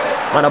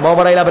 Bueno, pongo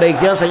por ahí la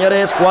predicción,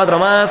 señores. 4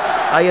 más.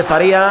 Ahí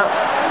estaría.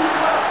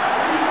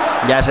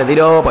 Ya se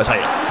tiró, pues oye.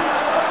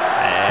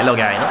 Es lo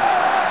que hay, ¿no?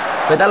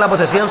 ¿Qué tal la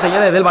posesión,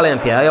 señores, del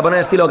Valencia? Voy a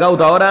poner estilo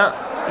cauto ahora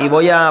y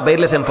voy a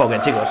pedirles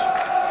enfoque, chicos.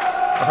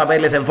 Vamos a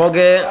pedirles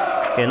enfoque,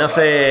 que no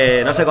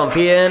se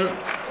confíen,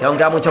 que aún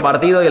queda mucho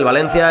partido y el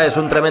Valencia es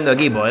un tremendo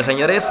equipo, ¿eh,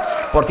 señores?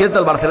 Por cierto,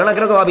 el Barcelona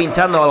creo que va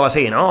pinchando o algo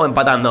así, ¿no? O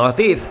empatando.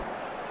 Ortiz,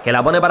 que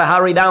la pone para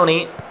Harry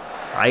Downey.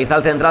 Ahí está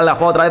el central, la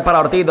juega otra vez para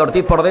Ortiz.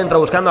 Ortiz por dentro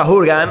buscando a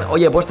Jurgen.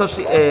 Oye, he puesto...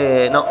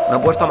 no he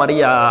puesto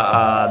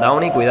amarilla a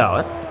Downey, cuidado,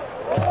 ¿eh?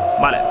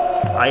 Vale,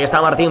 ahí está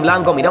Martín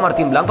Blanco. Mira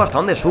Martín Blanco hasta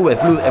dónde sube.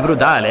 Es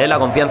brutal, ¿eh? La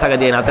confianza que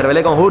tiene.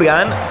 Alterbelé con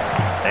Jurgen.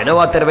 De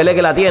nuevo Alterbelé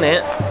que la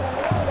tiene.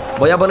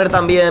 Voy a poner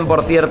también,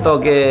 por cierto,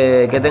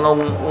 que tenga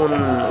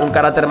un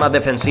carácter más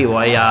defensivo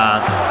ahí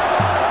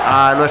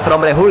a nuestro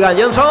hombre Jurgen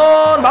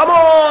Johnson.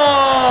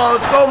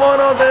 ¡Vamos! ¿Cómo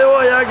no te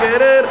voy a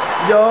querer,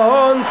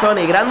 Johnson?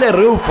 Y grande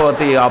Rufo,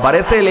 tío.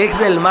 Aparece el ex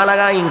del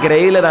Málaga,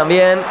 increíble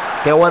también.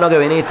 Qué bueno que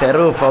viniste,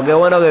 Rufo. Qué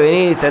bueno que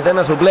viniste.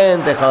 Eterno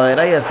suplente, joder,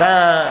 ahí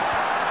está.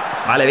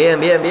 Vale,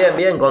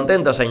 bien.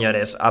 Contentos,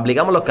 señores.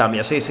 Aplicamos los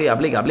cambios. Sí,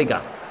 aplica.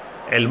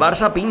 El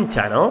Barça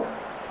pincha, ¿no?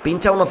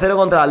 Pincha 1-0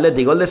 contra el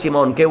Atlético. Gol de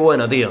Simón. Qué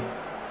bueno, tío.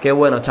 Qué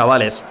bueno,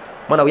 chavales.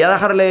 Bueno, voy a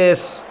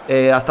dejarles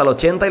hasta el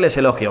 80 y les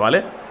elogio,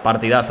 ¿vale?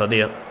 Partidazo,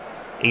 tío.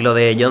 Y lo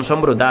de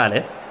Johnson brutal,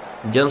 ¿eh?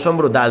 Johnson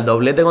brutal.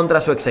 Doblete contra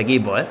su ex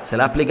equipo, ¿eh? Se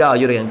lo ha explicado a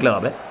Jürgen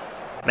Klopp, ¿eh?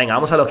 Venga,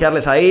 vamos a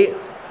elogiarles ahí.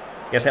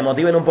 Que se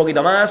motiven un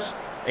poquito más.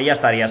 Y ya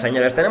estaría,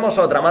 señores. Tenemos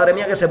otra. Madre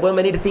mía, que se pueden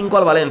venir 5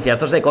 al Valencia.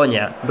 Esto es de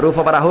coña.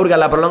 Rufo para Jurgen.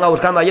 La prolonga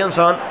buscando a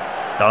Johnson.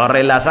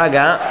 Torres la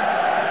saca.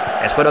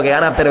 Espero que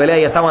gane Abterbelé.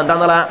 Y está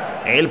aguantándola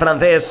el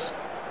francés,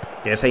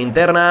 que se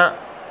interna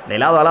de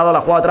lado a lado.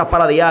 La juega atrás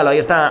para Diallo. Ahí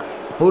está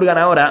Jurgen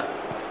ahora.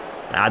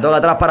 La toca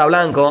atrás para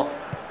Blanco.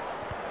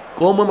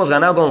 ¿Cómo hemos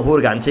ganado con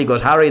Jurgen,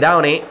 chicos? Harry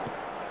Downey.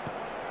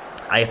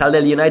 Ahí está el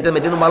del United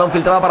metiendo un balón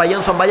filtrado para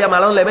Johnson. Vaya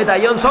balón, le mete a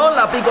Johnson.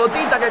 La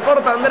picotita que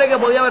corta André, que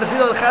podía haber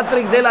sido el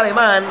hat-trick del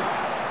alemán.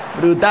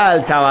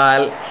 Brutal,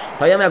 chaval.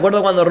 Todavía me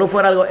acuerdo cuando Rufo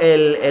era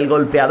el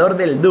golpeador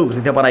del Dux,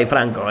 dice por ahí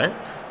Franco, ¿eh?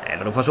 El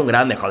Rufo es un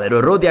grande, joder.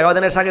 Urrutia que va a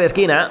tener saque de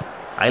esquina.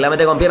 Ahí la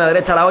mete con pierna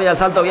derecha, la olla, el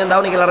salto bien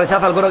Downey, que la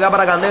rechaza, el cuero que va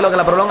para Candelo, que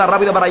la prolonga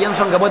rápido para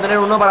Johnson, que puede tener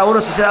un 1 para 1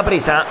 si se da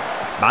prisa.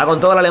 Va con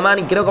todo el alemán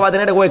y creo que va a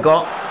tener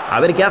hueco. A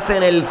ver qué hace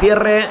en el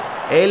cierre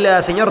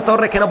el señor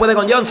Torres, que no puede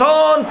con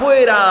Johnson.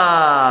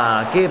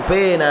 ¡Fuera! ¡Qué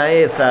pena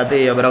esa,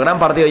 tío! Pero gran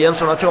partido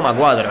Johnson,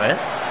 8,4, ¿eh?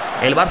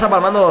 El Barça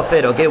palmando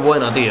 2-0. Qué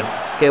bueno, tío.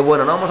 Qué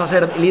bueno. No vamos a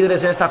ser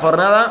líderes en esta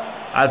jornada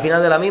al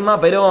final de la misma,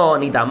 pero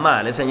ni tan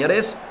mal, ¿eh,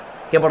 señores?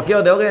 Que por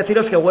cierto, tengo que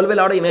deciros que vuelve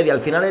la 1:30.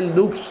 Al final el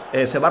Dux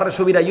se va a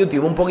resubir a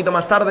YouTube un poquito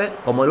más tarde,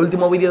 como el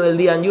último vídeo del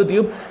día en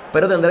YouTube,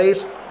 pero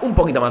tendréis un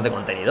poquito más de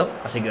contenido.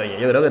 Así que oye,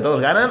 yo creo que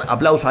todos ganan.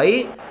 Aplauso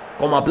ahí.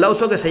 Como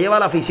aplauso que se lleva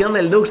la afición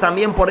del Dux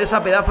también por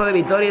esa pedazo de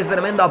victoria y ese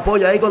tremendo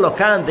apoyo ahí con los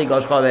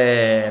cánticos,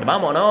 joder.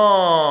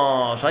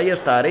 ¡Vámonos! Ahí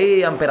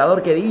estaría,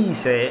 emperador, que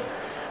dice.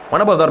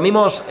 Bueno, pues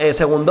dormimos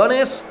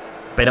segundones.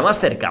 Pero más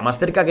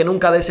cerca que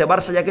nunca de ese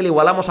Barça, ya que le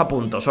igualamos a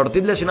puntos.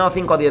 Ortiz lesionado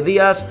 5 a 10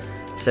 días,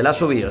 se la ha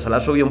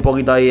subido un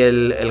poquito ahí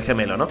el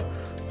gemelo, ¿no?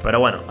 Pero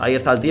bueno, ahí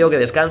está el tío que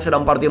descansa, era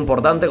un partido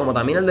importante, como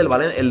también el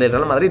del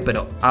Real Madrid,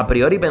 pero a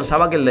priori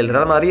pensaba que el del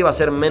Real Madrid iba a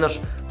ser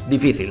menos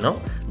difícil, ¿no?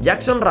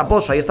 Jackson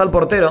Raposo, ahí está el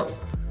portero,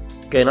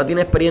 que no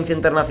tiene experiencia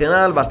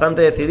internacional,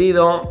 bastante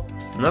decidido.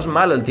 No es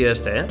malo el tío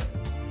este, ¿eh?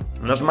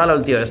 No es malo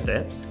el tío este,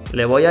 ¿eh?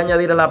 Le voy a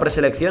añadir a la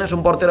preselección, es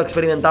un portero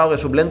experimentado que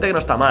suplente que no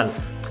está mal.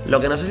 Lo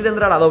que no sé si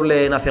tendrá la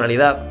doble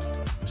nacionalidad.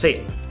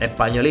 Sí,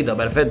 españolito,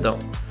 perfecto.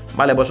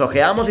 Vale, pues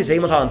ojeamos y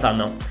seguimos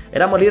avanzando.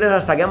 Éramos líderes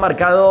hasta que han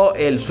marcado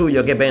el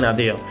suyo, qué pena,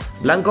 tío.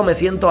 Blanco me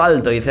siento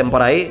alto, dicen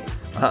por ahí.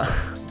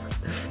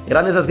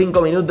 Grandes esos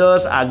 5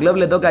 minutos, a Glob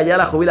le toca ya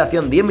la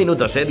jubilación. 10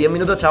 minutos, 10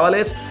 minutos,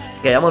 chavales,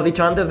 que habíamos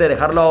dicho antes de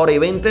dejarlo a hora y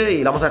 20 y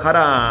lo vamos a dejar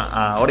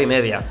a hora y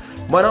media.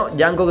 Bueno,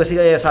 Yanko que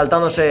sigue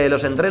saltándose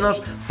los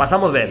entrenos,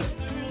 pasamos de él.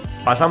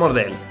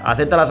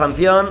 Acepta la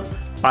sanción,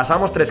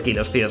 pasamos 3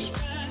 kilos, tíos.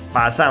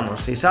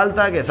 Pasamos, si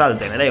salta, que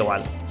salte, me da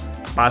igual.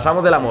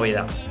 Pasamos de la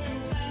movida.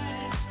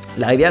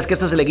 La idea es que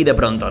esto se le quite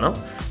pronto, ¿no?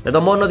 De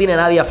todos modos no tiene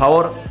nadie a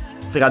favor,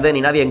 fíjate, ni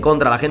nadie en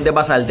contra, la gente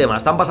pasa el tema.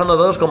 Están pasando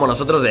todos como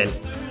nosotros de él.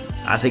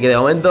 Así que de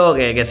momento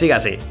que siga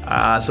así,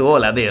 a su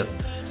bola, tío.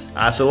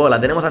 A su bola.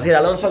 Tenemos a Sir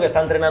Alonso que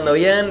está entrenando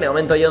bien. De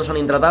momento Johnson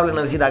intratable,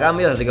 necesita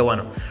cambios, así que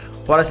bueno.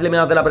 Jugadores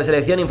eliminados de la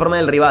preselección, informe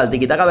del rival.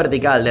 Tiquitaca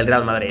vertical del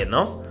Real Madrid,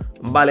 ¿no?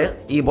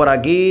 Vale, y por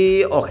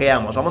aquí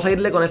ojeamos. Vamos a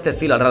irle con este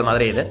estilo al Real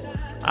Madrid, ¿eh?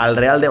 Al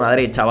Real de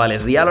Madrid,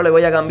 chavales. Diallo le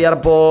voy a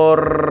cambiar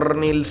por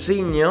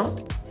Nilsinho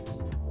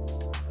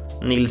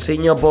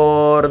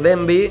por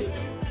Denby.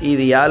 Y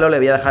Diallo le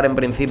voy a dejar en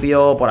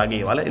principio por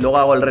aquí, ¿vale? Y luego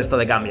hago el resto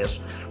de cambios.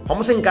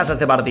 Vamos en casa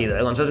este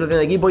partido, con solución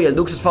de equipo. Y el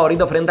Dux es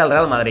favorito frente al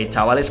Real Madrid.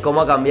 Chavales,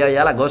 cómo ha cambiado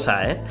ya la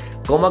cosa,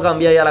 cómo ha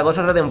cambiado ya la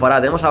cosa esta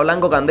temporada. Tenemos a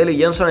Blanco, Candelo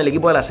y Johnson en el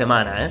equipo de la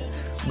semana,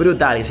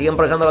 brutal, y siguen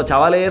progresando los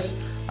chavales.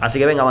 Así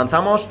que venga,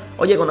 avanzamos.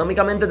 Oye,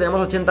 económicamente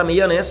tenemos 80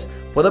 millones.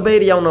 ¿Puedo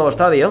pedir ya un nuevo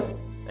estadio?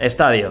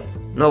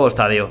 Nuevo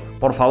estadio,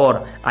 por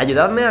favor,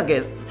 ayudadme a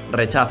que...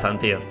 Rechazan,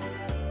 tío.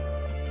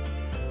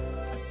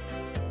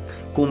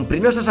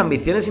 Cumplir nuestras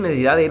ambiciones sin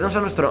necesidad de irnos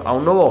a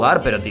un nuevo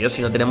hogar. Pero tío,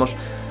 si no tenemos...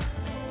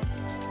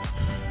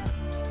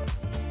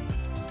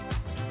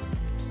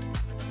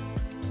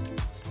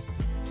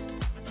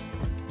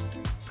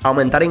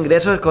 Aumentar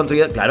ingresos,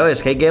 construir... Claro,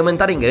 es que hay que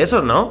aumentar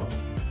ingresos, ¿no?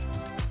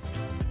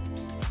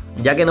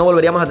 Ya que no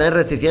volveríamos a tener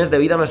restricciones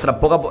debido a nuestras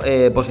pocas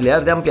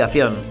posibilidades de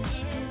ampliación.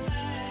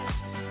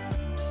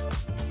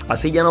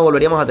 Así ya no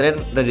volveríamos a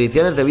tener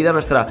restricciones debido a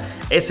nuestra...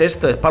 Es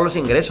esto, es para los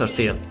ingresos,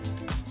 tío.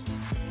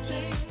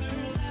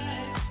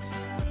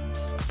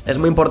 Es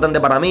muy importante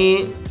para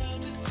mí.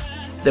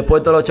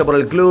 Después todo lo hecho por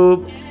el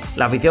club.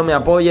 La afición me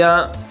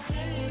apoya.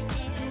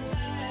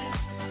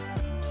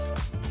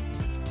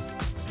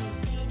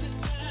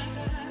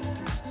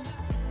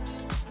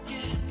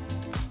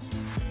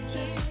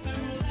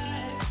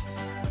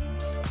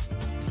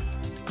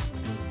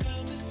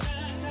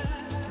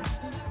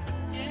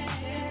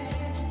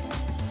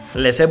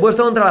 Les he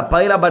puesto contra la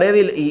espada y la pared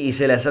y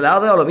se les ha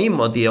dado lo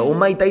mismo, tío. Un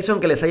Mike Tyson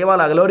que les ha llevado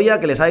a la gloria,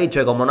 que les ha dicho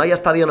que como no haya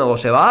estadio nuevo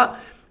se va.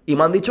 Y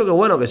me han dicho que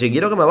bueno, que si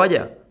quiero que me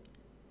vaya.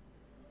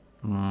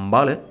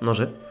 Vale, no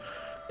sé.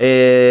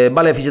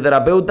 Vale,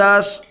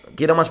 fisioterapeutas.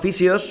 Quiero más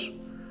fisios.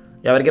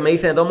 Y a ver qué me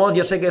dicen. De todos modos,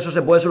 yo sé que eso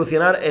se puede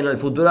solucionar en el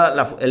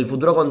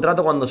futuro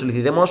contrato cuando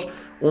solicitemos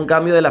un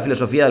cambio de la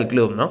filosofía del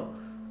club, ¿no?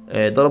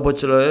 Todo lo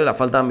puesto, la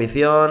falta de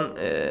ambición.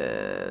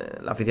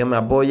 La afición me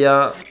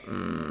apoya.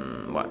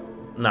 Bueno.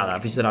 Nada,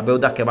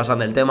 fisioterapeutas que pasan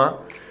del tema.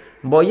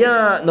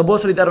 No puedo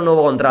solicitar un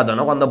nuevo contrato,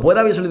 ¿no? Cuando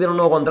pueda voy a solicitar un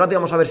nuevo contrato y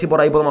vamos a ver si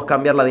por ahí podemos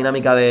cambiar la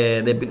dinámica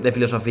de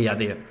filosofía,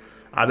 tío.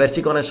 A ver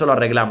si con eso lo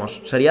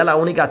arreglamos. Sería la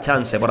única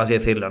chance, por así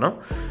decirlo, ¿no?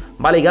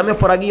 Vale, y cambios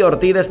por aquí.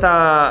 Ortiz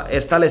está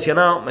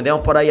lesionado.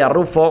 Metemos por ahí a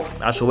Rufo.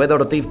 A su vez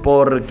Ortiz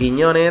por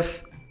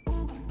Quiñones.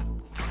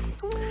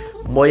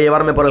 Voy a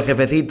llevarme por el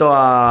jefecito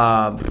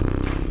a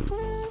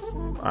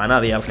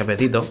nadie, al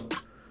jefecito.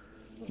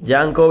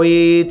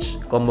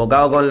 Jankovic,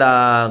 convocado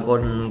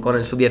con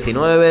el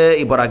sub-19.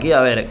 Y por aquí,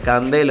 a ver,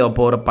 Candelo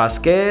por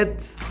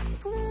Pasquet.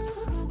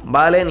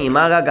 Vale,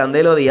 Nimaga,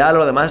 Candelo, Diallo.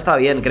 Lo demás está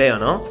bien, creo,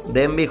 ¿no?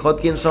 Denby,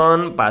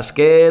 Hodgkinson,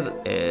 Pasquet.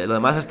 Lo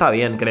demás está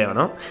bien, creo,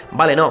 ¿no?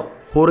 Vale, no.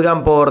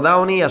 Jurgan por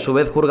Downey y a su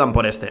vez Jurgan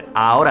por este.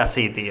 Ahora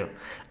sí, tío.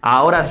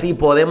 Ahora sí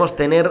podemos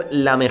tener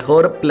la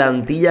mejor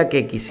plantilla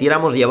que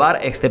quisiéramos llevar,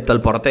 excepto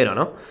el portero,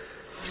 ¿no?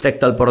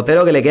 Excepto el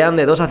portero, que le quedan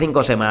de 2 a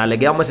 5 semanas. Le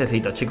queda un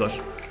mesecito,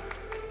 chicos.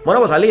 Bueno,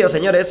 pues al lío,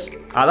 señores.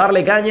 A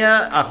darle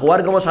caña, a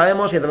jugar como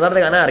sabemos y a tratar de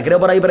ganar. Creo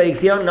por ahí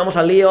predicción, vamos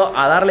al lío.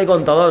 A darle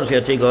con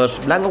Todonsio,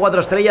 chicos. Blanco 4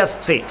 estrellas,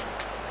 sí.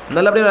 No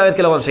es la primera vez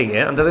que lo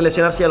consigue, Antes de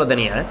lesionarse ya lo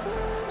tenía,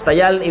 Está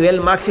ya al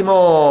nivel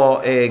máximo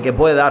que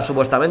puede dar,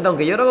 supuestamente.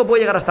 Aunque yo creo que puede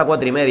llegar hasta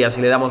 4,5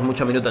 si le damos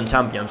mucho minuto en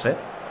Champions,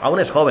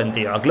 Aún es joven,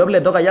 tío. Al club le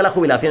toca ya la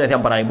jubilación,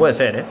 decían por ahí. Puede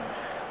ser,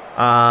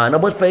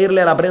 ¿no puedes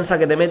pedirle a la prensa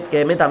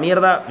que meta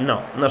mierda?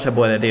 No, no se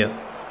puede, tío.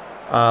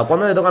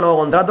 ¿Cuándo le toca nuevo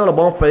contrato? Lo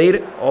podemos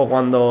pedir o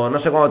cuando... No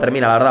sé cuándo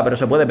termina, la verdad, pero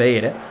se puede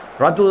pedir, ¿eh?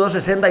 Roatu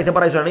 260 dice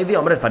por ahí Soniti.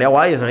 Hombre, estaría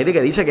guay. Soniti,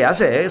 que dice que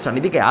hace, ¿eh?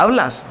 Soniti, que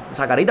hablas.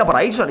 Esa carita por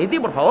ahí, Soniti,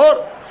 por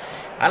favor.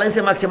 Alan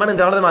Maximan,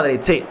 entrenador de Madrid.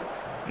 Sí.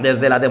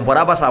 Desde la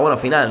temporada pasada, bueno,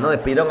 final, ¿no?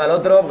 Despidieron al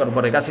otro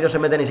porque casi no se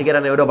mete ni siquiera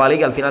en Europa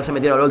League. Al final se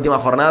metieron en la última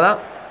jornada.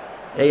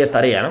 Y ahí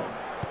estaría, ¿no?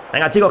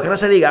 Venga, chicos, que no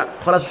se diga.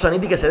 Hola,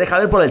 Susaniti, que se deja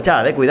ver por el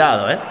chat,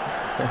 cuidado,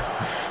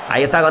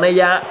 Ahí está con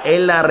ella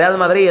en la Real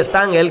Madrid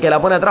Stangel, que la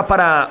pone atrás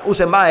para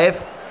Usenbaev.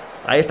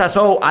 Ahí está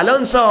Sou.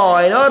 Alonso,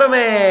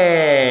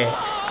 enorme.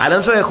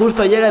 Alonso, que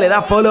justo llega y le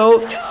da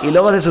follow y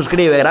luego se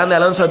suscribe. Grande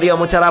Alonso, tío,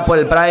 muchas gracias por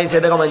el Prime,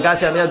 7 como en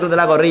casa, mira el Club de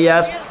las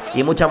Gorrillas.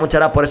 Y muchas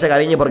gracias por ese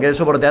cariño y por querer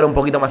soportear un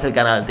poquito más el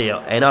canal,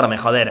 tío. Enorme,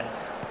 joder.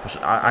 Pues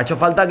ha hecho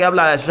falta que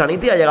habla de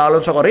Susaniti y ha llegado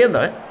Alonso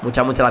corriendo,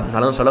 Muchas gracias,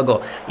 Alonso, loco.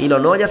 Y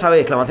los nuevos, ya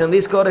sabéis, exclamación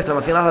Discord,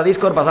 exclamación hacia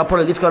Discord, pasad por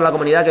el Discord de la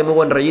comunidad, que es muy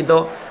buen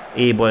rollito.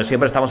 Y pues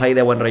siempre estamos ahí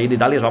de buen rollito y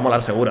tal, y os va a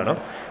molar seguro, ¿no?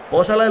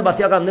 Podemos hablar del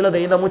vacío Candelo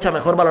teniendo mucha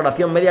mejor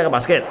valoración media que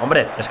Pasquet.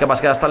 Hombre, es que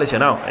Pasquet está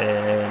lesionado,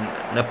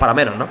 no es para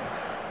menos, ¿no?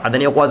 Ha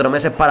tenido 4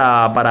 meses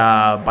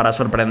para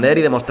sorprender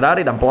y demostrar,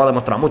 y tampoco ha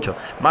demostrado mucho.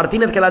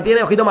 Martínez, que la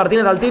tiene, ojito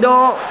Martínez al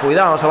tiro.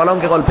 Cuidado, ese balón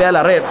que golpea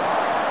la red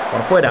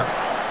por fuera.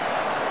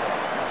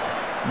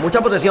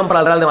 Mucha posesión para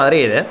el Real de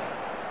Madrid,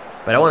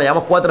 Pero bueno,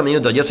 llevamos 4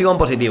 minutos. Yo sigo en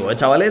positivo,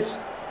 chavales.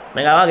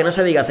 Venga, va, que no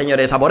se diga,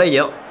 señores, a por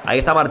ello. Ahí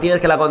está Martínez,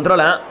 que la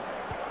controla.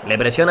 Le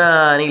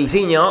presiona a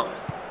Nilsinho.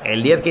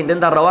 El 10 que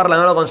intenta robarla,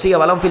 no lo consigue.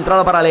 Balón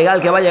filtrado para Legal,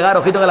 que va a llegar.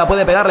 Ojito que la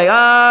puede pegar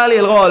Legal. Y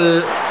el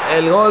gol.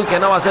 El gol que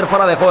no va a ser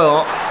fuera de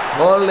juego.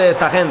 Gol de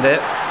esta gente.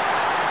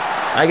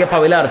 Hay que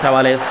espabilar,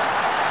 chavales.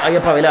 Hay que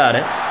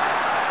espabilar,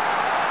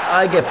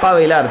 Hay que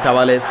espabilar,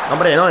 chavales.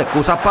 Hombre, no,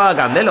 excusas para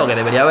Candelo, que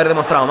debería haber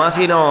demostrado más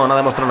y no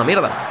demostró una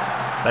mierda.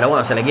 Pero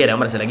bueno, se le quiere,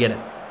 hombre, se le quiere.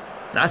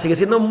 Nada, sigue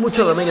siendo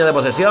mucho dominio de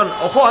posesión.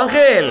 ¡Ojo,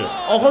 Ángel!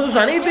 ¡Ojo,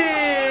 Susaniti!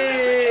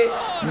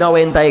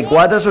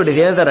 94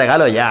 suscripciones de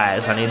regalo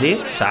ya,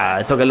 Saniti. O sea,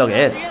 ¿esto qué es lo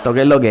que es? ¿Esto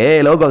qué es lo que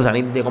es, loco?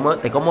 Saniti,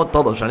 te como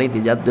todo,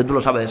 Saniti. Ya tú lo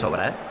sabes de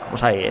sobra,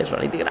 Vamos ahí,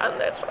 Saniti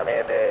grande,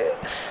 Saniti.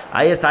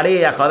 Ahí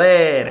estaría,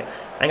 joder.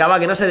 Venga, va,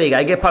 que no se diga,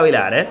 hay que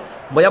espabilar,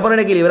 Voy a poner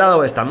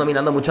equilibrado, están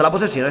dominando mucho la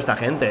posesión esta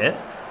gente,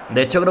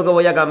 De hecho, creo que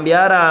voy a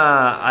cambiar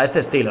a este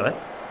estilo,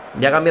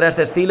 Voy a cambiar a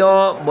este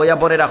estilo. Voy a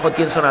poner a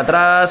Hodgkinson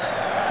atrás,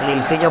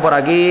 Nilsinho por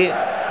aquí.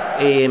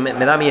 Y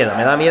me da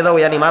miedo,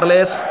 voy a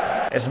animarles.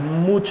 Es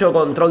mucho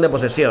control de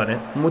posesión,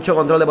 Mucho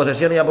control de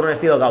posesión y ya por un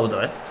estilo cauto,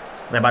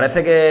 Me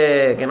parece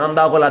que no han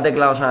dado con la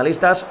tecla los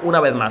analistas una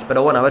vez más.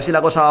 Pero bueno, a ver si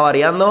la cosa va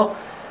variando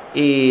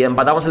y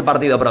empatamos el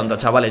partido pronto,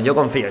 chavales. Yo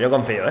confío,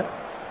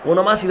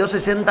 Uno más y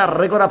 260,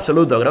 récord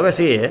absoluto. Creo que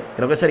sí,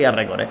 creo que sería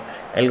récord,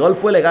 El gol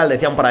fue legal,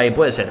 decían por ahí.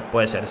 Puede ser,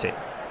 sí,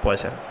 puede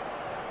ser.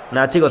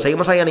 Nada, chicos,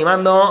 seguimos ahí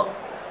animando.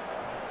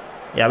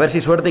 Y a ver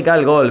si suerte y cae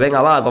el gol.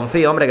 Venga, va,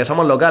 confío, hombre, que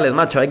somos locales,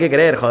 macho. Hay que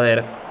creer,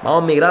 joder.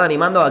 Vamos, mi grada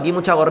animando. Aquí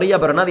mucha gorrilla,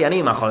 pero nadie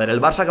anima, joder.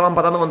 El Barça que va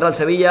empatando contra el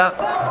Sevilla.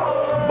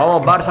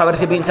 Vamos, Barça, a ver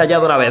si pincha ya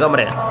de una vez,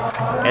 hombre.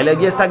 El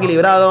XG está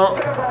equilibrado.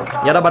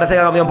 Y ahora parece que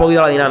ha cambiado un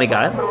poquito la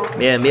dinámica,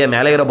 Bien, bien, me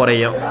alegro por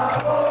ello.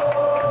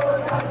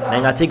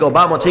 Venga, chicos,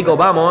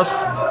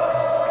 vamos.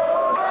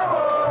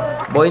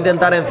 Voy a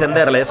intentar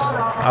encenderles.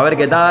 A ver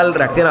qué tal,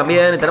 reaccionan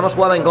bien. Tenemos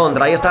jugada en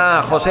contra, ahí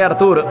está José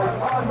Artur.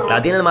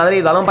 La tiene el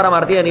Madrid, balón para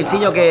Martínez.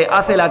 Nilsinho, que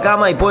hace la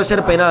cama y puede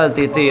ser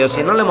penalti, tío.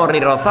 Si no le hemos ni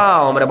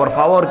rozado, hombre, por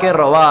favor. Que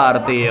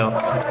robar, tío.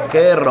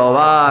 Que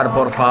robar,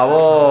 por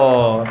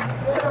favor.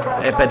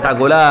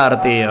 Espectacular,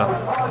 tío.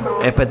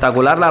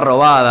 Espectacular la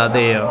robada,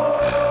 tío.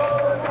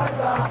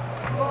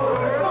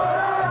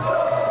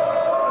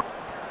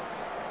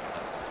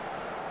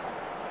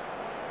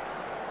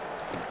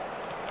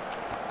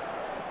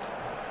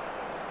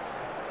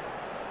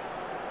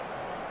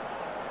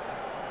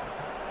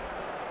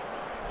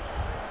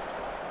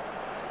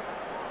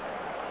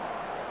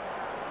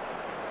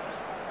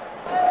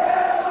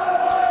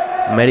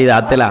 Mérida,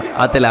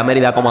 hátela,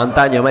 Mérida, como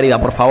antaño, Mérida,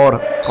 por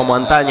favor. Como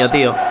antaño,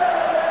 tío.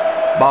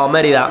 Vamos,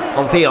 Mérida,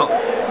 confío.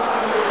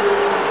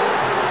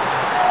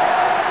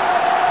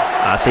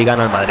 Así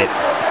gana el Madrid.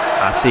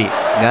 Así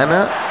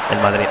gana el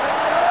Madrid.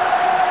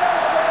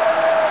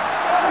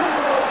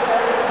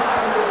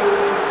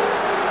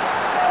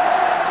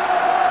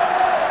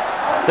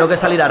 Tengo que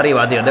salir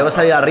arriba, tío. Tengo que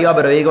salir arriba,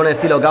 pero ir con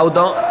estilo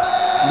cauto.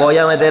 Voy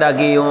a meter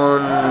aquí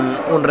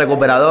un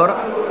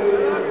recuperador.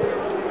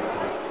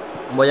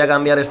 Voy a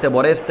cambiar este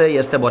por este y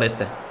este por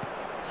este.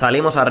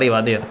 Salimos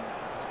arriba, tío.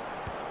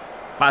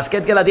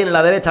 Pasquet, que la tiene en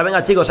la derecha.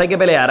 Venga, chicos, hay que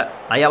pelear.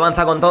 Ahí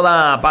avanza con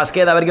toda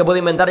Pasquet. A ver qué puede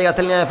inventar. Llega a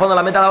esta línea de fondo.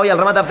 La meta la hoy. El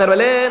remate a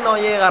Afterbelé. No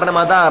llega a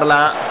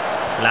rematarla.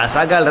 La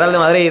saca el Real de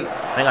Madrid.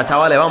 Venga,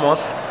 chavales,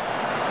 vamos.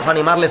 Vamos a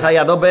animarles ahí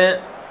a tope.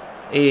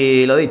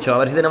 Y lo dicho, a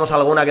ver si tenemos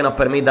alguna que nos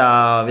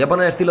permita. Voy a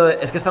poner estilo de...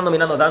 Es que están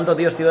dominando tanto,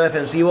 tío, estilo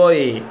defensivo.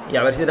 Y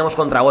a ver si tenemos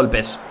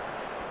contragolpes.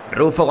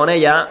 Rufo con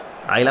ella.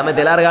 Ahí la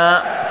mete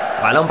larga.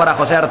 Balón para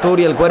José Artur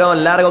y el cuero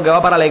largo que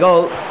va para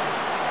Legal.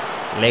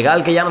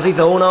 Legal, que ya nos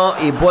hizo uno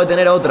y puede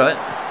tener otro,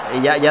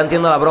 Y ya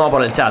entiendo la broma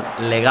por el chat.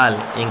 Legal,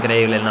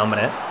 increíble el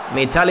nombre,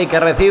 Michali que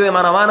recibe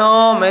mano a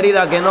mano.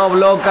 Mérida que no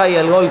bloca y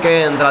el gol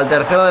que entra. El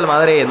tercero del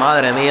Madrid.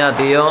 Madre mía,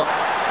 tío.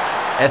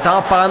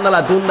 Estamos pagando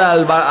la tunda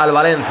al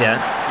Valencia, ¿eh?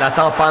 La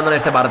estamos pagando en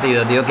este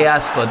partido, tío. Qué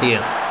asco, tío.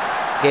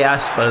 Qué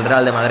asco el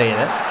Real de Madrid,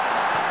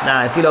 ¿eh?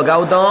 Nada, estilo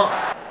cauto.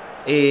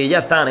 Y ya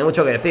está, no hay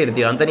mucho que decir,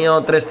 tío. Han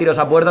tenido 3 tiros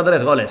a puerta,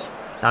 3 goles.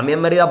 También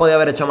Mérida podía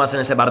haber hecho más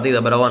en ese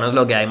partido, pero bueno, es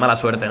lo que hay, mala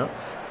suerte, ¿no?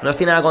 No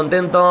estoy nada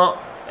contento.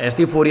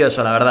 Estoy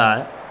furioso, la verdad,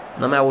 ¿eh?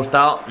 No me ha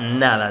gustado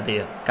nada,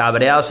 tío.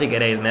 Cabreado si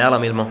queréis, me da lo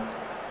mismo.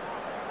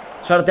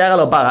 Arteaga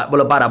lo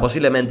para,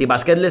 posiblemente. Y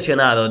Pasquet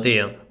lesionado,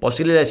 tío.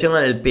 Posible lesión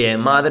en el pie.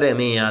 Madre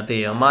mía,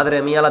 tío.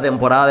 Madre mía la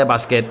temporada de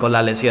Pasquet con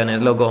las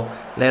lesiones, loco.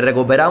 Le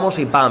recuperamos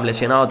y pam,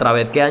 lesionado otra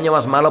vez. Qué año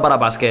más malo para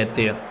Pasquet,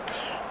 tío.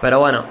 Pero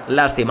bueno,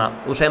 lástima.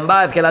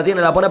 Usenbaev que la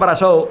tiene, la pone para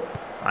Sou.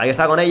 Ahí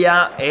está con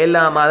ella el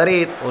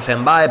Madrid.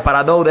 Usenbaev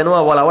para Dou de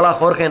nuevo. A la bola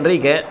Jorge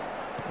Enrique.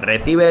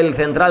 Recibe el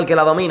central que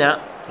la domina.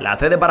 La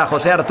cede para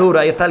José Arturo.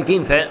 Ahí está el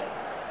 15.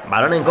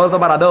 Balón en corto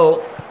para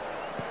Dou.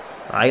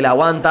 Ahí la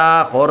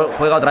aguanta.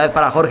 Juega otra vez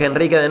para Jorge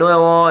Enrique de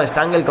nuevo.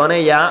 Stangel con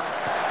ella.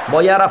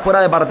 Voy ahora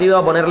fuera de partido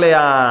a ponerle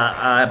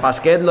a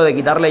Pasquet lo de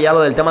quitarle ya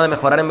lo del tema de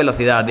mejorar en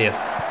velocidad, tío.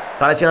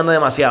 Está lesionando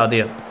demasiado,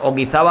 tío. O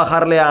quizá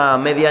bajarle a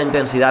media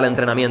intensidad el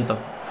entrenamiento.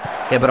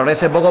 Que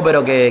progrese poco,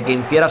 pero que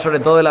infiera sobre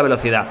todo en la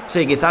velocidad.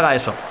 Sí, quizá haga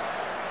eso.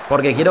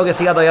 Porque quiero que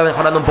siga todavía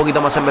mejorando un poquito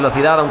más en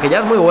velocidad. Aunque ya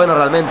es muy bueno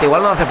realmente.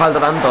 Igual no hace falta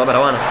tanto,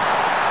 pero bueno.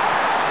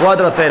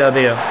 4-0,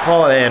 tío.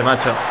 Joder,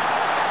 macho.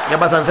 ¿Qué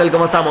pasa, Ansel?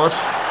 ¿Cómo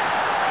estamos?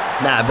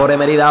 Nada, pobre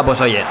Mérida, pues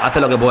oye,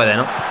 hace lo que puede,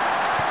 ¿no?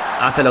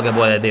 Hace lo que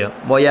puede, tío.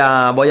 Voy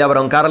a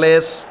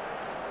broncarles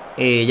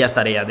y ya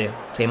estaría, tío.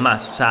 Sin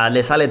más. O sea,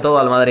 le sale todo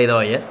al Madrid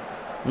hoy, ¿eh?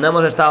 No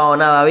hemos estado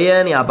nada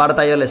bien y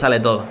aparte a ellos le sale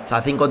todo. O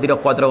sea, 5 tiros,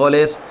 4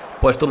 goles,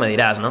 pues tú me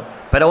dirás, ¿no?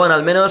 Pero bueno,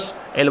 al menos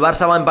el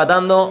Barça va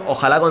empatando.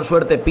 Ojalá con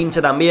suerte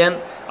pinche también.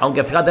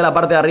 Aunque fíjate la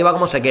parte de arriba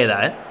cómo se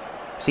queda, ¿eh?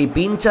 Si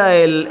pincha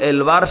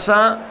el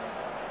Barça,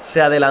 se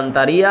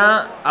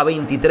adelantaría a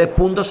 23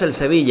 puntos el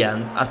Sevilla.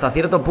 Hasta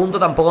cierto punto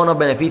tampoco nos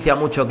beneficia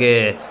mucho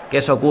que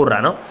eso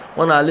ocurra, ¿no?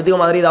 Bueno, el Atlético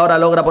de Madrid ahora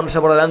logra ponerse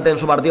por delante en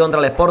su partido contra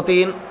el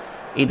Sporting.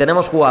 Y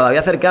tenemos jugada. Voy a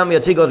hacer cambio,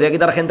 chicos. Voy a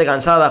quitar gente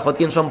cansada.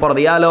 Hodgkinson por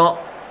Diallo.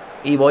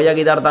 Y voy a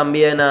quitar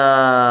también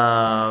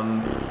a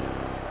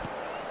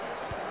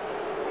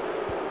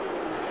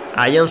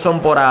Johnson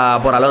por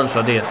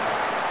Alonso, tío.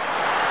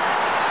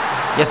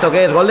 ¿Y esto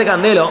qué es? Gol de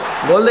Candelo.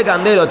 Gol de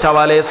Candelo,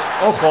 chavales.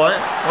 Ojo, ¿eh?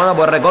 Bueno,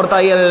 pues recorta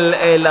ahí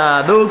el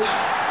Dux.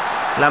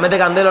 La mete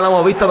Candelo, la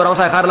hemos visto, pero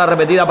vamos a dejarla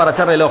repetida para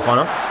echarle el ojo,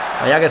 ¿no?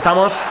 Ya que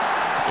estamos,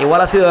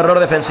 igual ha sido error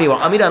defensivo.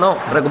 Ah, mira, no.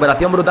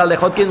 Recuperación brutal de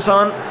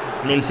Hodgkinson.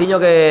 Nilsinho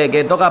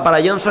que toca para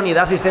Johnson y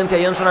da asistencia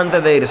a Johnson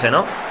antes de irse,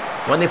 ¿no?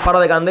 Buen disparo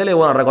de Candelo y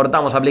bueno,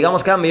 recortamos.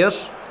 Aplicamos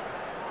cambios.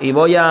 Y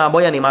voy a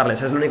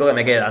animarles, es lo único que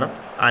me queda, ¿no?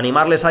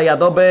 Animarles ahí a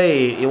tope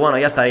y bueno,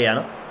 ya estaría,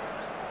 ¿no?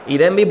 Y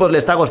Denby pues le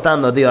está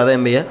costando, tío, a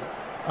Denby, ¿eh?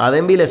 A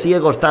Denby le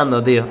sigue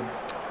costando, tío.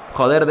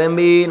 Joder,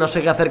 Denby, no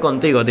sé qué hacer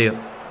contigo, tío.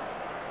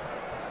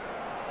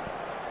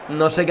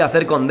 No sé qué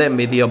hacer con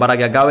Denby, tío, para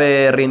que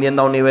acabe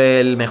rindiendo a un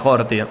nivel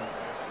mejor, tío.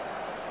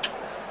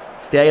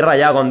 Estoy ahí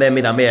rayado con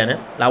Denby también, ¿eh?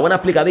 La buena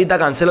explicadita,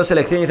 cancelo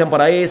selección, dicen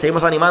por ahí.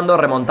 Seguimos animando,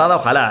 remontada,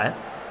 ojalá, ¿eh?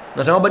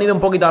 Nos hemos venido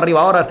un poquito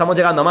arriba ahora, estamos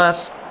llegando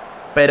más.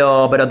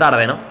 Pero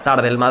tarde, ¿no?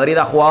 Tarde, el Madrid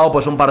ha jugado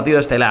pues un partido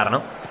estelar,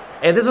 ¿no?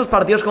 Es de esos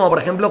partidos como por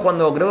ejemplo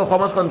cuando creo que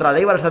jugamos contra el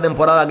Eibar esta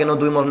temporada que no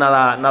tuvimos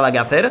nada que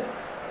hacer.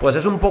 Pues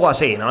es un poco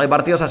así, ¿no? Hay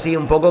partidos así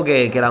un poco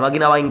que la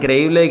máquina va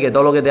increíble y que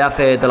todo lo que te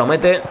hace te lo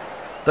mete.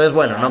 Entonces,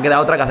 bueno, no queda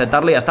otra que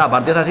aceptarlo y ya está.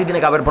 Partidos así tiene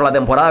que haber por la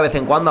temporada de vez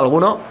en cuando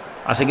alguno.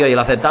 Así que, oye,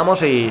 lo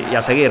aceptamos y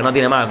a seguir, no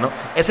tiene más, ¿no?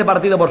 Ese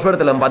partido, por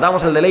suerte, lo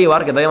empatamos el de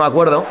Eibar, que todavía me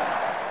acuerdo.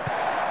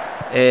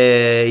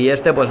 Y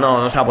este, pues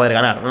no se va a poder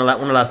ganar.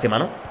 Una lástima,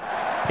 ¿no?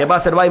 ¿Qué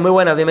pasa, Servay? Muy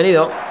buenas,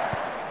 bienvenido.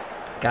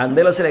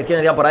 Candelo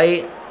selecciones ya por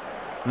ahí.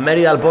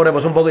 Mérida, el pobre,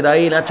 pues un poquito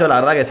ahí, Nacho, la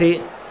verdad que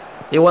sí.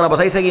 Y bueno, pues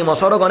ahí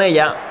seguimos, oro con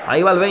ella.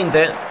 Ahí va el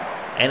 20.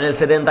 En el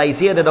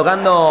 77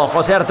 tocando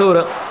José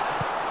Arturo.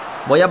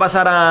 Voy a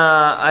pasar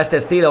a este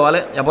estilo,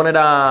 ¿vale? Voy a poner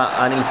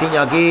a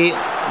Nilsinho aquí.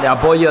 De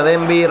apoyo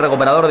Denby,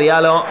 recuperador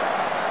Diallo.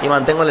 Y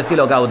mantengo el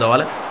estilo cauto,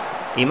 ¿vale?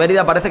 Y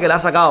Mérida parece que le ha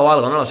sacado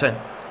algo, no lo sé.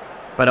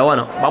 Pero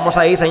bueno, vamos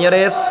ahí,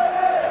 señores.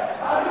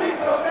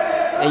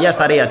 Y ya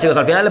estaría, chicos.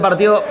 Al final del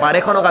partido,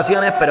 parejo en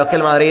ocasiones, pero es que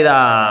el Madrid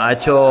ha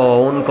hecho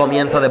un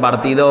comienzo de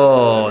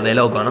partido de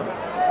loco, ¿no?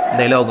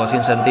 De loco,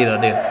 sin sentido,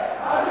 tío.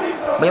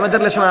 Voy a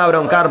meterles una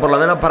broncar, por lo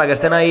menos para que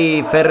estén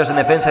ahí férreos en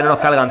defensa y no nos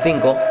cargan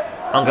 5.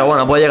 Aunque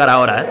bueno, puede llegar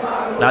ahora, ¿eh?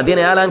 La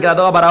tiene Alan, que la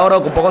toca para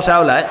Oro, con poco se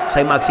habla, ¿eh? O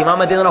sea, Maximán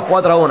metiéndonos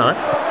 4-1, ¿eh?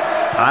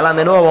 Alan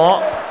de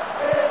nuevo.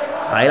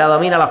 Ahí la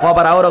domina, la juega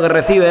para Oro, que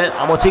recibe.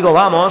 Vamos, chicos,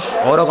 vamos.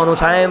 Oro con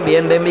Usain,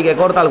 bien Denby que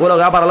corta, el vuelo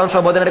que va para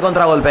Alonso, puede tener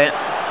contragolpe.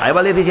 Ahí va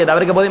el 17, a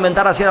ver qué puede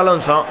inventar Asier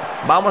Alonso.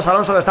 Vamos,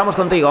 Alonso, que estamos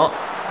contigo.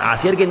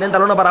 Asier que intenta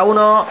el 1 para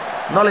 1.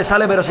 No le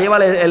sale, pero se lleva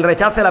el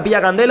rechace, la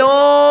pilla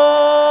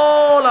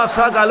Candelo. La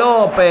saca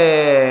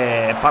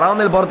López. Para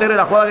donde el portero y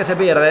la jugada que se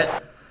pierde.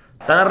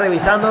 Están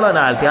revisándolo,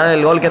 nada, al final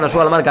el gol que nos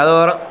sube al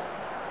marcador.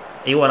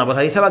 Y bueno, pues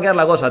ahí se va a quedar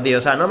la cosa, tío.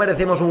 O sea, no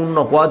merecemos un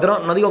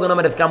 1-4. No digo que no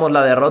merezcamos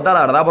la derrota,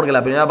 la verdad, porque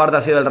la primera parte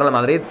ha sido del Real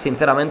Madrid.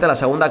 Sinceramente, la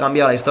segunda ha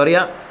cambiado la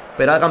historia,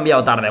 pero ha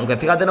cambiado tarde. Aunque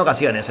fíjate en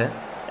ocasiones,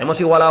 hemos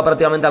igualado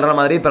prácticamente al Real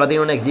Madrid, pero ha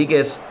tenido un XG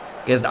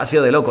que ha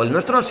sido de loco. El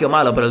nuestro no ha sido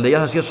malo, pero el de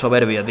ellos ha sido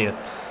soberbio, tío.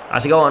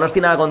 Así que bueno, no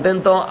estoy nada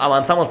contento.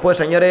 Avanzamos pues,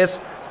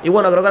 señores. Y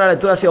bueno, creo que la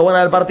lectura ha sido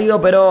buena del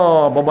partido,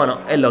 pero pues bueno,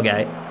 es lo que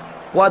hay.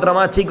 4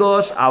 más,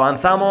 chicos.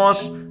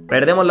 Avanzamos.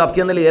 Perdemos la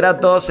opción de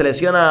liderato. Se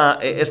lesiona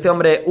este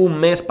hombre un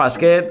mes,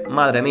 Pasquet.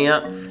 Madre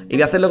mía. Y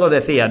voy a hacer lo que os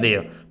decía,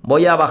 tío.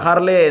 Voy a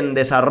bajarle en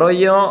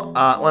desarrollo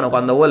bueno,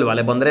 cuando vuelva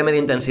le pondré media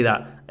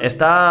intensidad.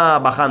 Está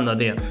bajando,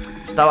 tío.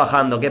 Está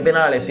bajando. Qué pena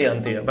la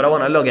lesión, tío. Pero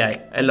bueno, es lo que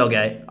hay. Es lo que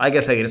hay. Hay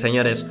que seguir,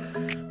 señores.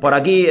 Por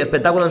aquí,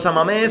 espectáculo en San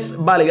Mamés.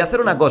 Vale, voy a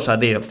hacer una cosa,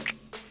 tío.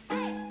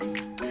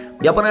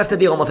 Voy a poner a este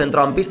tío como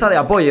centrocampista de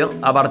apoyo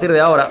a partir de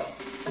ahora.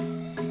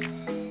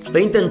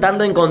 Estoy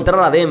intentando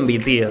encontrar a Denby,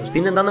 tío. Estoy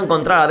intentando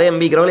encontrar a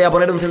Denby. Creo que le voy a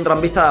poner un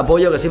centrocampista de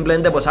apoyo que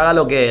simplemente pues haga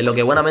lo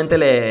que buenamente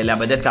le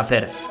apetezca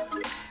hacer.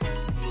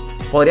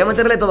 Podría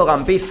meterle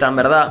todocampista, en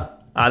verdad,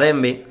 a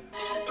Denby.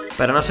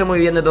 Pero no sé muy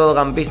bien de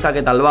todocampista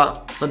qué tal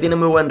va. No tiene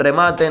muy buen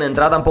remate, en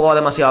entrada tampoco va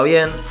demasiado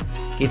bien.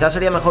 Quizás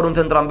sería mejor un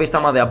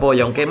centrocampista más de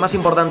apoyo, aunque es más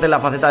importante la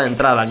faceta de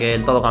entrada que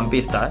el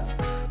todocampista,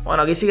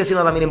 Bueno, aquí sigue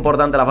siendo también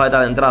importante la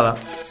faceta de entrada.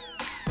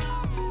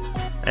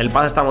 El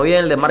pase está muy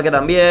bien, el desmarque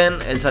también,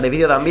 el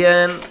sacrificio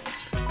también.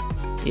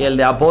 Y el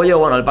de apoyo,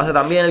 bueno, el pase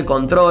también, el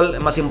control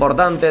es más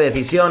importante,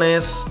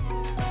 decisiones.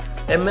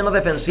 Es menos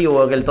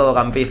defensivo que el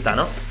todocampista,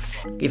 ¿no?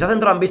 Quizás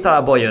centrocampista de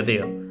apoyo,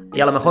 tío. Y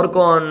a lo mejor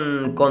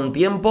con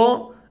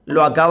tiempo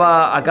lo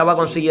acaba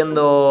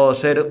consiguiendo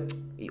ser...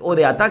 O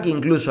de ataque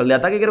incluso. El de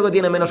ataque creo que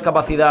tiene menos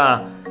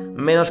capacidad.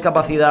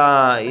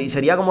 Y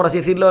sería, como por así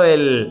decirlo,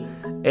 el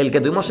que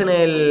tuvimos en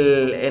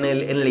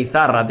el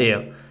Izarra,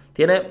 tío.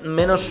 Tiene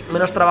menos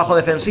trabajo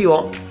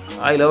defensivo.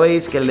 Ahí lo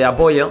veis, que el de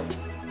apoyo.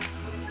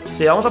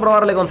 Sí, vamos a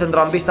probarle con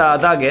centrocampista de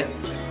ataque.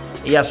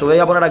 Y a su vez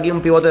voy a poner aquí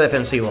un pivote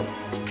defensivo.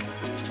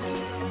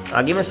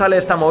 Aquí me sale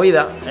esta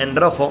movida en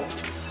rojo,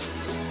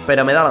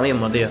 pero me da lo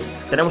mismo, tío.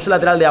 Tenemos el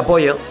lateral de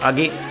apoyo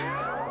aquí,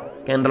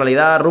 que en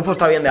realidad Rufo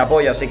está bien de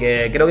apoyo, así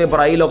que creo que por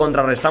ahí lo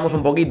contrarrestamos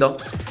un poquito.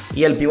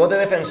 Y el pivote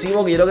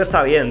defensivo, que yo creo que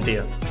está bien,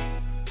 tío.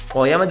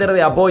 Podría meter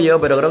de apoyo,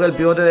 pero creo que el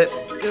pivote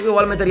creo que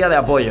igual metería de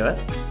apoyo,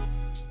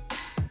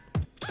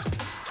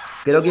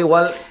 Creo que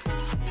igual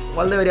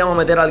deberíamos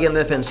meter a alguien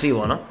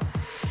defensivo, ¿no?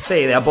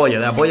 Sí, de apoyo,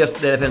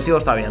 de defensivo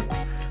está bien.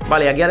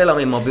 Vale, aquí haré lo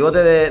mismo,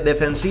 pivote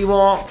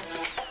defensivo,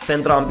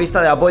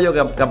 centrocampista de apoyo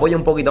que apoye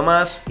un poquito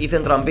más y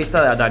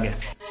centrocampista de ataque.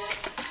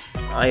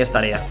 Ahí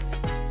estaría.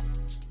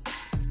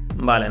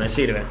 Vale, me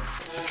sirve.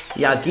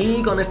 Y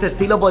aquí con este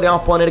estilo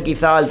podríamos poner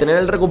quizá, al tener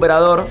el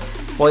recuperador,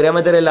 podría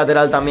meter el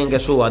lateral también que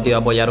suba, tío,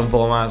 apoyar un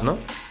poco más, ¿no?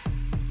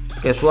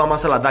 Que suba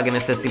más al ataque en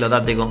este estilo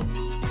táctico.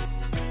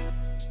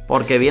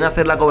 Porque viene a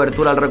hacer la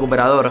cobertura al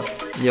recuperador,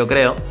 yo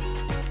creo.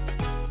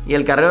 Y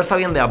el carrero está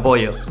bien de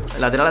apoyo.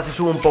 El lateral se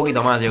sube un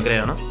poquito más, yo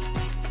creo, ¿no?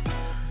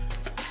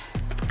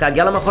 Que aquí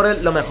a lo mejor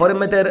es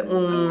meter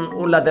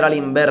un lateral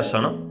inverso,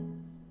 ¿no?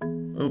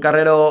 Un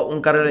carrero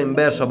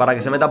inverso para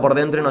que se meta por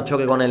dentro y no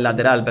choque con el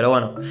lateral. Pero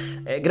bueno,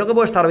 creo que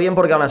puede estar bien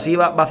porque aún así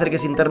va a hacer que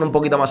se interne un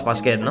poquito más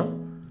Pasquet, ¿no?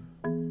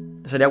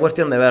 Sería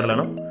cuestión de verlo,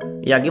 ¿no?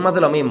 Y aquí más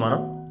de lo mismo,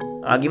 ¿no?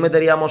 Aquí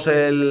meteríamos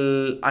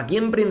Aquí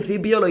en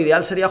principio lo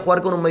ideal sería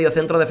jugar con un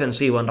mediocentro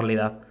defensivo, en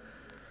realidad.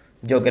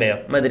 Yo creo.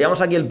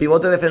 Meteríamos aquí el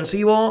pivote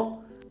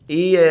defensivo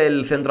y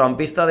el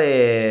centrocampista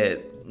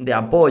de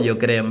apoyo,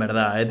 creo, en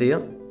verdad,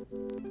 tío.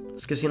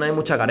 Es que si no hay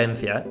mucha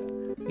carencia,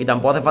 Y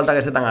tampoco hace falta que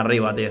esté tan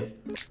arriba, tío.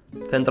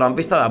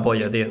 Centrocampista de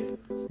apoyo, tío.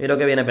 Yo creo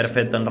que viene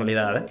perfecto, en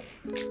realidad,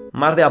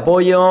 Más de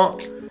apoyo.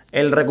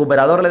 El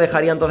recuperador le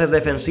dejaría entonces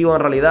defensivo,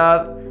 en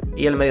realidad.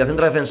 Y el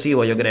mediocentro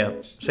defensivo, yo creo.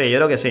 Sí, yo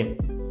creo que sí.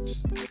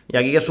 Y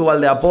aquí que suba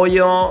el de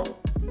apoyo.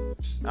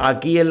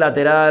 Aquí el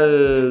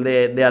lateral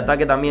de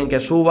ataque también que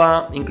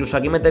suba. Incluso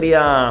aquí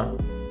metería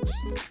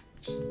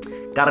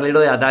carrilero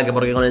de ataque,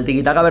 porque con el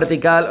tiquitaca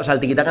vertical, o sea, el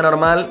tiquitaca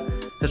normal,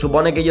 se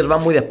supone que ellos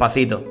van muy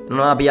despacito,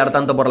 no van a pillar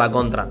tanto por la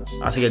contra.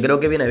 Así que creo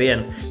que viene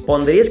bien.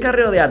 ¿Pondríais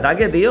carrilero de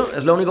ataque, tío?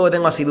 Es lo único que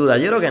tengo así duda.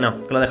 Yo creo que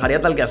no, que lo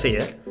dejaría tal que así,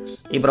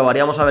 Y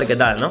probaríamos a ver qué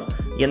tal, ¿no?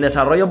 Y en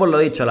desarrollo, pues lo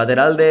dicho,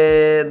 lateral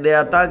de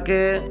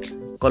ataque.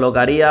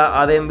 Colocaría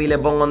a Denby, le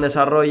pongo en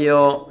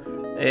desarrollo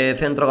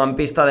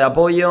centrocampista de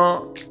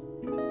apoyo.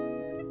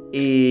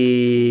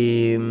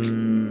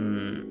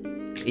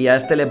 Y a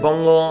este le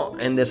pongo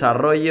en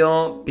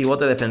desarrollo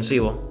pivote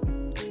defensivo.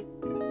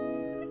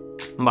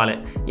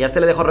 Vale, y a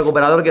este le dejo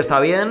recuperador, que está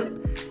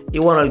bien. Y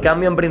bueno, el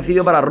cambio en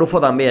principio para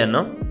Rufo también,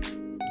 ¿no?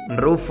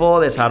 Rufo,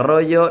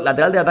 desarrollo.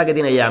 Lateral de ataque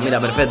tiene ya, mira,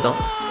 perfecto.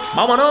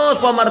 ¡Vámonos,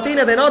 Juan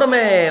Martínez,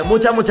 enorme!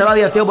 Muchas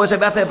gracias, tío, por ese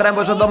pedazo de Prime,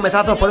 por esos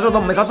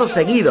dos mesazos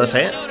seguidos,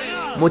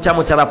 Muchas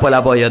gracias por el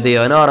apoyo,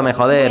 tío, enorme,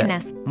 joder.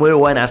 Buenas. Muy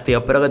buenas, tío,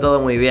 espero que todo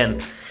muy bien.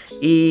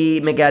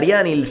 Y me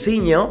quedaría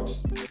Nilsinho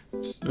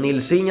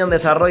en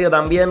desarrollo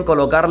también,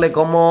 colocarle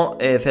como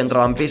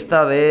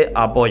centrocampista de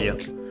apoyo.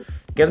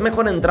 Que es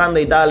mejor entrando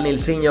y tal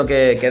Nilsinho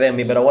que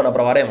Denby, pero bueno,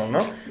 probaremos, ¿no?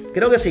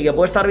 Creo que sí, que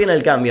puede estar bien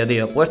el cambio,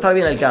 tío. Puede estar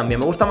bien el cambio.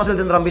 Me gusta más el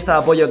centrocampista de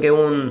apoyo que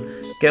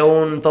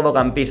un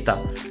todocampista.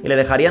 Y le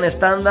dejaría en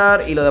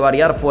estándar y lo de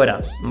variar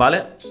fuera,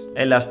 ¿vale?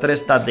 En las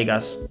 3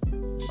 tácticas.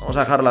 Vamos a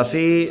dejarlo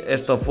así,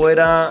 esto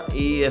fuera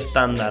y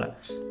estándar.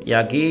 Y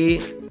aquí...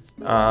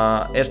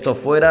 esto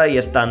fuera y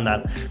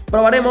estándar.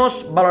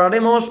 Probaremos,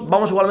 valoraremos.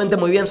 Vamos igualmente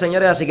muy bien,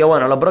 señores, así que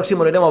bueno, lo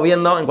próximo lo iremos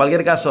viendo. En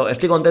cualquier caso,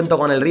 estoy contento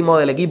con el ritmo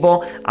del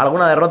equipo.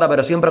 Alguna derrota,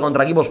 pero siempre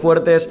contra equipos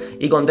fuertes.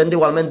 Y contento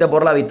igualmente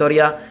por la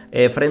victoria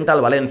frente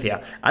al Valencia.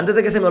 Antes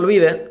de que se me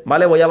olvide,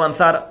 ¿vale? Voy a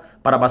avanzar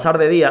para pasar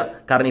de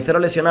día. Carnicero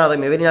lesionado, y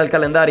me voy a venir al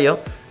calendario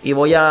y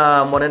voy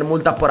a poner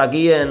multas por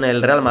aquí en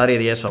el Real Madrid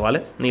y eso,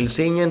 ¿vale?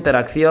 Nilsinho,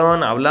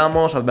 interacción,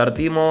 hablamos,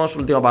 advertimos,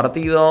 último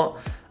partido.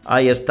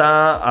 Ahí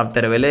está,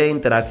 after belay,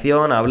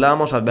 interacción,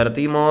 hablamos,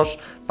 advertimos,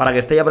 para que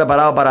esté ya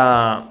preparado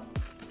para...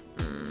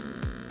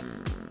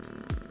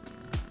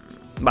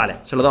 Vale,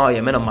 se lo toma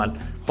bien, menos mal.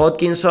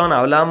 Hodkinson,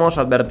 hablamos,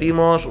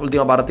 advertimos,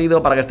 último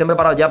partido, para que estén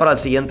preparados ya para el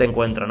siguiente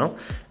encuentro, ¿no?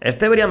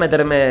 Este debería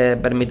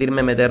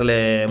permitirme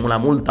meterle una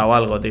multa o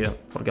algo, tío,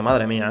 porque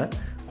madre mía,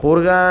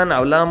 Jurgan,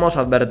 hablamos,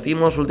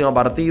 advertimos, último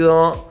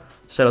partido,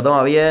 se lo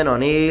toma bien.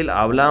 O'Neill,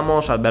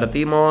 hablamos,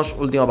 advertimos,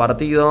 último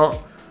partido...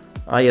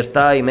 Ahí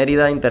está, y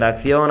Mérida,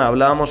 interacción,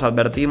 hablamos,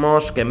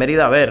 advertimos. Que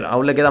Mérida, a ver,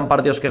 aún le quedan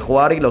partidos que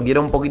jugar y lo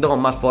quiero un poquito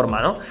con más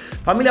forma, ¿no?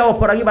 Familia, vos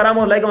por aquí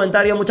paramos, like,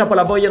 comentario, muchas por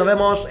el apoyo, nos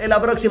vemos en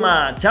la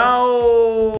próxima. ¡Chao!